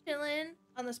again. Chilling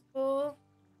on this pool.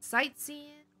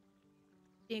 Sightseeing.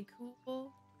 Being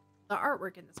cool. The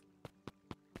artwork in this.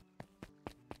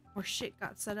 More shit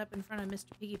got set up in front of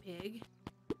Mr. Piggy Pig.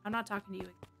 I'm not talking to you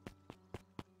again.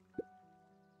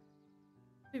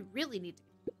 We really need to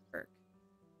get to work.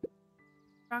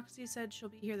 Roxy said she'll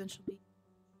be here, then she'll be.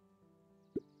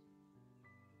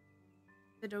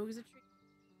 The dog is a tree.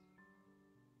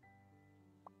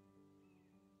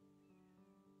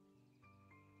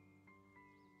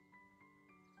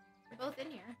 They're both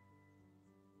in here.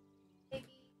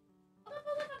 Baby. Hold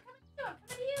on, I'm coming to you. I'm coming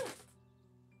to you.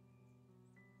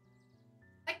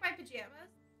 Like my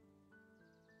pajamas.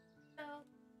 So.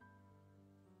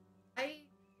 I.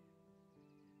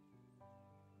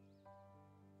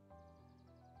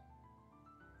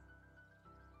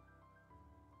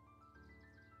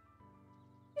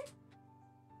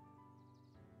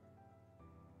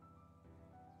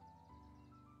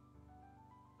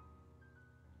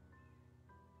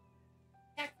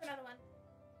 Back for another one.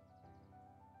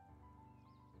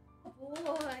 Oh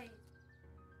boy.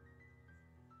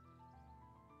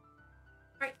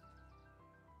 Alright.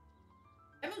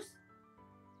 A moose.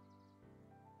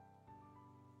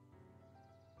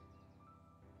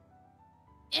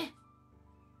 Eh.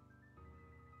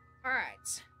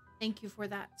 Alright. Thank you for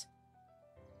that.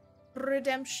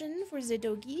 Redemption for the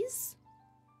doggies.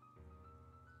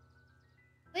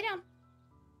 Lay down.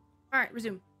 Alright,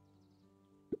 resume.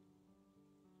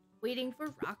 Waiting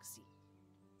for Roxy.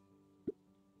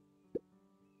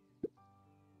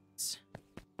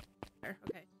 There,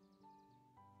 okay.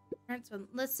 Parents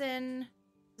wouldn't listen.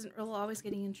 Isn't Rilla always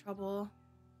getting in trouble?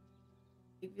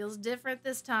 It feels different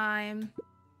this time.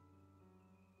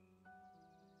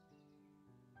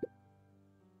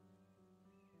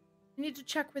 We need to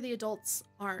check where the adults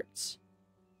aren't.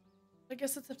 I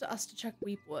guess it's up to us to check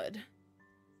Weepwood.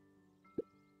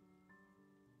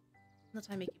 The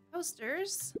time making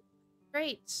posters.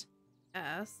 Great.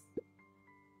 Yes.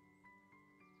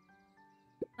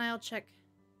 I'll check.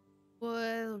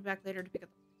 We'll be back later to pick up.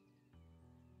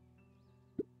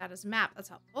 That is a map. That's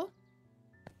helpful.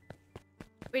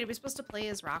 Wait, are we supposed to play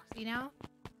as Roxy now?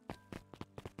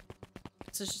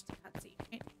 This is just a cutscene,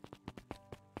 right?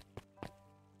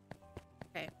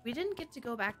 Okay, we didn't get to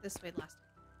go back this way last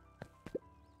time.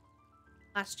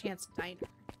 Last chance diner.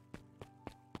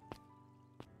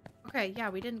 Okay, yeah,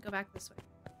 we didn't go back this way.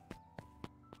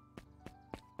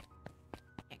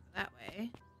 Can't go that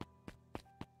way.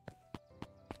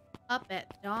 Up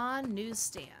at Dawn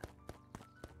Newsstand.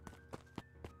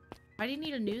 Why do you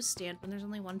need a newsstand when there's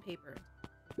only one paper?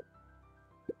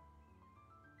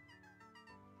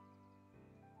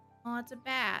 Oh, it's a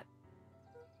bat.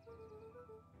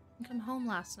 I come home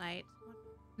last night.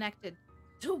 Connected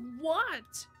to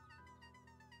what?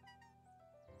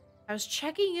 I was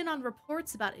checking in on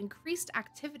reports about increased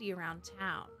activity around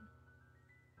town.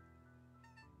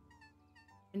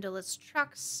 Windowless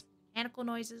trucks, mechanical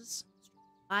noises,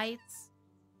 lights,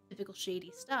 typical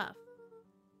shady stuff.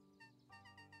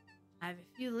 I have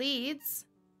a few leads.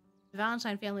 The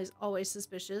Valentine family is always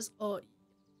suspicious. Oh,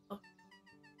 yeah.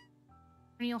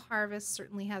 Perennial Harvest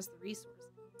certainly has the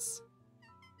resources.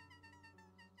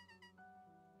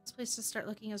 This place to start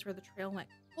looking is where the trail went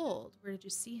cold. Where did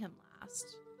you see him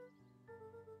last?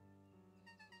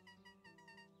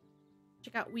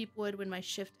 Check out Weepwood when my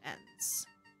shift ends.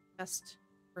 Best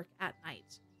work at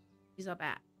night. She's a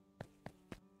bat.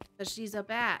 Because she's a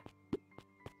bat.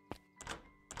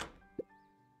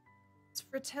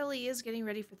 Fratelli is getting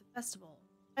ready for the festival.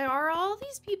 Are all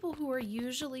these people who are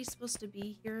usually supposed to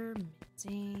be here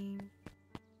missing?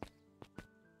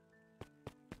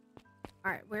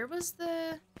 Alright, where was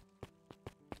the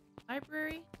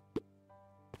library?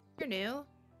 You're new.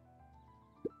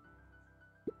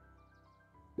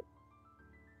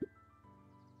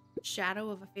 Shadow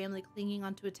of a family clinging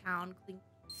onto a town, clinging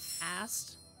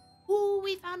past. Ooh,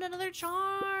 we found another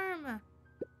charm!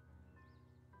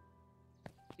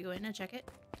 You go in and check it.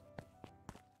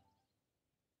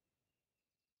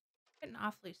 Getting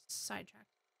awfully sidetracked.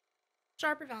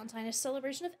 Sharper Valentine, a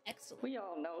celebration of excellence. We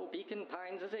all know Beacon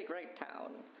Pines is a great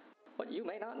town. What you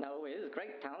may not know is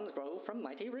great towns grow from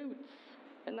mighty roots.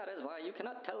 And that is why you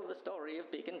cannot tell the story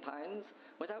of Beacon Pines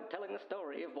without telling the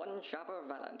story of one Sharper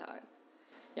Valentine.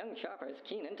 Young Sharper's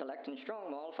keen intellect and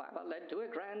strong moral fiber led to a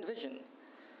grand vision.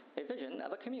 A vision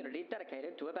of a community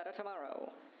dedicated to a better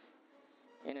tomorrow.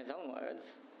 In his own words,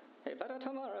 a better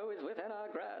tomorrow is within our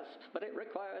grasp, but it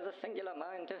requires a singular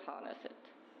mind to harness it.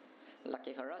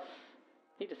 Lucky for us,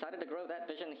 he decided to grow that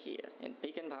vision here, in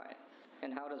Beacon Pines.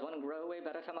 And how does one grow a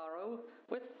better tomorrow?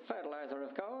 With fertilizer,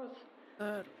 of course.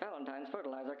 Valentine's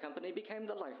Fertilizer Company became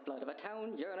the lifeblood of a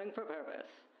town yearning for purpose.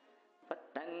 But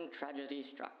then tragedy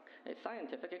struck, a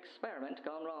scientific experiment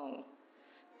gone wrong.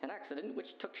 An accident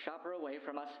which took Shopper away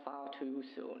from us far too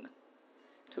soon.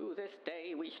 To this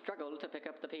day, we struggle to pick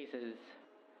up the pieces.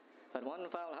 But one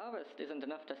foul harvest isn't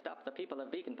enough to stop the people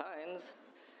of Beacon Pines.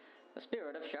 The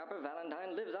spirit of Sharper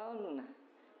Valentine lives on.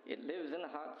 It lives in the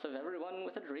hearts of everyone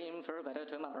with a dream for a better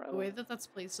tomorrow. The way that that's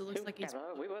placed, it looks like he's...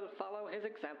 Together, we will follow his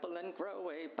example and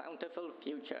grow a bountiful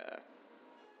future.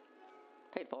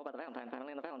 Paid for by the Valentine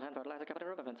family and the Valentine Fertilizer Company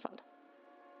Remembrance Fund.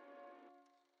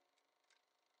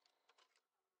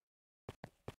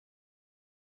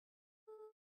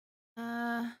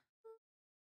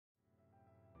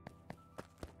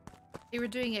 They were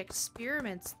doing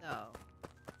experiments, though.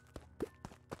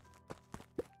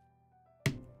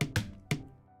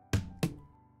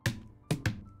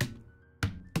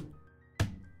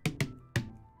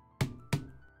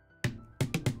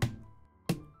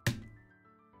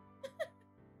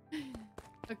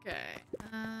 Okay.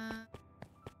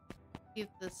 Get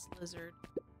this lizard.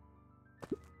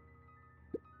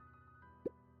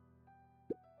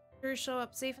 Sure, show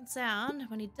up safe and sound.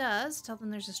 When he does, tell them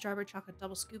there's a strawberry chocolate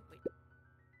double scoop waiting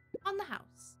on the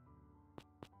house.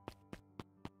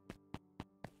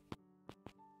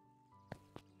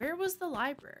 Where was the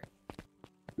library?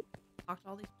 Talked to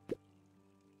all these people.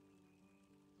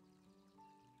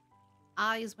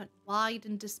 Eyes went wide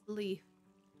in disbelief.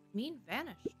 Mean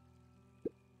vanished.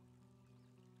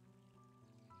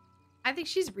 I think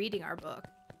she's reading our book.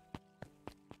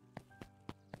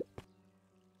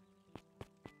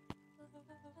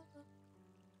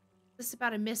 This is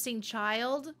about a missing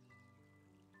child?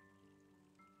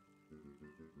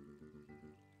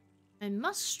 I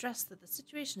must stress that the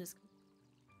situation is under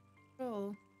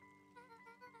control.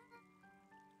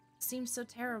 It seems so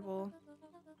terrible.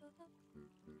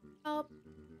 Help.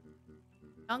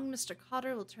 Young Mr.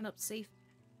 Cotter will turn up safe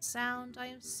and sound, I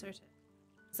am certain.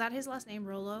 Is that his last name,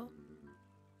 Rollo?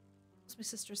 My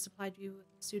sister supplied you with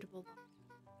suitable.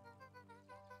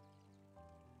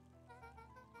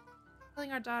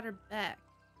 Telling our daughter Beck.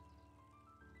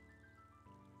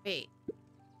 Wait.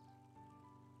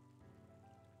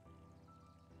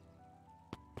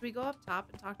 Should we go up top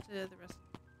and talk to the rest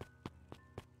of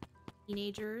the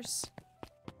teenagers?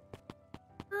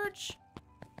 Perch.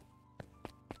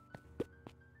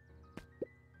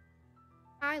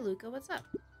 Hi, Luca. What's up?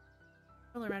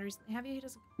 Roller around recently. Have you? He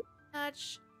doesn't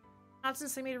touch. Not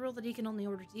since they made a rule that he can only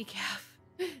order decaf.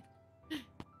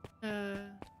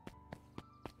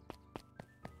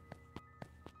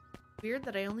 Weird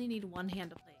that I only need one hand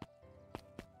to play.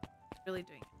 Really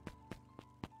doing it.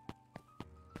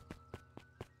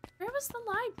 Where was the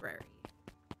library?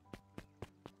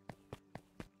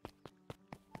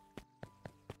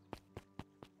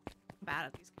 I'm bad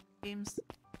at these games.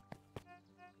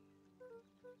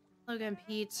 Logan,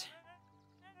 Pete.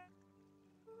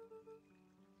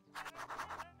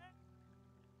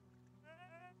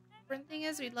 Different thing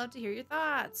is, we'd love to hear your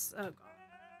thoughts. Oh god.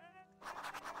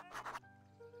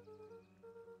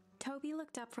 Toby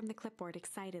looked up from the clipboard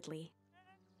excitedly.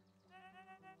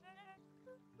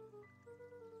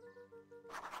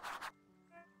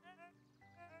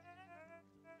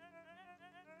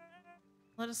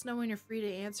 Let us know when you're free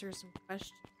to answer some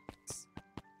questions.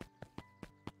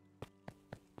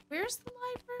 Where's the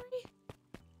library?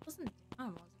 It wasn't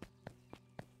down, was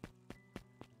it?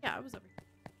 Yeah, it was over here.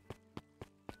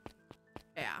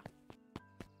 Yeah.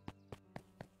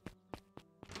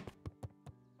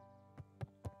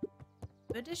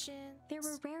 New additions. There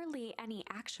were rarely any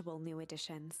actual new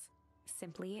additions.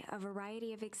 Simply a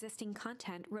variety of existing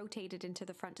content rotated into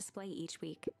the front display each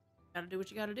week. Gotta do what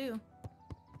you gotta do.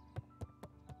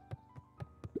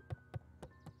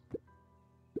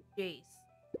 Jace.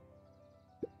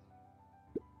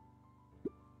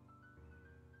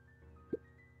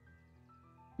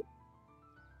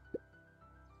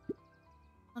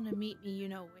 Want to meet me, you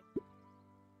know where.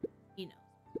 He knows.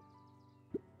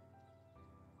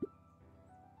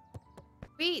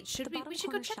 Wait, should we? We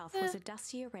should go check shelf the... was a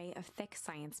dusty array of thick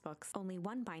science books. Only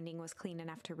one binding was clean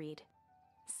enough to read: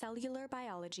 Cellular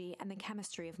Biology and the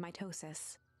Chemistry of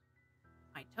Mitosis.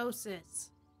 Mitosis.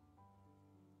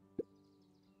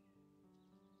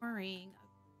 Worrying.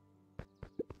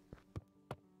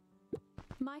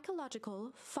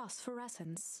 Mycological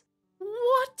phosphorescence.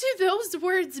 What do those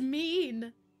words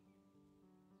mean?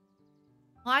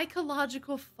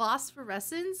 Mycological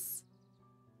phosphorescence?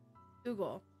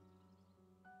 Google.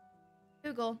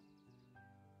 Google.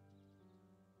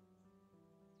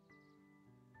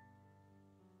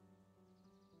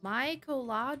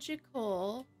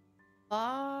 Mycological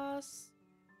phosphorus.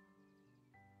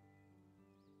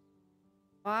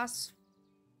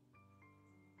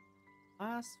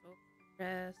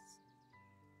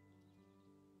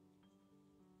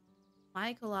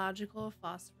 Mycological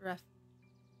phosphorus.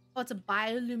 Oh, it's a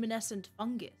bioluminescent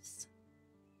fungus.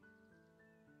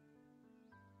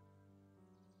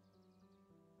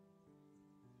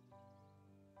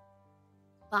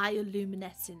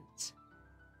 Bioluminescent.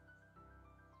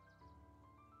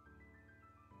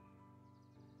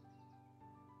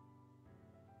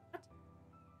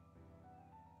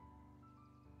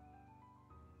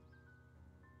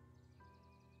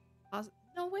 What?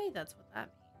 No way that's what that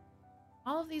means.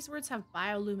 All of these words have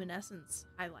bioluminescence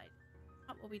highlighted.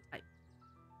 Not what we type.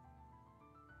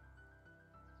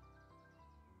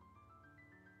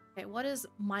 Okay, what is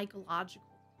mycological?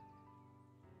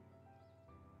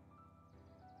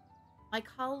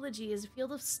 Mycology is a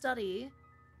field of study,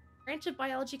 branch of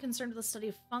biology concerned with the study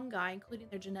of fungi, including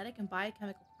their genetic and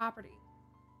biochemical properties.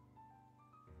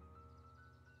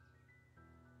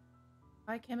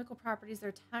 Biochemical properties,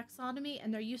 their taxonomy,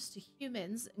 and their use to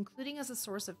humans, including as a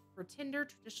source of for tinder,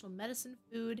 traditional medicine,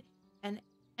 food, and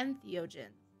entheogens,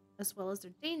 as well as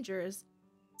their dangers,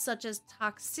 such as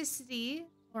toxicity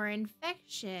or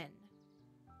infection.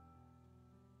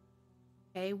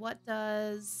 Okay, what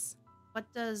does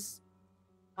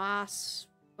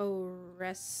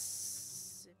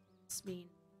phosphorescence mean?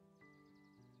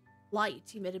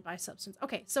 Light emitted by substance.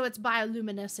 Okay, so it's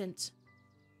bioluminescent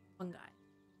fungi.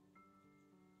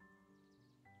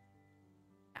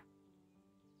 Yeah.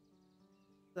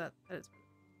 That is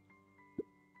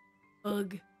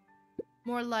ugh.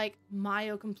 More like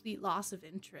complete loss of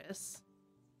interest.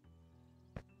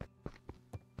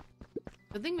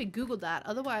 Good thing we Googled that,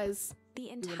 otherwise the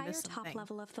entire top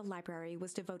level of the library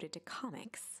was devoted to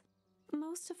comics,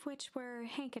 most of which were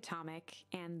Hank Atomic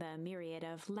and the myriad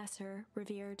of lesser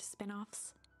revered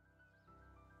spin-offs.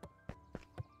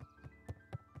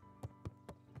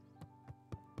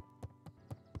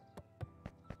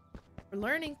 We're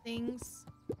learning things.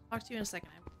 Talk to you in a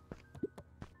second.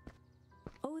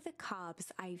 Oh, the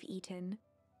cobs I've eaten.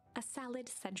 A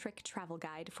salad-centric travel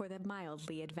guide for the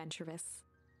mildly adventurous.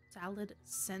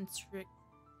 Salad-centric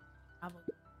travel.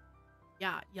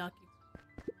 Yeah, yucky.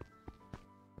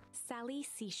 Sally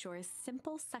Seashore's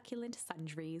simple succulent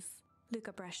sundries.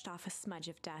 Luca brushed off a smudge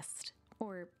of dust.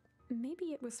 Or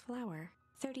maybe it was flour.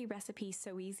 30 recipes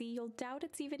so easy you'll doubt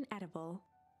it's even edible.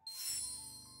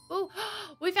 Oh,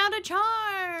 we found a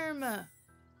charm!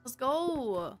 Let's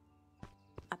go!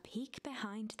 A peek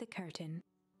behind the curtain.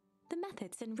 The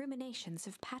methods and ruminations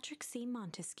of Patrick C.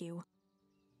 Montesquieu.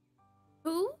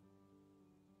 Who?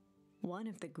 One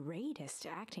of the greatest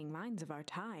acting minds of our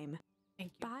time.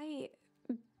 Thank you. By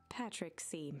Patrick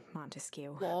C.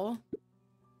 Montesquieu. Lol.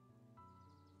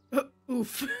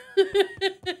 Oof.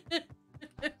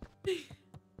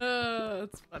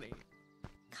 That's funny.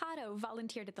 Cato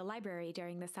volunteered at the library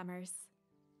during the summers.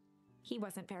 He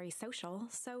wasn't very social,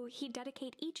 so he'd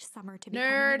dedicate each summer to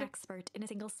becoming an expert in a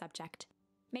single subject,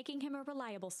 making him a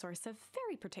reliable source of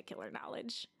very particular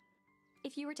knowledge.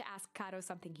 If you were to ask Cato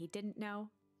something he didn't know,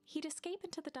 he'd escape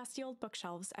into the dusty old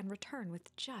bookshelves and return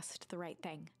with just the right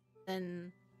thing.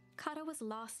 Then Cato was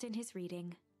lost in his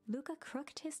reading. Luca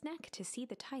crooked his neck to see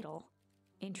the title.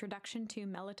 Introduction to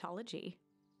Melitology.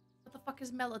 what the fuck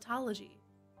is melitology?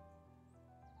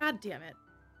 God damn it.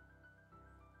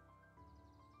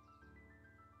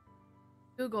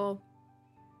 Google.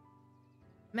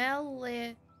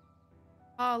 Melitology.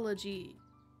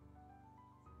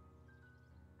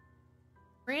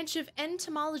 Branch of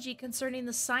entomology concerning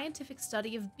the scientific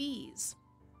study of bees.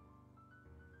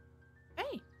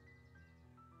 Hey.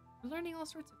 We're learning all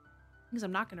sorts of things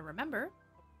I'm not going to remember.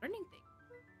 We're learning things.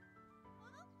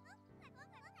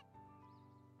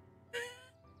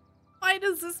 Why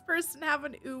does this person have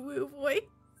an ooh-woo voice?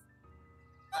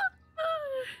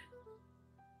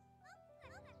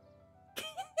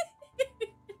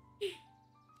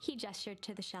 He gestured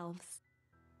to the shelves.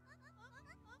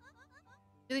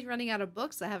 Really running out of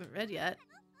books I haven't read yet.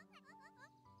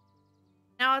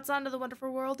 Now it's on to the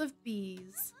wonderful world of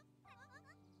bees.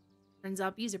 Turns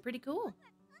out bees are pretty cool.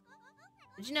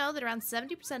 Did you know that around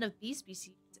 70% of bee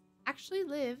species actually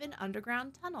live in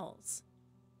underground tunnels?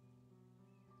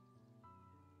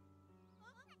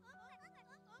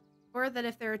 Or that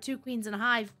if there are two queens in a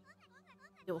hive,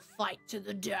 they'll fight to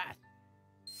the death.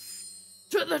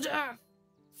 To the death!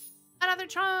 Another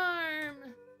charm!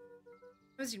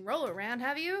 Haven't seen Rollo around,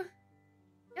 have you?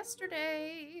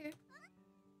 Yesterday.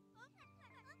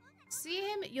 See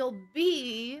him? You'll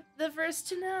be the first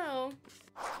to know.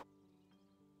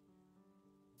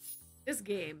 This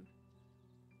game.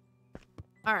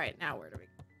 Alright, now where do we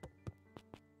go?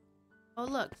 Oh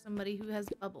look, somebody who has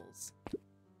bubbles.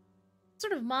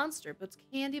 Sort of monster puts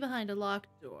candy behind a locked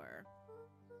door.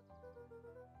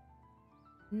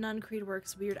 Nun Creed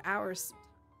works weird hours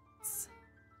sometimes.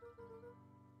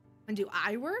 And do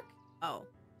I work? Oh.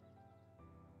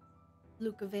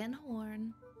 Luca Van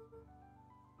Horn.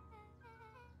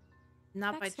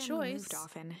 Not Beck's by family choice. moved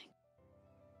often,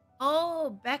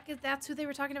 Oh, Beck, that's who they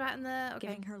were talking about in the... Okay.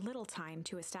 giving her little time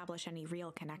to establish any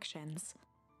real connections.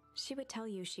 She would tell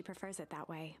you she prefers it that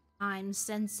way. I'm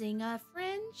sensing a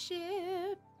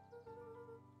friendship.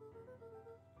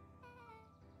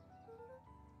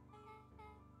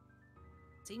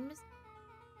 Seen Miss...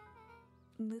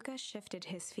 Luca shifted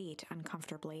his feet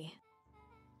uncomfortably.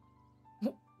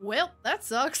 Well, that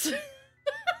sucks.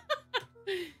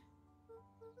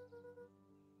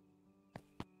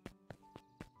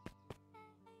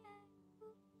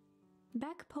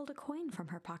 Beck pulled a coin from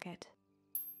her pocket.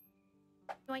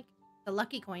 Yoink. The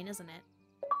lucky coin, isn't it?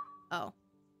 Oh.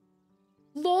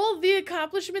 Lol, the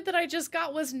accomplishment that I just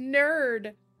got was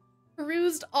nerd.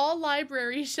 Perused all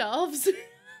library shelves.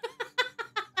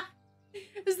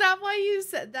 Is that why you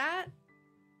said that?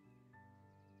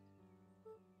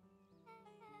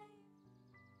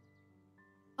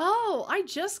 Oh, I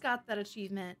just got that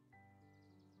achievement.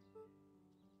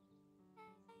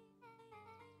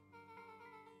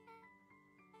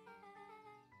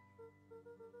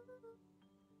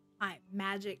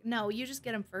 Magic. No, you just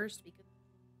get him first because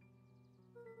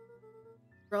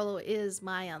Rollo is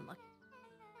my unlucky.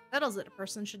 Settles it. A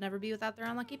person should never be without their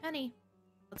unlucky penny.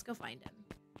 Let's go find him.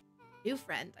 New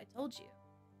friend, I told you.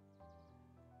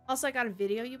 Also, I got a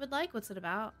video you would like. What's it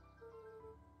about?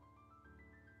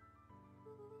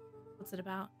 What's it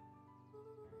about?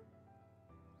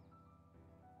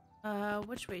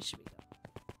 Which way should we go?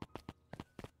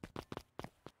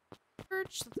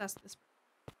 Perch. Let's ask this.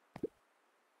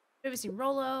 Have you seen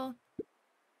Rollo?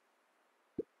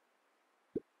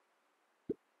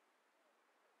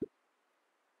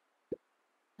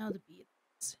 No, the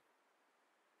beetles.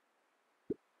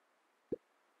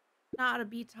 Not a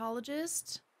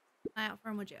beetologist. Eye out for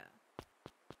him, would ya?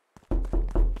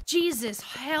 Jesus,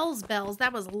 hell's bells.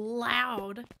 That was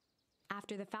loud.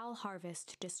 After the foul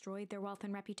harvest destroyed their wealth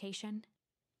and reputation,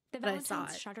 the But I saw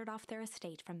Valentines it. shuttered off their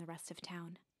estate from the rest of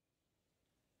town.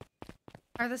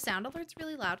 Are the sound alerts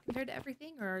really loud compared to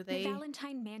everything, or are they... The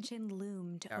Valentine mansion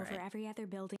loomed All over right. every other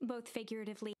building, both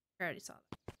figuratively. I already saw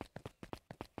that.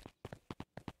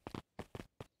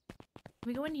 Can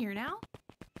we go in here now?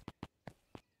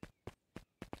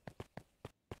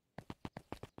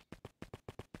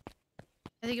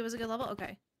 I think it was a good level.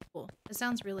 Okay, cool. It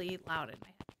sounds really loud in my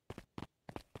head.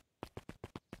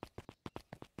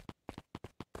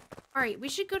 All right, we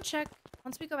should go check.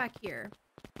 Once we go back here,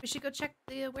 we should go check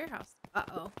the warehouse.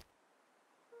 Uh-oh.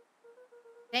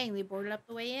 Dang, they boarded up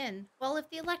the way in. Well, if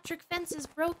the electric fence is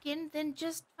broken, then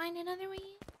just find another way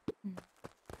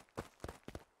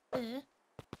in.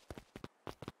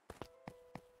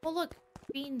 Oh, look.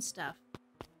 Green stuff.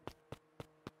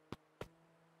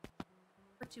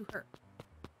 Or to her.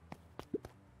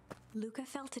 Luca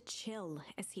felt a chill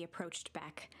as he approached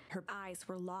Beck. Her eyes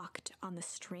were locked on the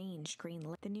strange green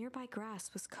light. The nearby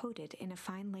grass was coated in a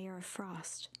fine layer of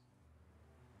frost.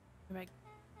 Like,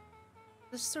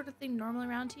 this sort of thing normal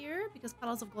around here? Because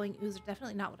puddles of glowing ooze are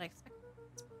definitely not what I expected.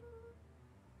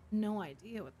 No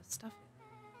idea what this stuff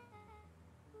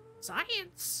is.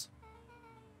 Science!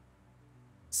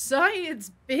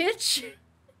 Science, bitch!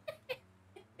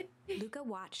 Luca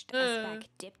watched as Beck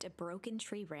dipped a broken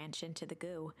tree branch into the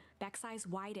goo. Beck's eyes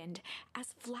widened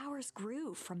as flowers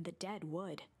grew from the dead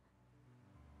wood.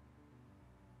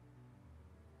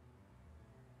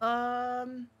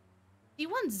 Do you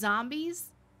want zombies?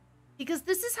 Because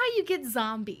this is how you get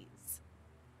zombies.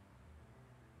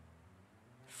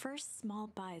 First small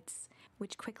buds,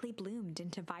 which quickly bloomed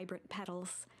into vibrant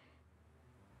petals.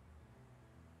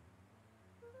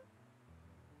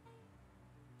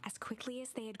 As quickly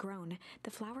as they had grown,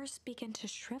 the flowers began to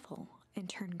shrivel and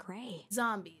turn gray.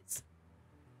 Zombies.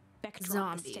 Beck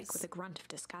dropped the Zombies. stick with a grunt of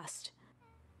disgust.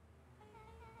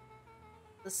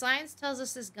 The science tells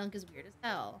us this gunk is weird as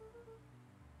hell.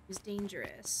 It's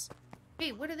dangerous.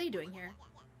 Wait, what are they doing here?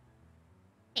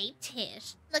 Hey,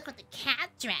 Tish, look what the cat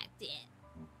dragged in.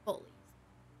 Bullies.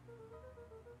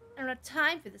 I don't have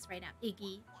time for this right now,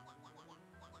 Iggy.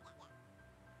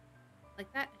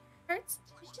 Like that hurts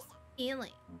Tish's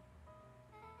healing.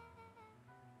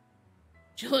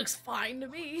 She looks fine to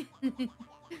me.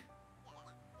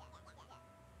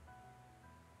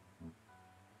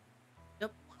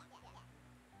 Yep.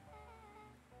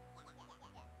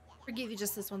 Forgive you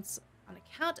just this once on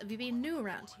account of you being new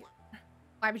around here.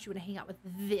 Why would you want to hang out with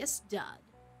this dud?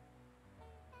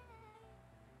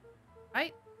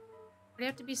 Right? Why do you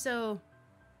have to be so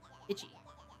itchy?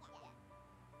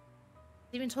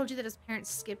 He even told you that his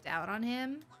parents skipped out on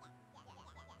him.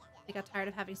 They got tired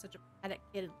of having such a pathetic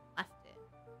kid and left it.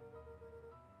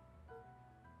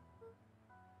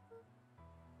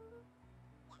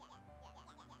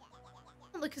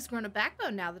 Look, he's grown a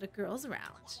backbone now that a girl's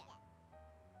around.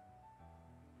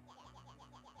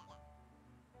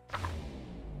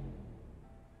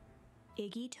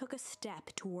 Iggy took a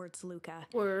step towards Luca.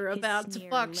 We're his about to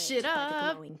sneer fuck lit shit by the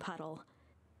up. glowing puddle.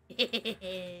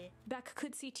 Beck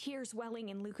could see tears welling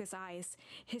in Luca's eyes,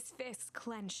 his fists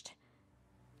clenched.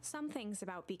 Some things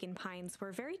about Beacon Pines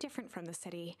were very different from the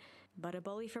city, but a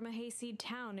bully from a hayseed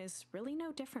town is really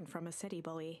no different from a city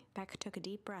bully. Beck took a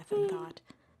deep breath and thought,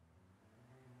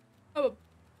 Oh,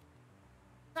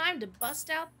 time to bust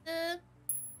out the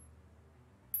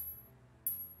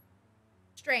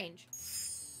strange.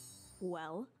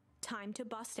 well, time to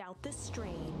bust out the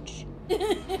strange.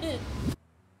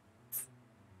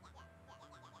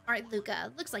 All right,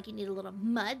 Luca. Looks like you need a little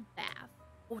mud bath.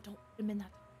 Oh, don't put him in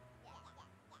that.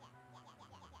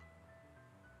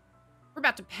 We're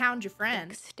about to pound your friend.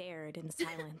 Beck stared in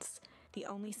silence, the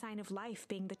only sign of life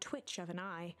being the twitch of an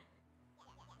eye.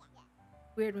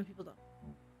 Weird when people don't.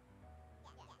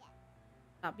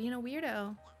 Stop being a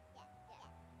weirdo.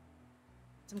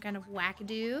 Some kind of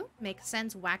wackadoo. Makes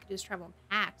sense. Wackadoos travel in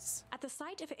packs. At the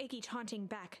sight of Iggy taunting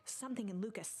Beck, something in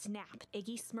Luca snapped.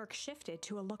 Iggy's smirk shifted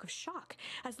to a look of shock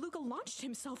as Luca launched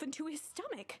himself into his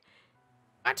stomach.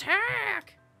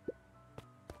 Attack!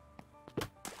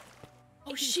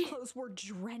 Oh, Iggy's shit. clothes were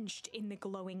drenched in the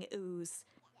glowing ooze.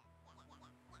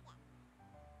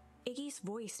 Iggy's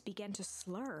voice began to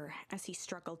slur as he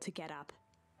struggled to get up.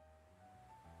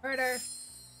 Murder.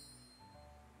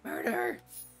 Murder.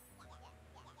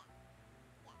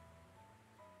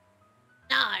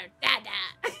 No, Dada.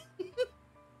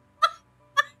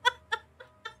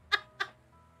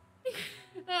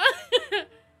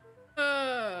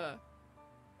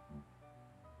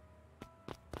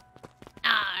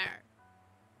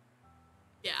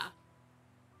 Yeah.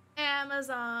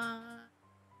 Amazon.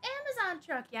 Amazon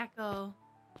truck, Yakko.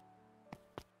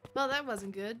 Well, that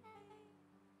wasn't good.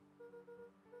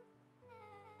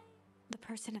 The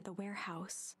person at the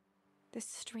warehouse. This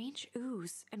strange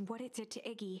ooze and what it did to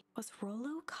Iggy. Was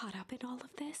Rollo caught up in all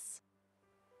of this?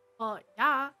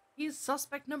 Yeah. He's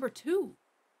suspect number 2.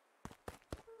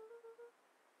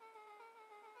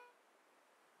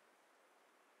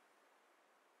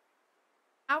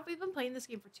 How have we been playing this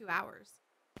game for 2 hours?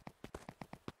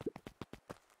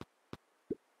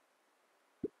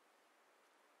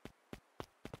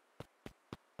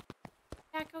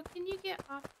 Yakko, can you get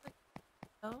off the...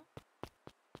 Oh?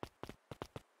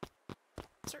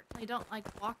 Certainly don't like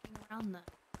walking around the...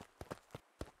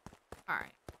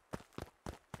 Alright.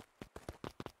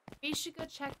 We should go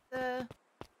check the...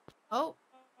 Oh!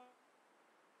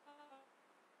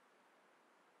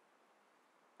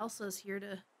 Elsa's here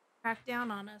to crack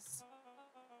down on us.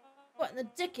 What in the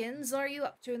dickens are you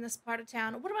up to in this part of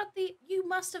town? What about the... You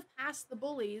must have passed the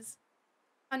bullies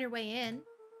on your way in.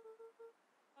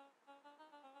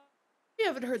 You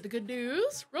haven't heard the good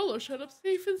news. Rollo showed up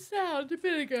safe and sound a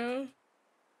bit ago.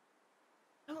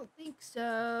 I don't think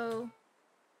so.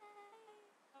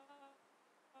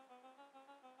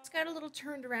 It's got a little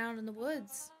turned around in the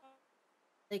woods.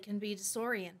 They can be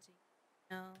disorienting,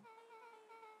 you know.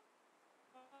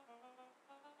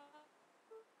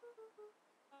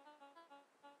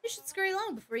 You should scurry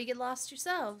along before you get lost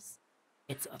yourselves.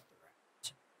 It's a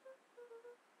threat.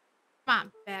 Come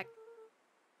on, Beck.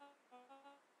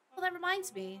 Well, that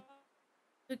reminds me.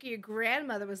 Look, your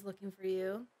grandmother was looking for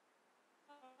you.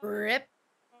 Rip.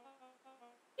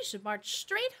 You should march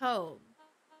straight home.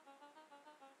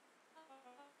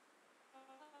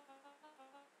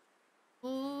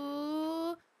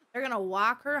 Ooh, they're gonna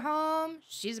walk her home.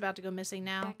 She's about to go missing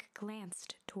now. Beck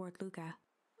glanced toward Luca.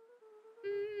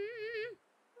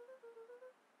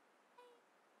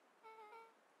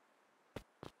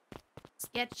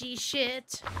 Sketchy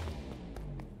shit.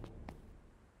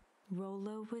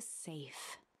 Rollo was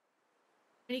safe.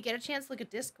 When you get a chance, look at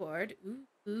Discord.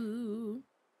 Ooh.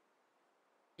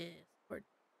 Discord.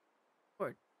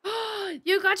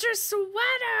 You got your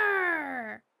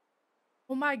sweater!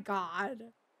 Oh my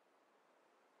god.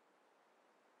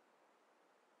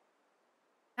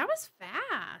 That was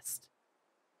fast.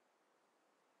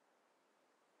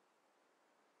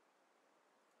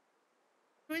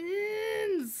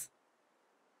 Twins!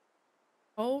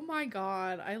 Oh my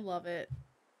god, I love it.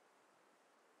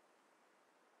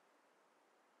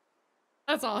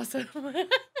 That's awesome.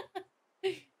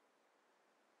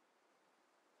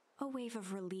 A wave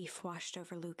of relief washed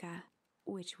over Luca,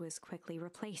 which was quickly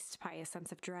replaced by a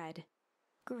sense of dread.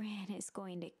 Gran is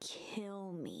going to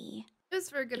kill me. It was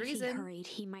for a good reason. If he hurried,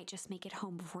 he might just make it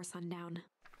home before sundown.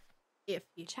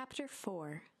 Chapter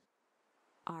 4.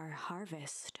 Our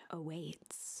harvest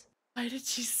awaits. Why did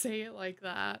she say it like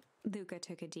that? Luca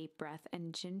took a deep breath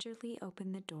and gingerly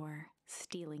opened the door,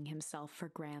 steeling himself for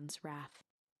Gran's wrath.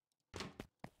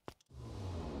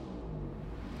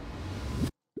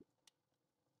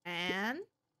 And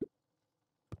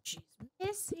she's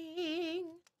missing.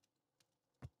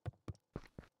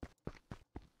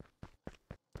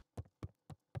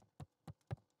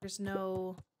 There's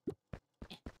no...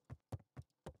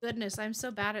 Goodness, I'm so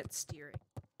bad at steering.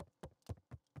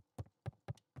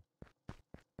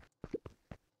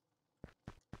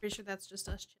 Pretty sure that's just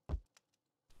us.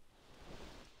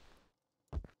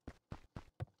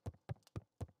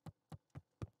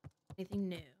 Anything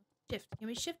new? Shift. Can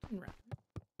we shift and run?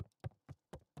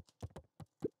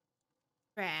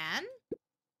 Fran?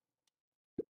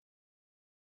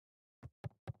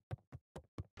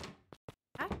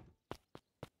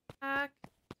 Back.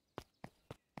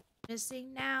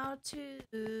 Missing now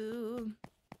too.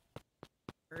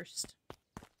 First.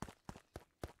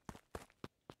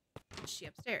 Is she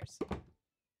upstairs?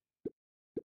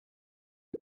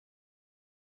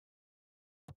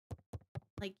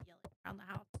 Like yelling around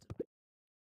the house.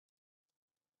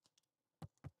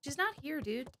 She's not here,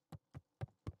 dude.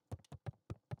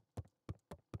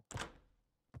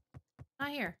 Not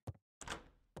here.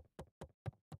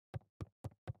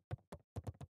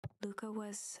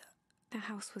 The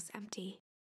house was empty.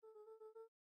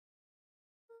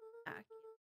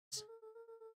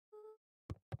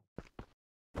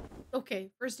 Okay,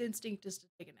 first instinct is to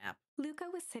take a nap. Luca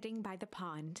was sitting by the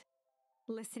pond,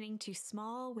 listening to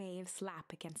small waves lap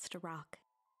against a rock.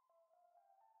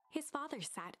 His father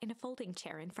sat in a folding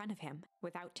chair in front of him.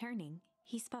 Without turning,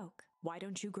 he spoke. "Why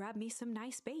don't you grab me some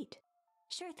nice bait?"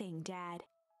 "Sure thing, Dad."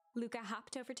 Luca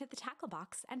hopped over to the tackle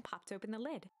box and popped open the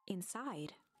lid.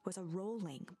 Inside was a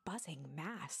rolling, buzzing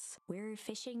mass. "We're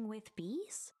fishing with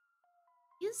bees?"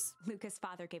 Yes. Luca's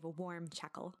father gave a warm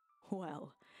chuckle.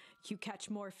 "Well, you catch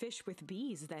more fish with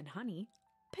bees than honey.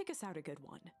 Pick us out a good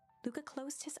one." Luca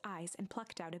closed his eyes and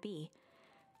plucked out a bee.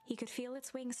 He could feel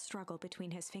its wings struggle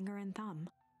between his finger and thumb.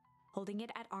 Holding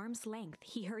it at arm's length,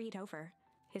 he hurried over.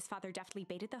 His father deftly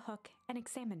baited the hook and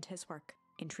examined his work.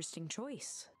 "Interesting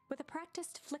choice." With a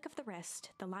practiced flick of the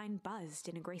wrist, the line buzzed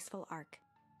in a graceful arc.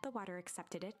 The water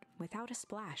accepted it without a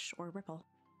splash or ripple.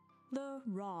 "The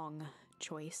wrong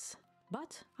choice,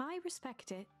 but I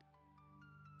respect it."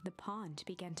 The pond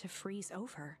began to freeze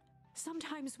over.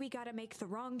 "Sometimes we gotta make the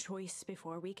wrong choice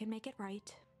before we can make it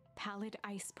right." Pallid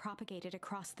ice propagated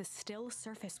across the still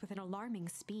surface with an alarming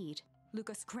speed.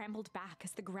 Luca scrambled back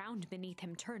as the ground beneath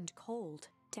him turned cold.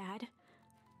 "Dad,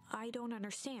 I don't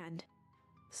understand."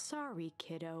 "Sorry,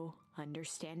 kiddo.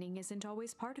 Understanding isn't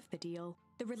always part of the deal."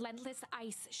 The relentless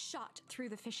ice shot through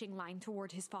the fishing line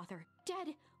toward his father.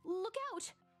 "Dad, look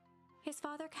out!" His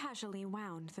father casually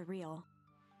wound the reel.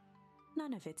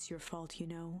 "None of it's your fault, you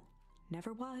know.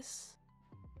 Never was."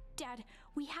 "Dad,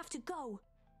 we have to go."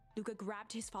 Luca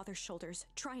grabbed his father's shoulders,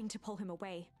 trying to pull him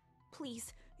away.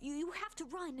 "Please, you have to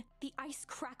run." The ice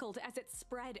crackled as it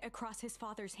spread across his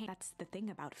father's hand. "That's the thing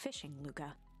about fishing,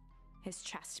 Luca." His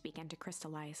chest began to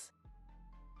crystallize.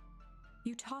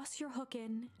 "You toss your hook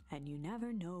in, and you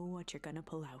never know what you're gonna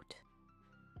pull out."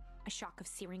 A shock of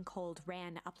searing cold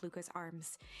ran up Luca's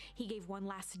arms. He gave one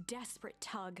last desperate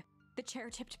tug. The chair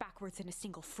tipped backwards in a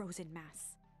single frozen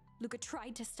mass. Luca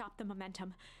tried to stop the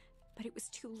momentum, but it was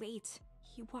too late.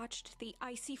 He watched the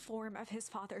icy form of his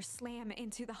father slam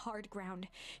into the hard ground,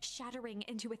 shattering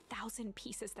into 1,000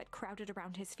 pieces that crowded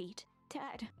around his feet.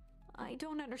 "Dad, I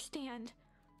don't understand.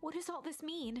 What does all this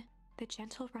mean?" The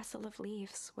gentle rustle of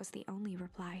leaves was the only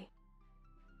reply.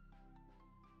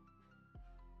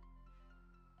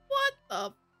 What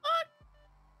the fuck?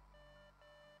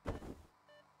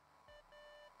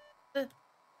 The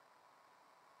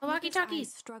walkie-talkie. Luca's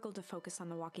eyes struggled to focus on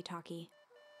the walkie-talkie.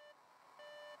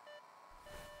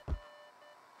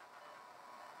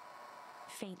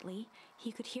 Faintly,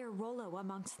 he could hear Rollo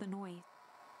amongst the noise.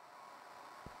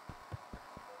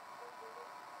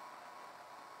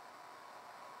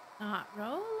 Not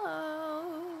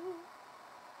Rollo.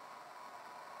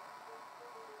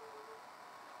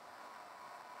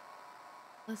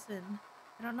 Listen,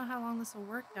 I don't know how long this will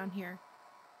work down here.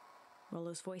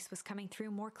 Rollo's voice was coming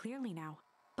through more clearly now,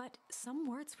 but some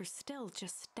words were still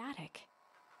just static.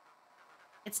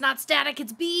 It's not static,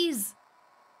 it's bees!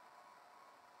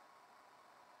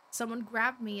 Someone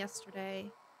grabbed me yesterday.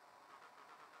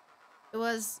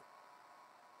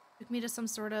 Took me to some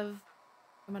sort of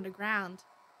from underground.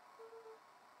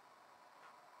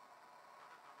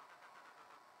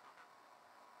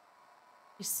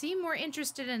 You seem more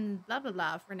interested in blah blah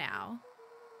blah for now.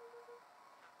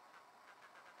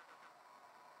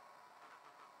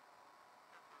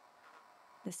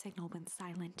 The signal went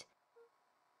silent.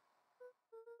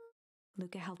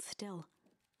 Luca held still,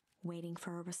 waiting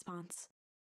for a response,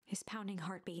 his pounding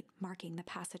heartbeat marking the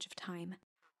passage of time.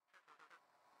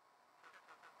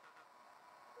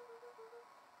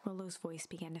 Rollo's voice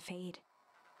began to fade.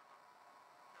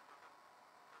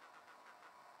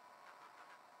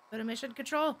 Go to mission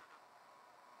control.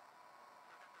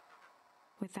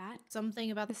 With that, Something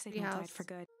about the the signal treehouse. died for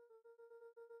good.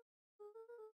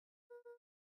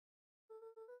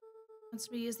 Wants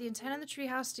me to use the antenna in the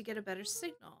treehouse to get a better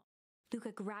signal.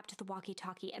 Luca grabbed the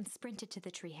walkie-talkie and sprinted to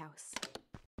the treehouse.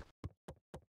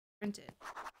 Printed.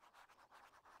 Hook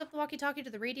up the walkie-talkie to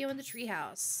the radio in the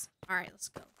treehouse. All right, let's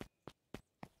go.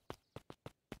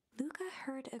 Luca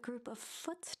heard a group of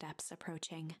footsteps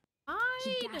approaching.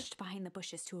 Hide! He dashed behind the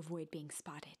bushes to avoid being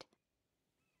spotted.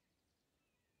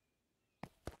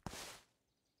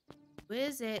 Who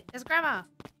is it? It's Grandma.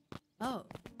 Oh.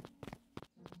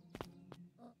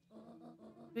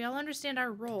 We all understand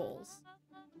our roles.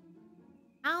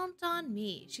 Count on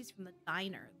me. She's from the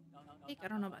diner. I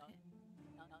don't know about him.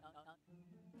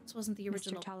 This wasn't the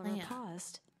original Mr. Tolliver plan.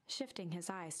 paused, shifting his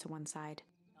eyes to one side.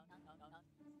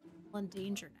 In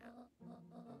danger now.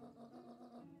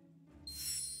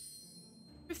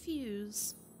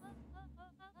 Refuse.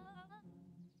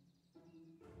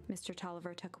 Mr.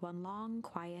 Tolliver took one long,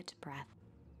 quiet breath.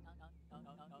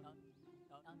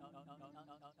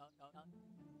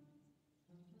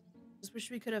 Just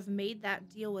wish we could have made that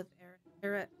deal with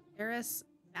Eris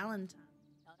Valentine.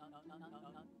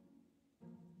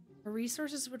 Her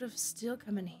resources would have still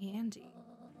come in handy.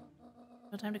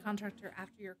 No time to contact her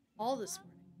after your call this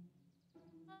morning.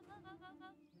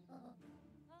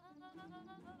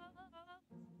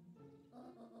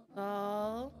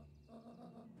 All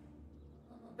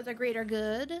for the greater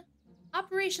good.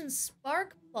 Operation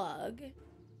Sparkplug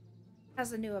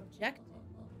has a new objective.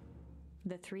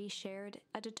 The three shared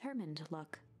a determined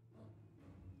look.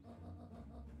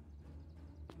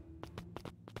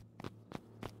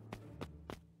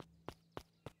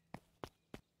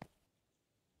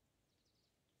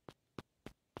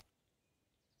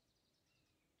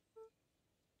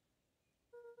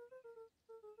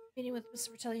 Meeting with Mr.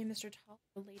 Fratelli and Mr.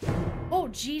 Tolliver later. Oh,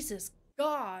 Jesus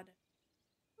God.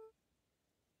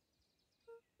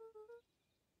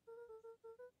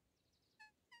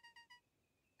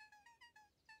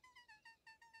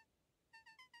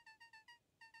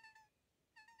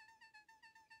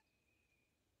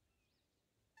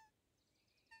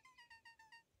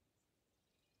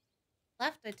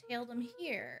 Left, I tailed him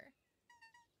here.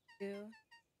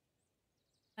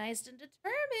 Nice and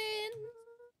determined.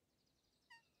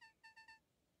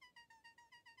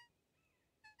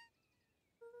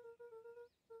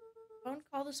 Phone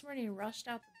call this morning and rushed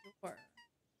out the door.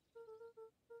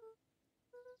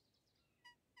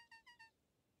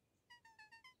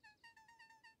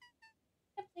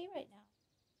 I can't play right now.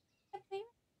 I can't play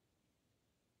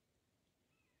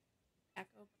right back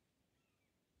over.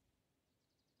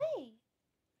 Hey,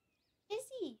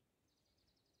 Izzy.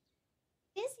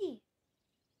 Izzy.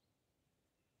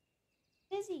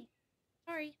 Izzy.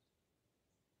 Sorry.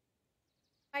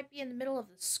 Might be in the middle of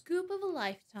the scoop of a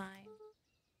lifetime.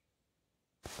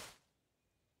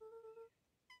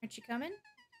 Aren't you coming?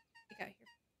 Get out here.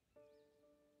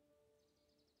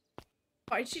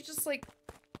 Why'd she just like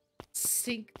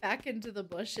sink back into the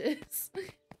bushes?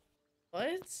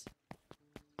 What?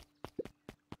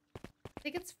 I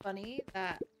think it's funny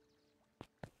that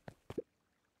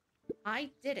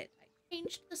I did it. I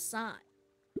changed the sign.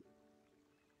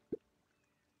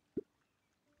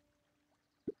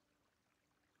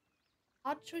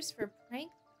 Odd choice for a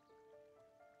prank.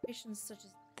 Situations such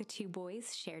as The two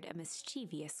boys shared a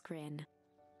mischievous grin.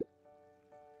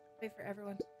 wait for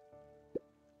everyone.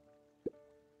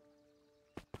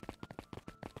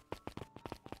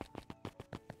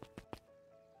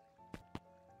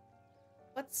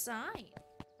 What sign?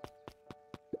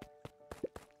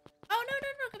 Oh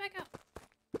no, come back out.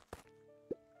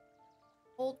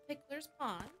 Old Pickler's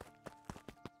Pond.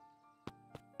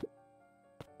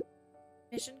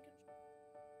 Mission control.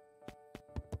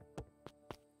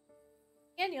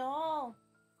 Daniel.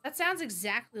 That sounds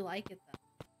exactly like it, though.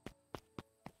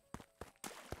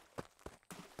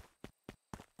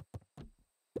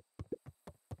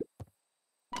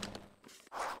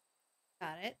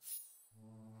 Got it.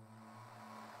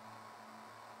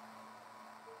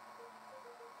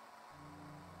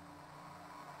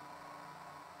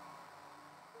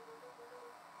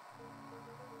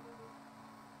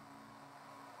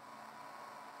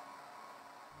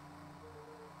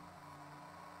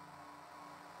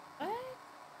 What?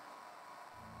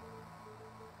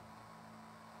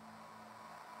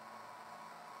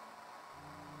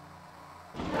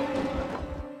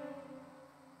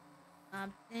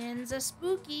 Something's a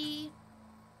spooky.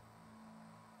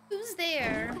 Who's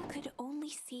there? Luca could only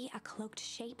see a cloaked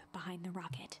shape behind the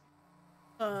rocket.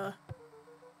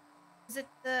 Is it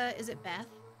Beth?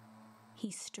 He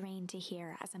strained to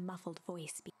hear as a muffled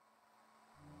voice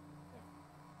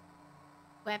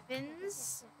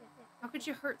Weapons? How could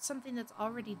you hurt something that's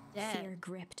already dead? Fear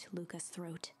gripped Luca's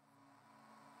throat.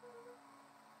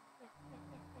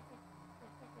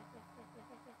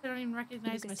 I don't even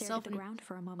recognize Luca stared myself. at the ground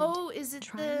for a moment. Oh, is it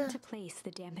trying to place the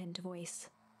dampened voice?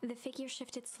 The figure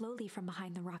shifted slowly from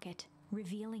behind the rocket,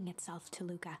 revealing itself to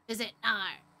Luca. Is it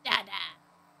Nar Dada?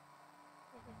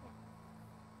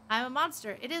 I'm a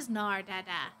monster. It is Nar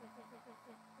Dada.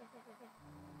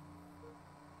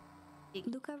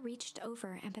 Luca reached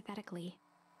over empathetically.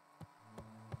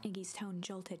 Iggy's tone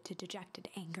jolted to dejected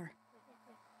anger.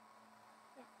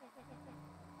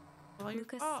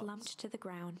 Luca slumped to the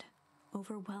ground,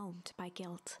 overwhelmed by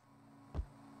guilt.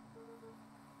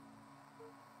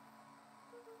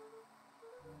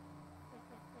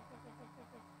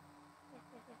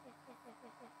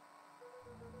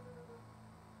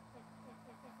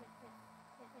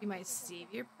 You my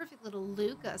savior, perfect little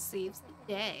Luca saves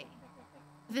the day.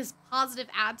 This positive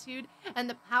attitude and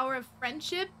the power of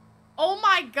friendship. Oh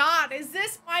my god, is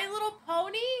this My Little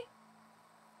Pony?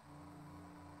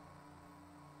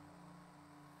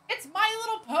 It's My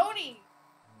Little Pony.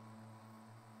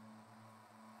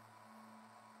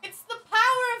 It's the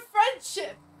power of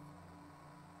friendship.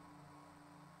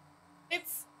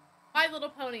 It's My Little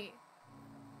Pony.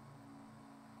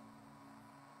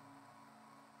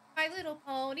 My Little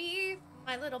Pony,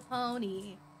 My Little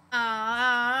Pony.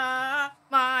 Ah,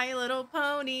 My Little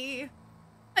Pony.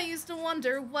 I used to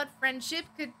wonder what friendship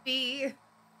could be.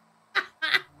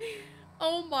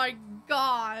 Oh my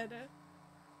god.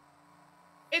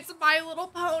 It's My Little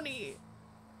Pony.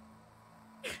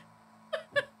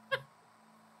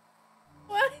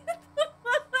 What?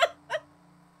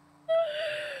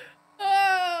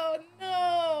 Oh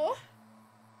no.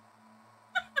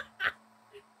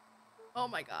 Oh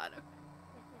my god.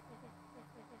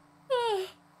 Okay.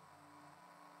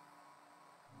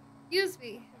 Excuse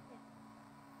me.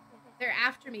 They're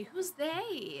after me. Who's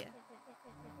they?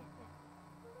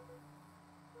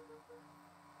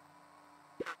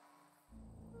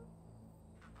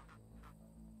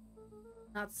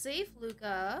 Not safe,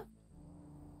 Luca.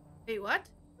 Wait, what?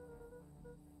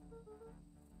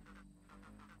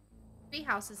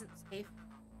 Treehouse isn't safe.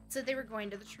 Said they were going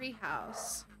to the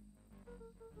treehouse.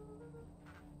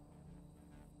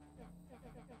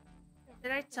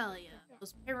 Did I tell you?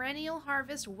 Those perennial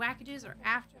harvest wackadoos are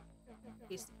after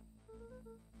me.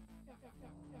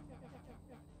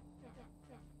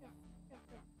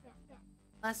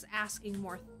 Less asking,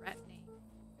 more threatening.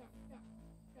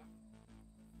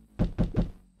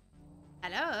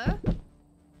 Hello?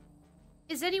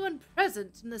 Is anyone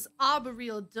present in this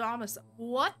arboreal domicile?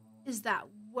 What is that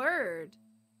word?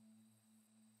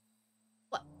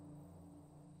 What?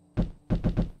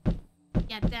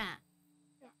 Get that.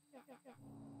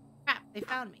 Crap, they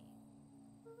found me.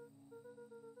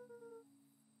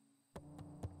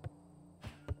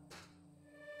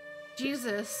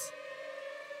 Jesus.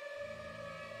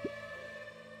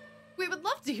 We would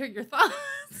love to hear your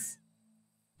thoughts.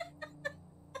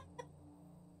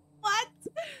 What?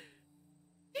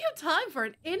 Do you have time for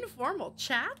an informal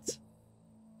chat?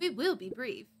 We will be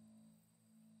brief.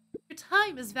 Your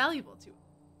time is valuable to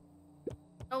us.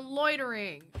 No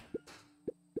loitering.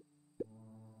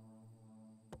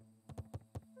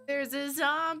 There's a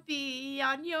zombie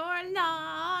on your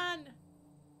lawn.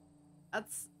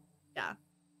 That's, yeah.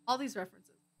 All these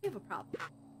references. We have a problem.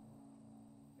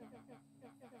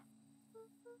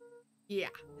 Yeah.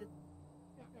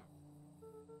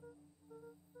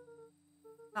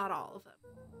 Not all of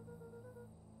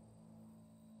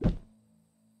them.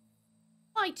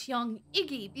 Might young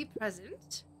Iggy be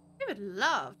present? We would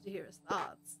love to hear his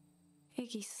thoughts.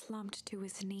 Iggy slumped to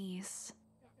his knees.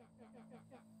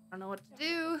 I don't know what to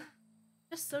do.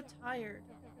 Just so tired.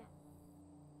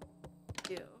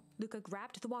 Ew. Luca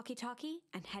grabbed the walkie-talkie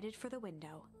and headed for the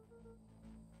window.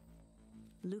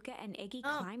 Luca and Iggy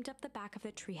climbed up the back of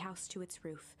the treehouse to its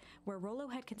roof, where Rollo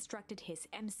had constructed his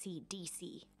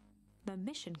MCDC, the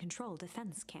Mission Control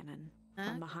Defense Cannon.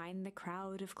 From behind the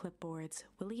crowd of clipboards,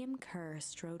 William Kerr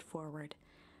strode forward,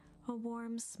 a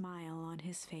warm smile on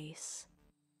his face.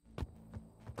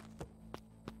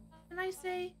 Can I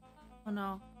say? Oh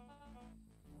no.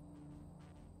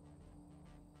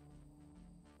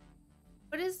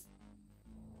 What is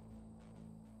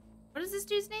this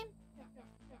dude's name?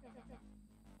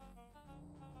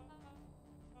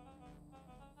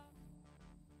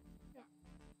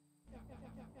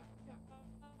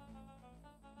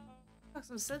 Talk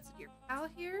some sense of your pal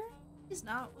here? He's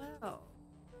not well.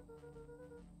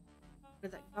 What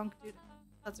did that gunk do?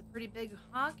 That's a pretty big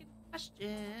honking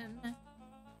question.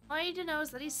 All I need to know is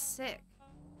that he's sick.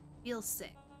 Feels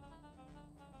sick.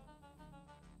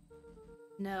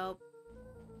 Nope.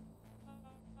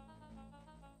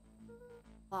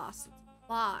 Lost. It's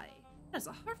a lie. That's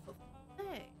a hurtful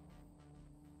thing.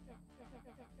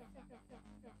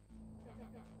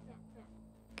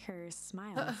 Kerr's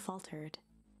smile faltered.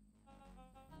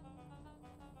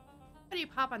 How do you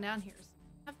pop on down here?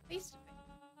 Have face to face.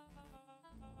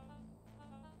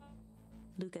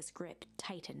 Luca's grip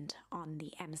tightened on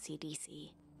the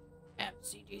MCDC.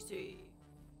 MCDC.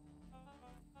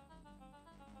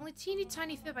 Only teeny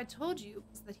tiny fib I told you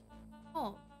was that he's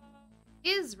home.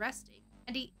 He is resting,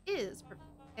 and he is perfectly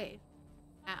safe.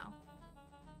 Now.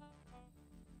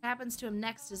 What happens to him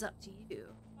next is up to you.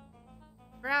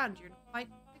 Ground, you're quite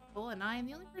pickle, and I am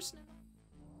the only person in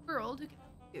the world who can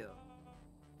help you.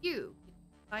 You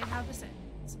can decide how this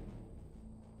ends.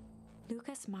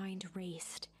 Luca's mind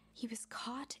raced. He was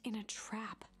caught in a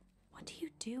trap. What do you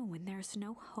do when there's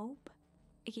no hope?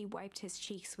 Iggy wiped his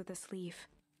cheeks with a sleeve.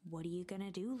 What are you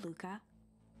gonna do, Luca?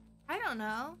 I don't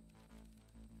know.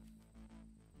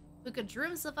 Luca drew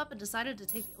himself up and decided to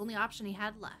take the only option he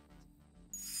had left.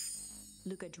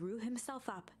 Luca drew himself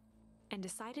up and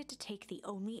decided to take the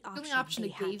only option he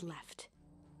had left.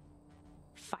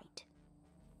 Fight.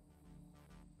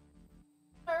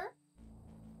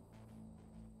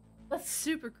 That's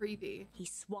super creepy. He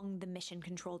swung the Mission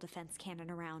Control Defense Cannon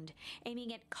around,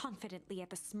 aiming it confidently at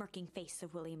the smirking face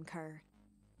of William Kerr.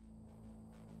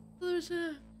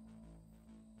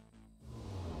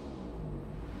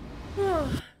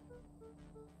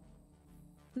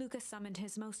 Luca summoned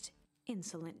his most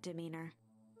insolent demeanor.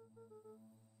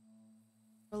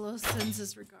 Rollo sends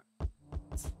his regards.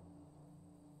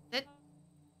 Sit.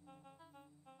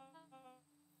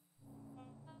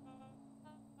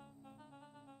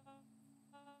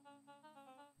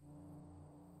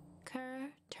 Kerr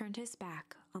turned his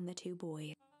back on the two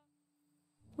boys.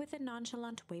 With a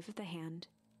nonchalant wave of the hand,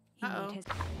 he made his...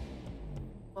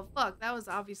 Well, fuck, that was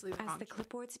obviously the wrong As the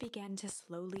clipboards began to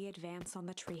slowly advance on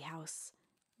the treehouse,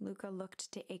 Luca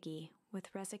looked to Iggy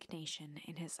with resignation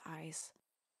in his eyes.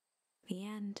 The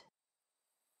end.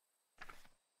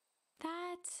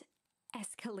 That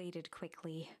escalated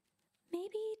quickly.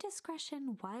 Maybe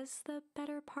discretion was the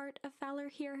better part of valor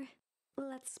here.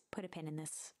 Let's put a pin in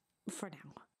this for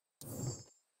now.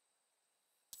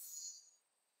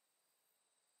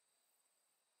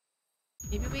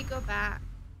 Maybe we go back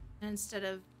and instead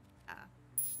of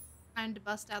time to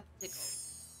bust out the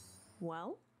tickles.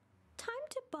 Well, time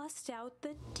to bust out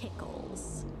the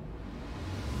tickles.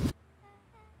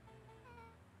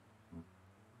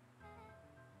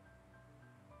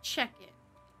 Check it.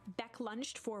 Beck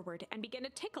lunged forward and began to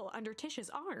tickle under Tish's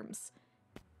arms.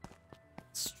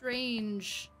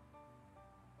 Strange.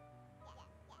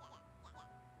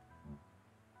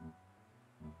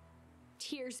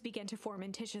 Tears began to form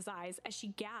in Tish's eyes as she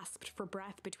gasped for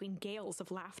breath between gales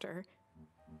of laughter.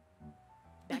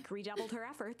 Beck redoubled her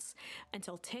efforts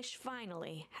until Tish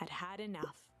finally had had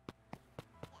enough.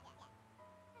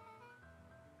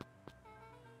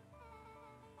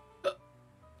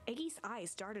 Iggy's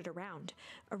eyes darted around,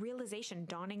 a realization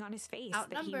dawning on his face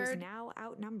that he was now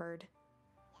outnumbered.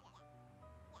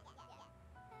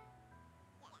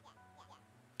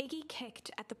 Iggy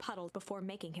kicked at the puddle before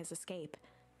making his escape.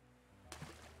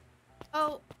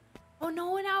 Oh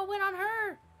no, and now it went on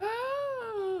her.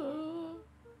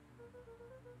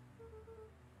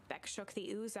 Beck shook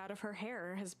the ooze out of her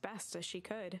hair as best as she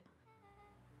could.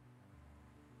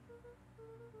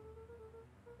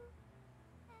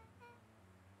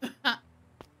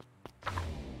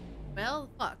 Well,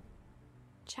 fuck.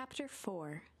 Chapter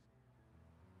 4.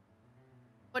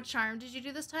 What charm did you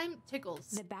do this time?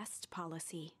 Tickles. The best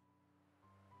policy.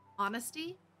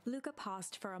 Honesty? Luca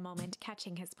paused for a moment,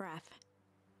 catching his breath.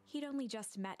 He'd only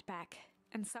just met Beck,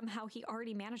 and somehow he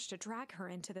already managed to drag her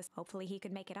into this. Hopefully he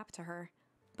could make it up to her.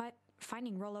 But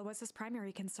finding Rollo was his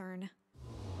primary concern.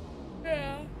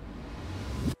 Yeah.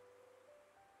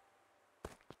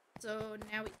 So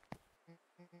now we...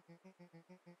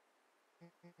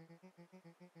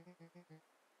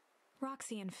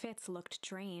 Roxy and Fitz looked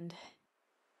drained.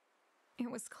 It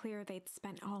was clear they'd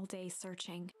spent all day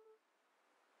searching.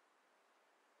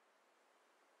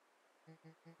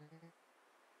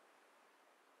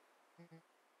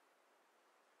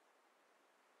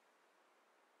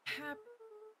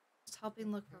 Just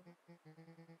helping look for...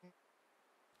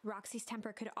 Roxy's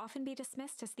temper could often be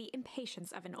dismissed as the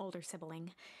impatience of an older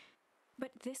sibling.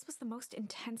 But this was the most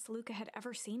intense Luca had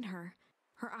ever seen her.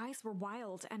 Her eyes were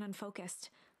wild and unfocused,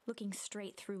 looking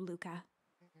straight through Luca.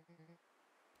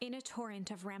 In a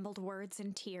torrent of rambled words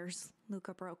and tears,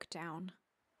 Luca broke down.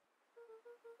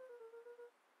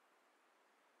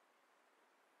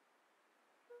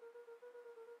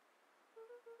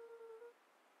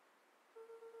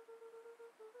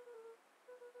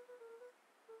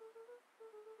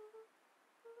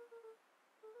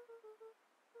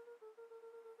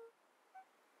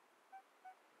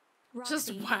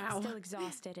 Roxy, wow. still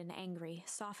exhausted and angry,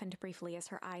 softened briefly as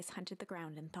her eyes hunted the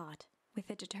ground in thought. With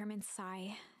a determined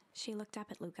sigh, she looked up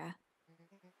at Luca.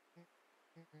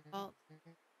 Oh.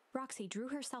 Roxy drew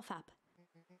herself up.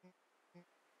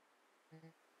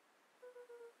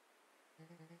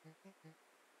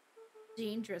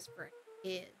 Dangerous for a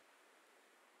kid.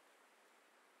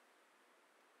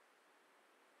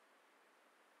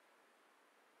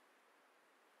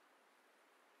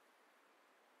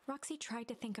 Roxy tried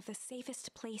to think of the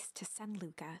safest place to send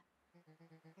Luca.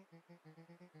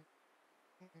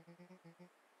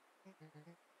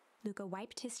 Luca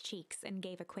wiped his cheeks and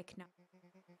gave a quick nod.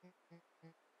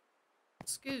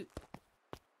 Scoot.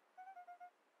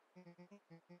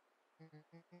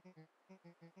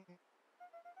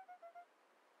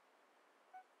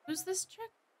 Who's this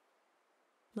chick?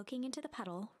 Looking into the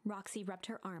puddle, Roxy rubbed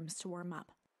her arms to warm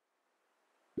up.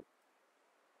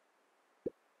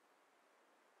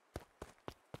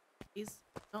 Please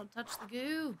don't touch the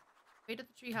goo. Wait at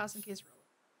the treehouse in case Rollo.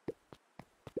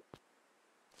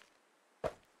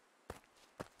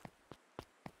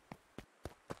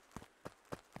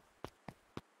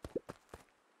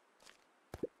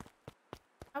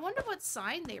 I wonder what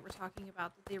sign they were talking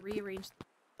about that they rearranged.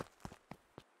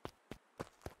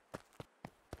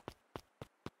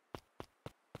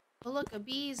 Oh look, a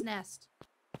bee's nest.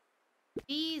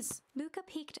 Bees. Luca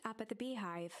peeked up at the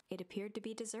beehive. It appeared to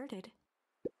be deserted.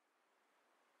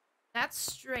 That's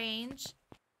strange.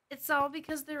 It's all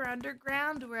because they're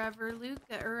underground wherever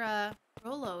Luca or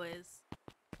Rollo is.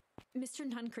 Mr.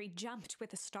 Nuncreed jumped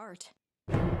with a start.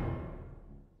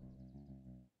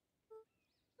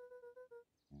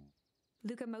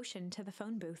 Luca motioned to the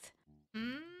phone booth.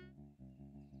 Hmm?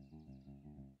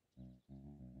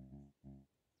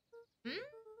 Hmm?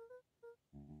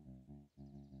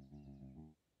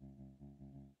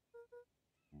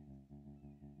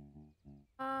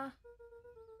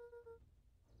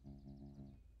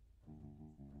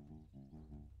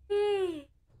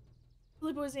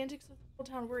 Billy Boy's antics with the whole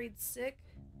town worried sick.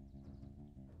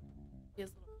 He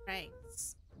has little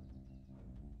pranks.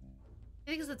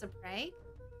 You think it's a prank?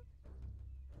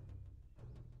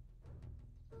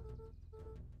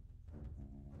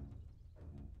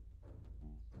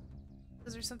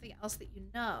 Is there something else that you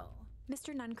know?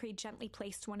 Mr. Nuncreed gently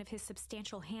placed one of his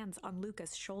substantial hands on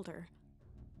Luca's shoulder.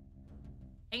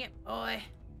 Dang it, boy.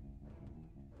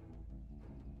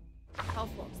 Oh,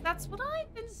 folks, that's what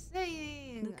I've been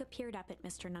saying. Luca peered up at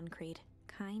Mr. Nuncreed.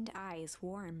 Kind eyes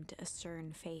warmed a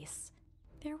stern face.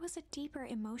 There was a deeper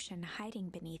emotion hiding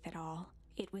beneath it all.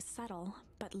 It was subtle,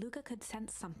 but Luca could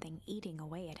sense something eating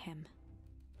away at him.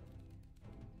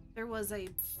 There was a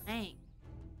blank.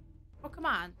 Oh, come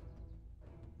on.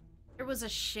 There was a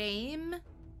shame?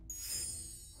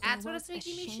 That's what it's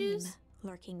making me choose?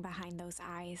 Lurking behind those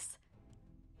eyes.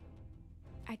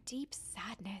 A deep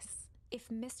sadness. If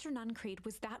Mr. Nuncreed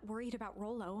was that worried about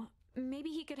Rollo, maybe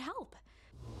he could help.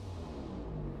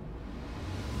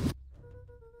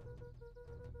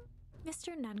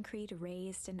 Mr. Nuncreed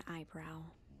raised an eyebrow.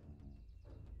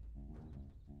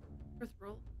 Earth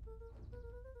roll.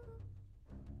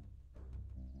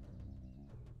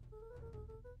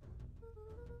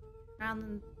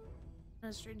 Around in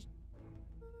a strange.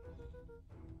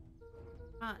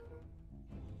 Come on.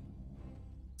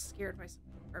 Scared myself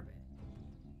for a bit.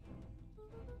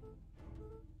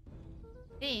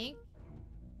 Think.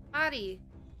 Body.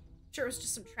 Sure, it was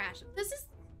just some trash. This is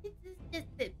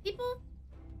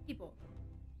people.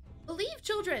 Believe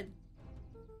children.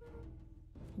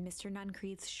 Mr.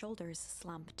 Nuncreed's shoulders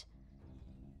slumped.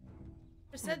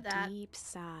 I said that. A deep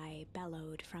sigh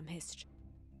bellowed from his chest.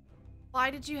 Why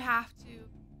did you have to?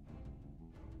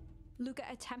 Luca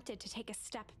attempted to take a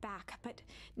step back, but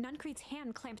Nuncreed's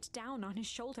hand clamped down on his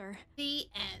shoulder. The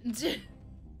end.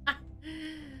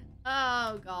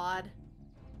 Oh, God.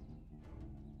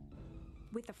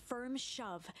 With a firm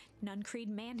shove, Nuncreed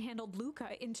manhandled Luca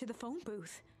into the phone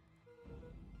booth.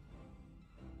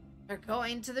 They're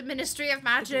going to the Ministry of The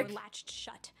Magic. door latched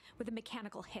shut with a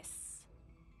mechanical hiss.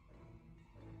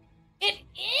 It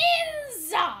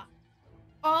is!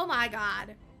 Oh my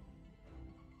God.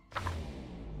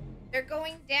 They're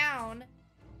going down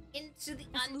into the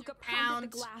As Luca pounded underground. the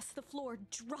glass, the floor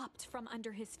dropped from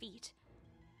under his feet.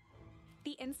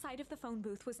 The inside of the phone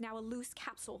booth was now a loose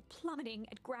capsule plummeting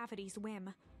at gravity's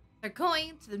whim. They're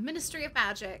going to the Ministry of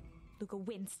Magic. Luca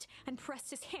winced and pressed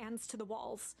his hands to the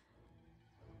walls.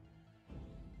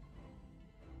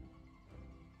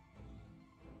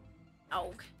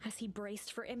 Oh. As he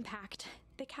braced for impact,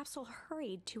 the capsule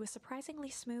hurried to a surprisingly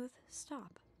smooth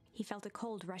stop. He felt a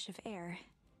cold rush of air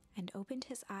and opened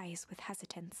his eyes with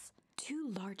hesitance.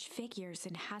 Two large figures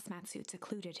in hazmat suits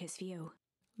occluded his view.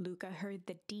 Luca heard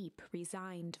the deep,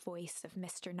 resigned voice of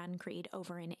Mr. Nuncreed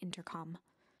over an intercom.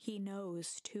 He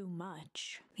knows too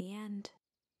much. The end.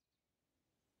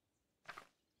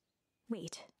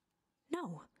 Wait.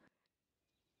 No.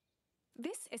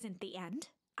 This isn't the end.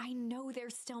 I know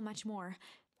there's still much more.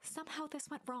 Somehow this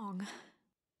went wrong.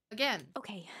 Again.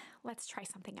 Okay, let's try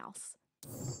something else.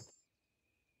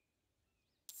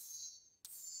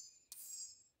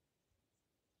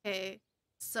 Okay.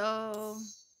 So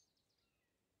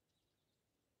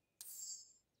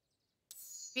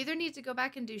we either need to go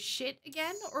back and do shit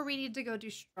again, or we need to go do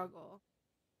struggle.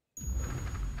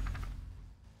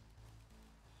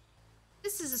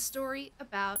 This is a story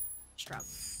about struggle.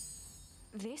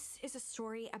 This is a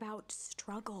story about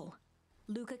struggle.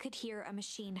 Luca could hear a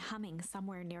machine humming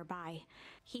somewhere nearby.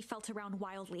 He felt around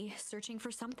wildly, searching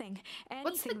for something, anything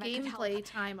What's the that could help. gameplay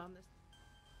time on this?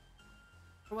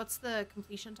 Or what's the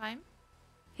completion time?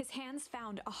 His hands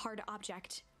found a hard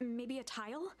object, maybe a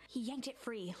tile. He yanked it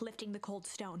free, lifting the cold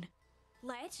stone.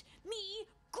 Let me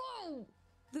go!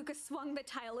 Luca swung the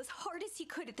tile as hard as he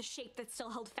could at the shape that still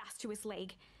held fast to his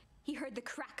leg. He heard the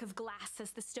crack of glass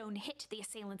as the stone hit the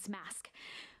assailant's mask.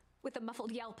 With a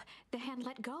muffled yelp, the hand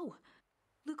let go.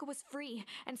 Luca was free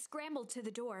and scrambled to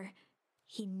the door.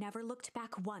 He never looked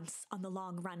back once on the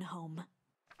long run home.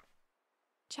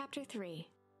 Chapter 3.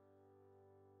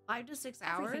 5 to 6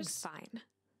 Everything's hours? fine.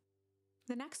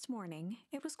 The next morning,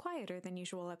 it was quieter than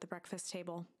usual at the breakfast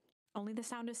table. Only the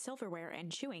sound of silverware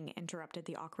and chewing interrupted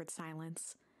the awkward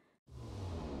silence.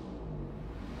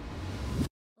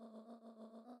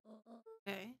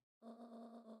 Okay.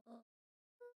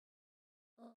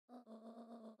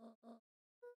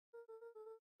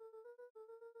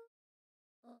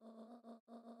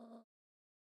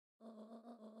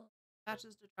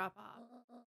 Patches to drop off.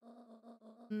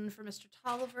 For Mr.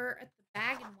 Tolliver at the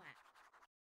Bag and Wax.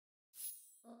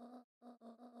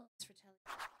 Thanks for telling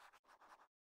me.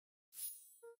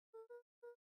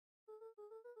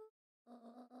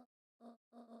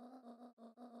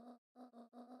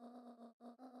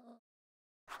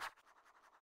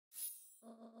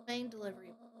 Main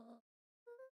delivery.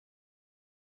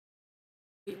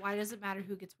 Wait, why does it matter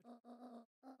who gets what?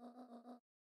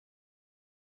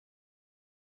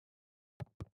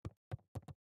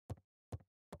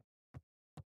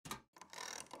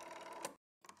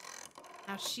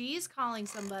 Now she's calling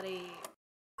somebody.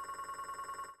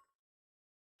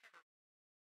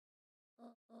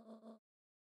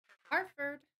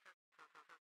 Hartford.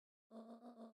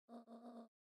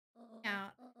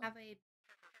 Now, have a...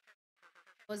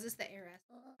 Was this the heiress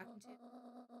I'm talking to?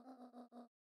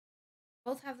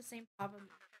 Both have the same problem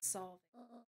solving.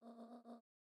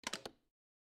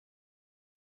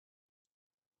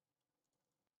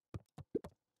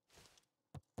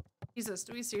 Jesus,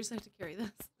 do we seriously have to carry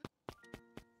this?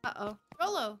 Uh-oh.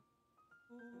 Rolo!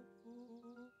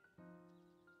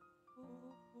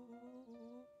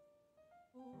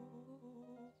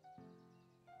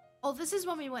 Oh, this is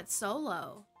when we went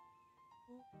solo.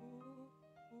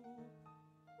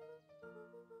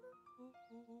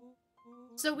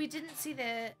 So we didn't see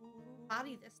the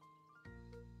body this time.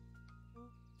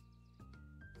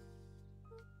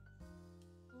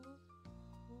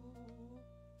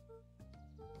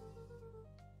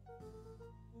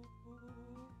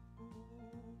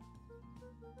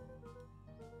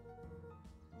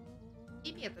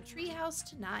 Maybe at the treehouse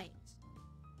tonight.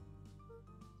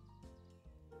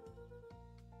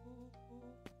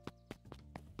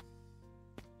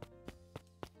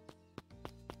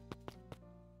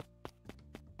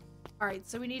 Alright,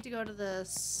 so we need to go to the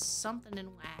something and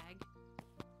wag.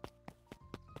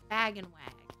 Bag and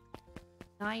wag.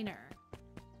 Diner.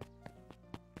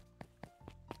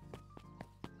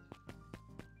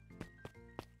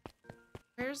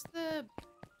 Where's the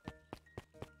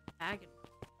bag and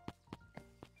wag?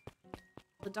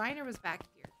 The diner was back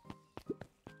here.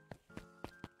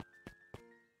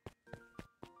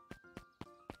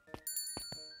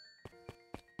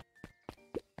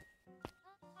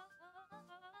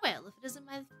 Well, if it isn't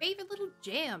my favorite little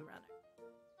jam runner.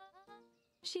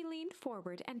 She leaned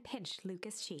forward and pinched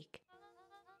Luca's cheek.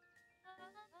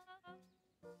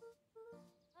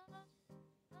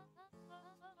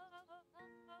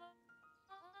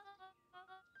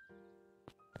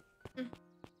 Do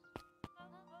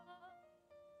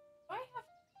I have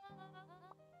to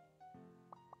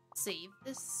save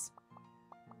this?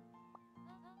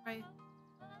 Right.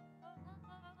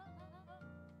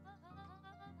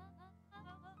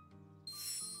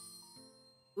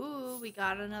 Ooh, we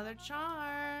got another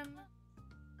charm.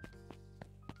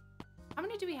 How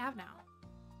many do we have now?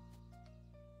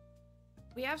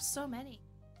 We have so many.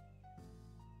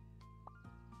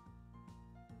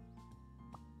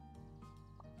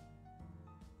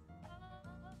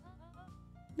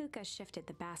 Luca shifted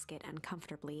the basket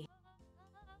uncomfortably.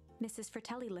 Mrs.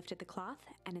 Fratelli lifted the cloth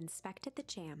and inspected the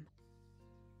jam.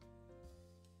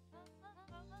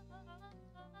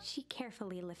 She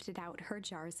carefully lifted out her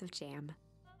jars of jam.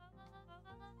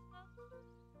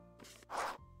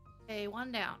 Okay,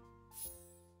 one down.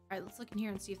 Alright, let's look in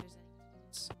here and see if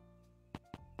there's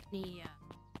any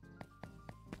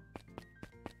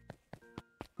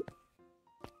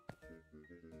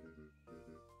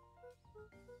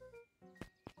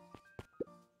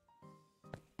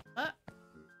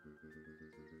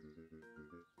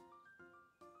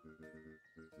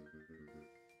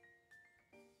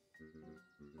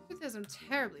I'm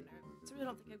terribly nervous. I really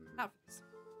don't think I'm out for this.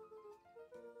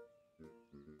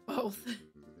 Both.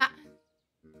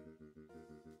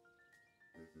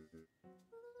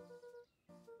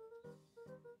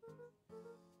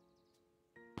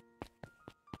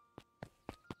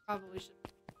 Probably should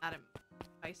add him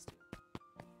twice too.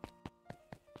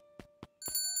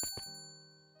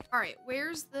 Alright,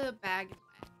 where's the bag and wag?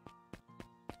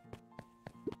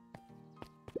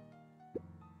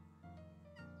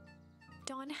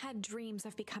 Dawn had dreams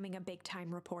of becoming a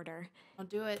big-time reporter. I'll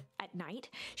do it. At night,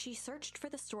 she searched for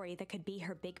the story that could be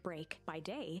her big break. By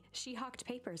day, she hawked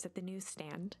papers at the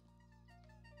newsstand.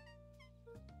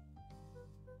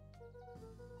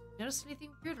 Noticed anything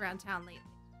weird around town lately?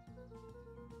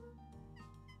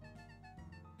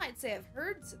 I'd say I've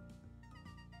heard some.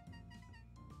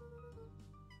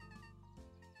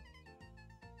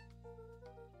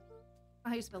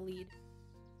 How you spell lead?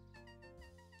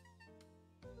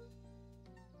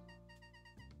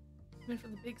 Coming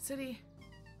from the big city.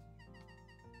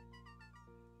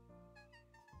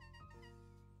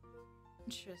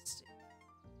 Interesting.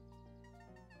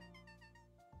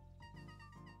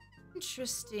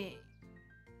 Interesting.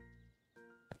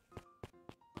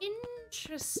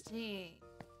 Interesting.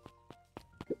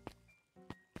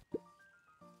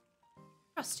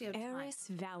 Trusty of time. Eris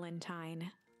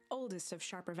Valentine, oldest of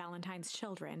Sharper Valentine's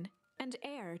children, and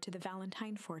heir to the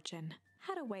Valentine fortune,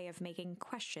 had a way of making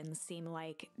questions seem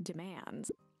like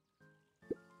demands.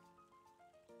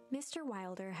 Mr.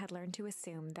 Wilder had learned to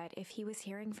assume that if he was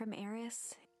hearing from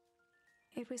Eris,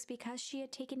 it was because she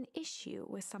had taken issue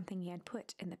with something he had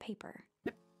put in the paper.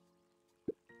 Yep.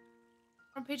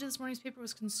 Front page of this morning's paper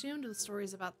was consumed with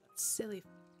stories about that silly.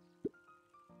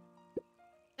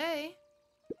 Hey.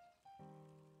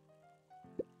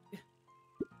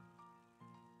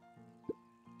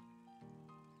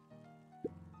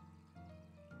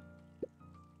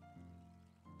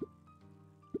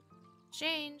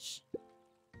 Change.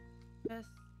 Just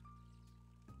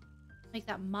make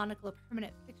that monocle a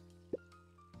permanent fixture.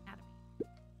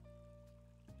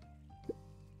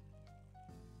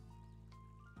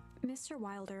 Mr.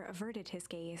 Wilder averted his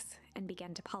gaze and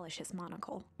began to polish his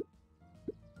monocle.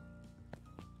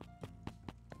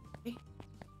 Okay.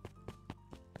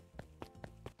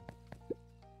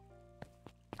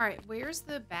 Alright, where's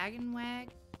the bag and wag?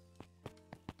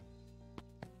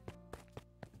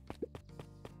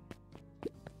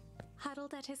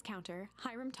 Huddled at his counter,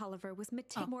 Hiram Tolliver was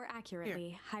more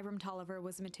accurately, Hiram Tolliver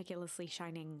was meticulously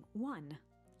shining one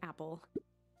apple.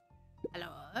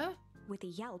 Hello? With a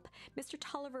yelp, Mr.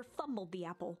 Tolliver fumbled the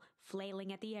apple,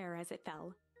 flailing at the air as it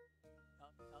fell.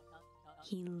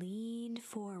 He leaned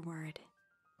forward.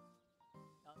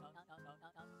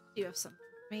 Do you have something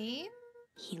for me?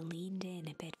 He leaned in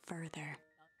a bit further.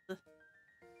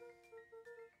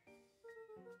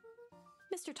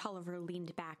 Mr. Tolliver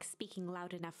leaned back, speaking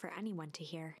loud enough for anyone to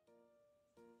hear.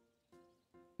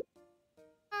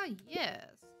 Ah, yes.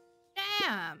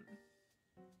 Jam.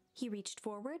 He reached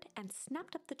forward and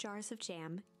snapped up the jars of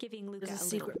jam, giving Luca There's a a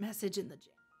secret little. message in the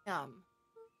jam.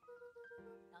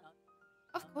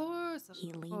 Of course.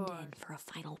 He leaned in for a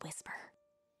final whisper.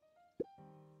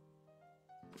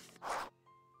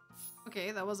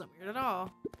 Okay, that wasn't weird at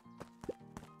all.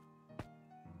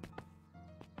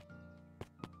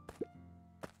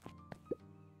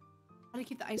 How do you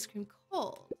keep the ice cream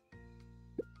cold?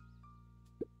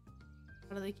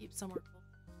 How do they keep somewhere cold?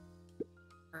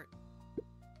 Hurt.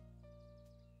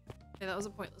 Okay, that was a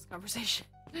pointless conversation.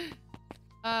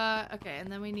 Okay, and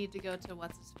then we need to go to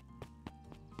what's his face?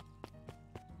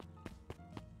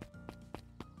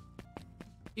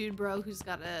 Dude bro who's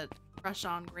got a crush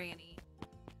on Granny.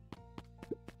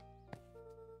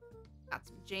 Got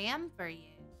some jam for you.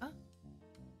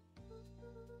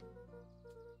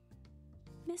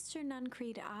 Mr.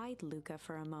 Nuncreed eyed Luca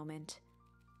for a moment,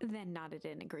 then nodded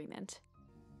in agreement.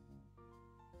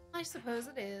 I suppose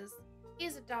it is.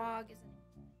 He's a dog, isn't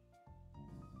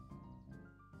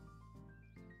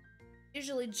he?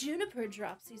 Usually Juniper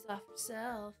drops these off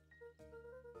herself.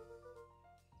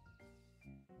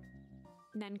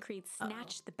 Nuncreed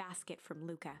snatched the basket from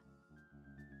Luca.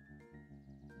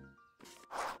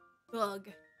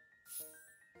 Ugh.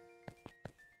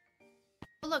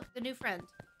 Oh, look, the new friend.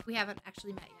 We haven't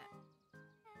actually met yet.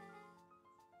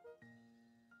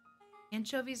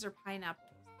 Anchovies or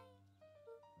pineapples?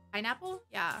 Pineapple?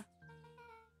 Yeah.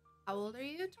 How old are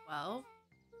you? 12.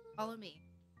 Follow me.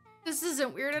 This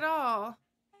isn't weird at all.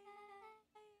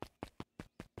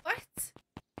 What?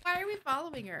 Why are we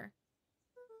following her?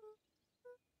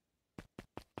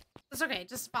 It's okay.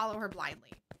 Just follow her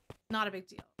blindly. Not a big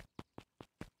deal.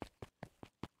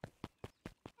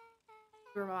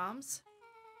 Your mom's?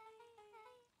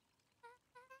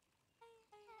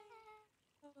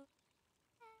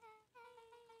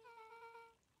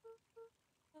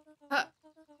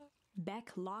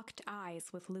 Beck locked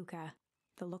eyes with Luca.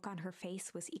 The look on her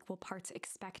face was equal parts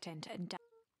expectant and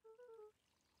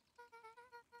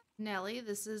Nellie,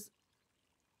 this is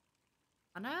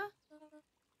Anna?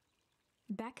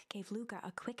 Beck gave Luca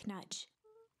a quick nudge.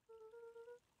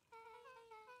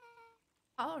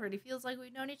 Already feels like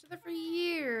we've known each other for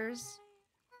years.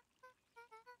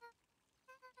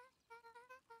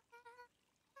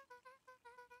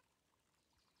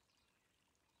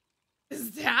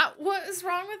 Is that what is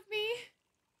wrong with me?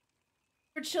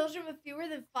 For children with fewer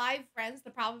than 5 friends,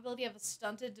 the probability of a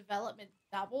stunted development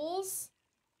doubles.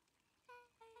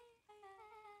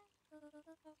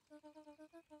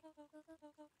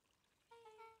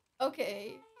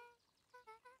 Okay.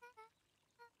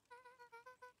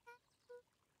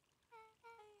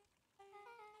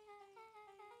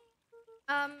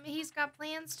 He's got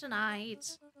plans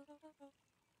tonight.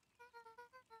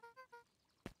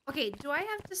 Okay, do I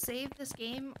have to save this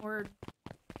game or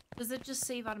does it just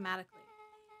save automatically?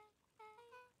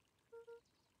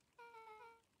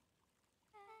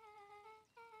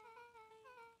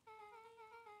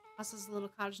 House's little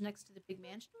cottage next to the big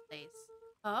mansion place.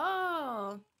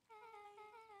 Oh.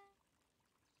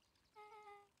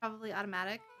 Probably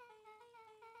automatic.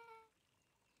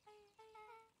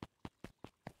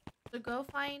 So go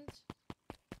find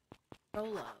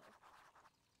Rolo.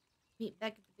 Meet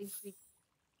Beck at the big creek.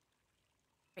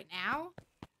 Right now?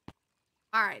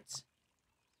 Alright.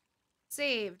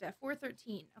 Saved at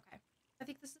 4:13. Okay. I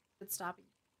think this is a good stopping.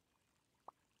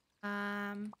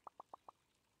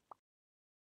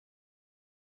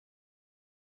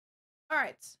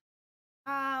 Alright.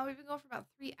 We've been going for about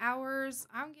 3 hours.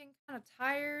 I'm getting kind of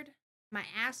tired. My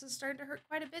ass is starting to hurt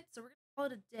quite a bit, so we're gonna call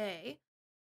it a day.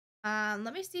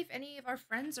 Let me see if any of our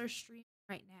friends are streaming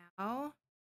right now.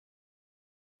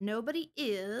 Nobody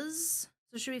is.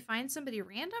 So should we find somebody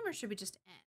random or should we just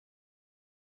end?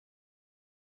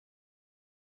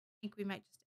 I think we might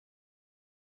just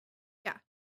end.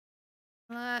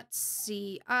 Yeah. Let's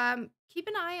see. Keep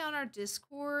an eye on our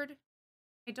Discord.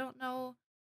 I don't know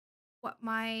what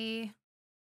my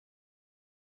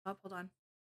hold on.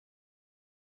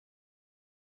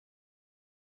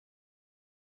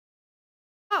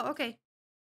 Oh, okay.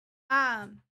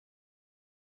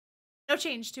 No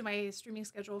change to my streaming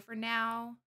schedule for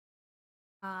now.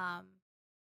 I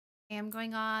am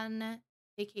going on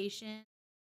vacation,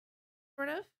 sort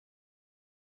of.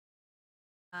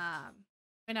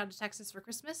 Going out to Texas for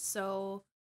Christmas, so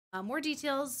more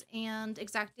details and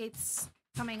exact dates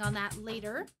coming on that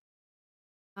later.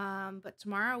 But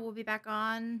tomorrow we'll be back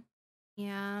on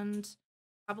and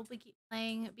probably keep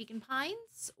playing Beacon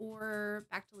Pines or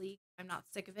back to League. I'm not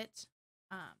sick of it.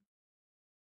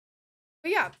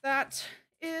 But yeah, that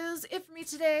is it for me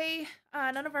today.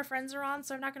 None of our friends are on,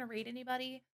 so I'm not going to raid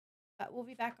anybody. But we'll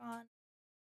be back on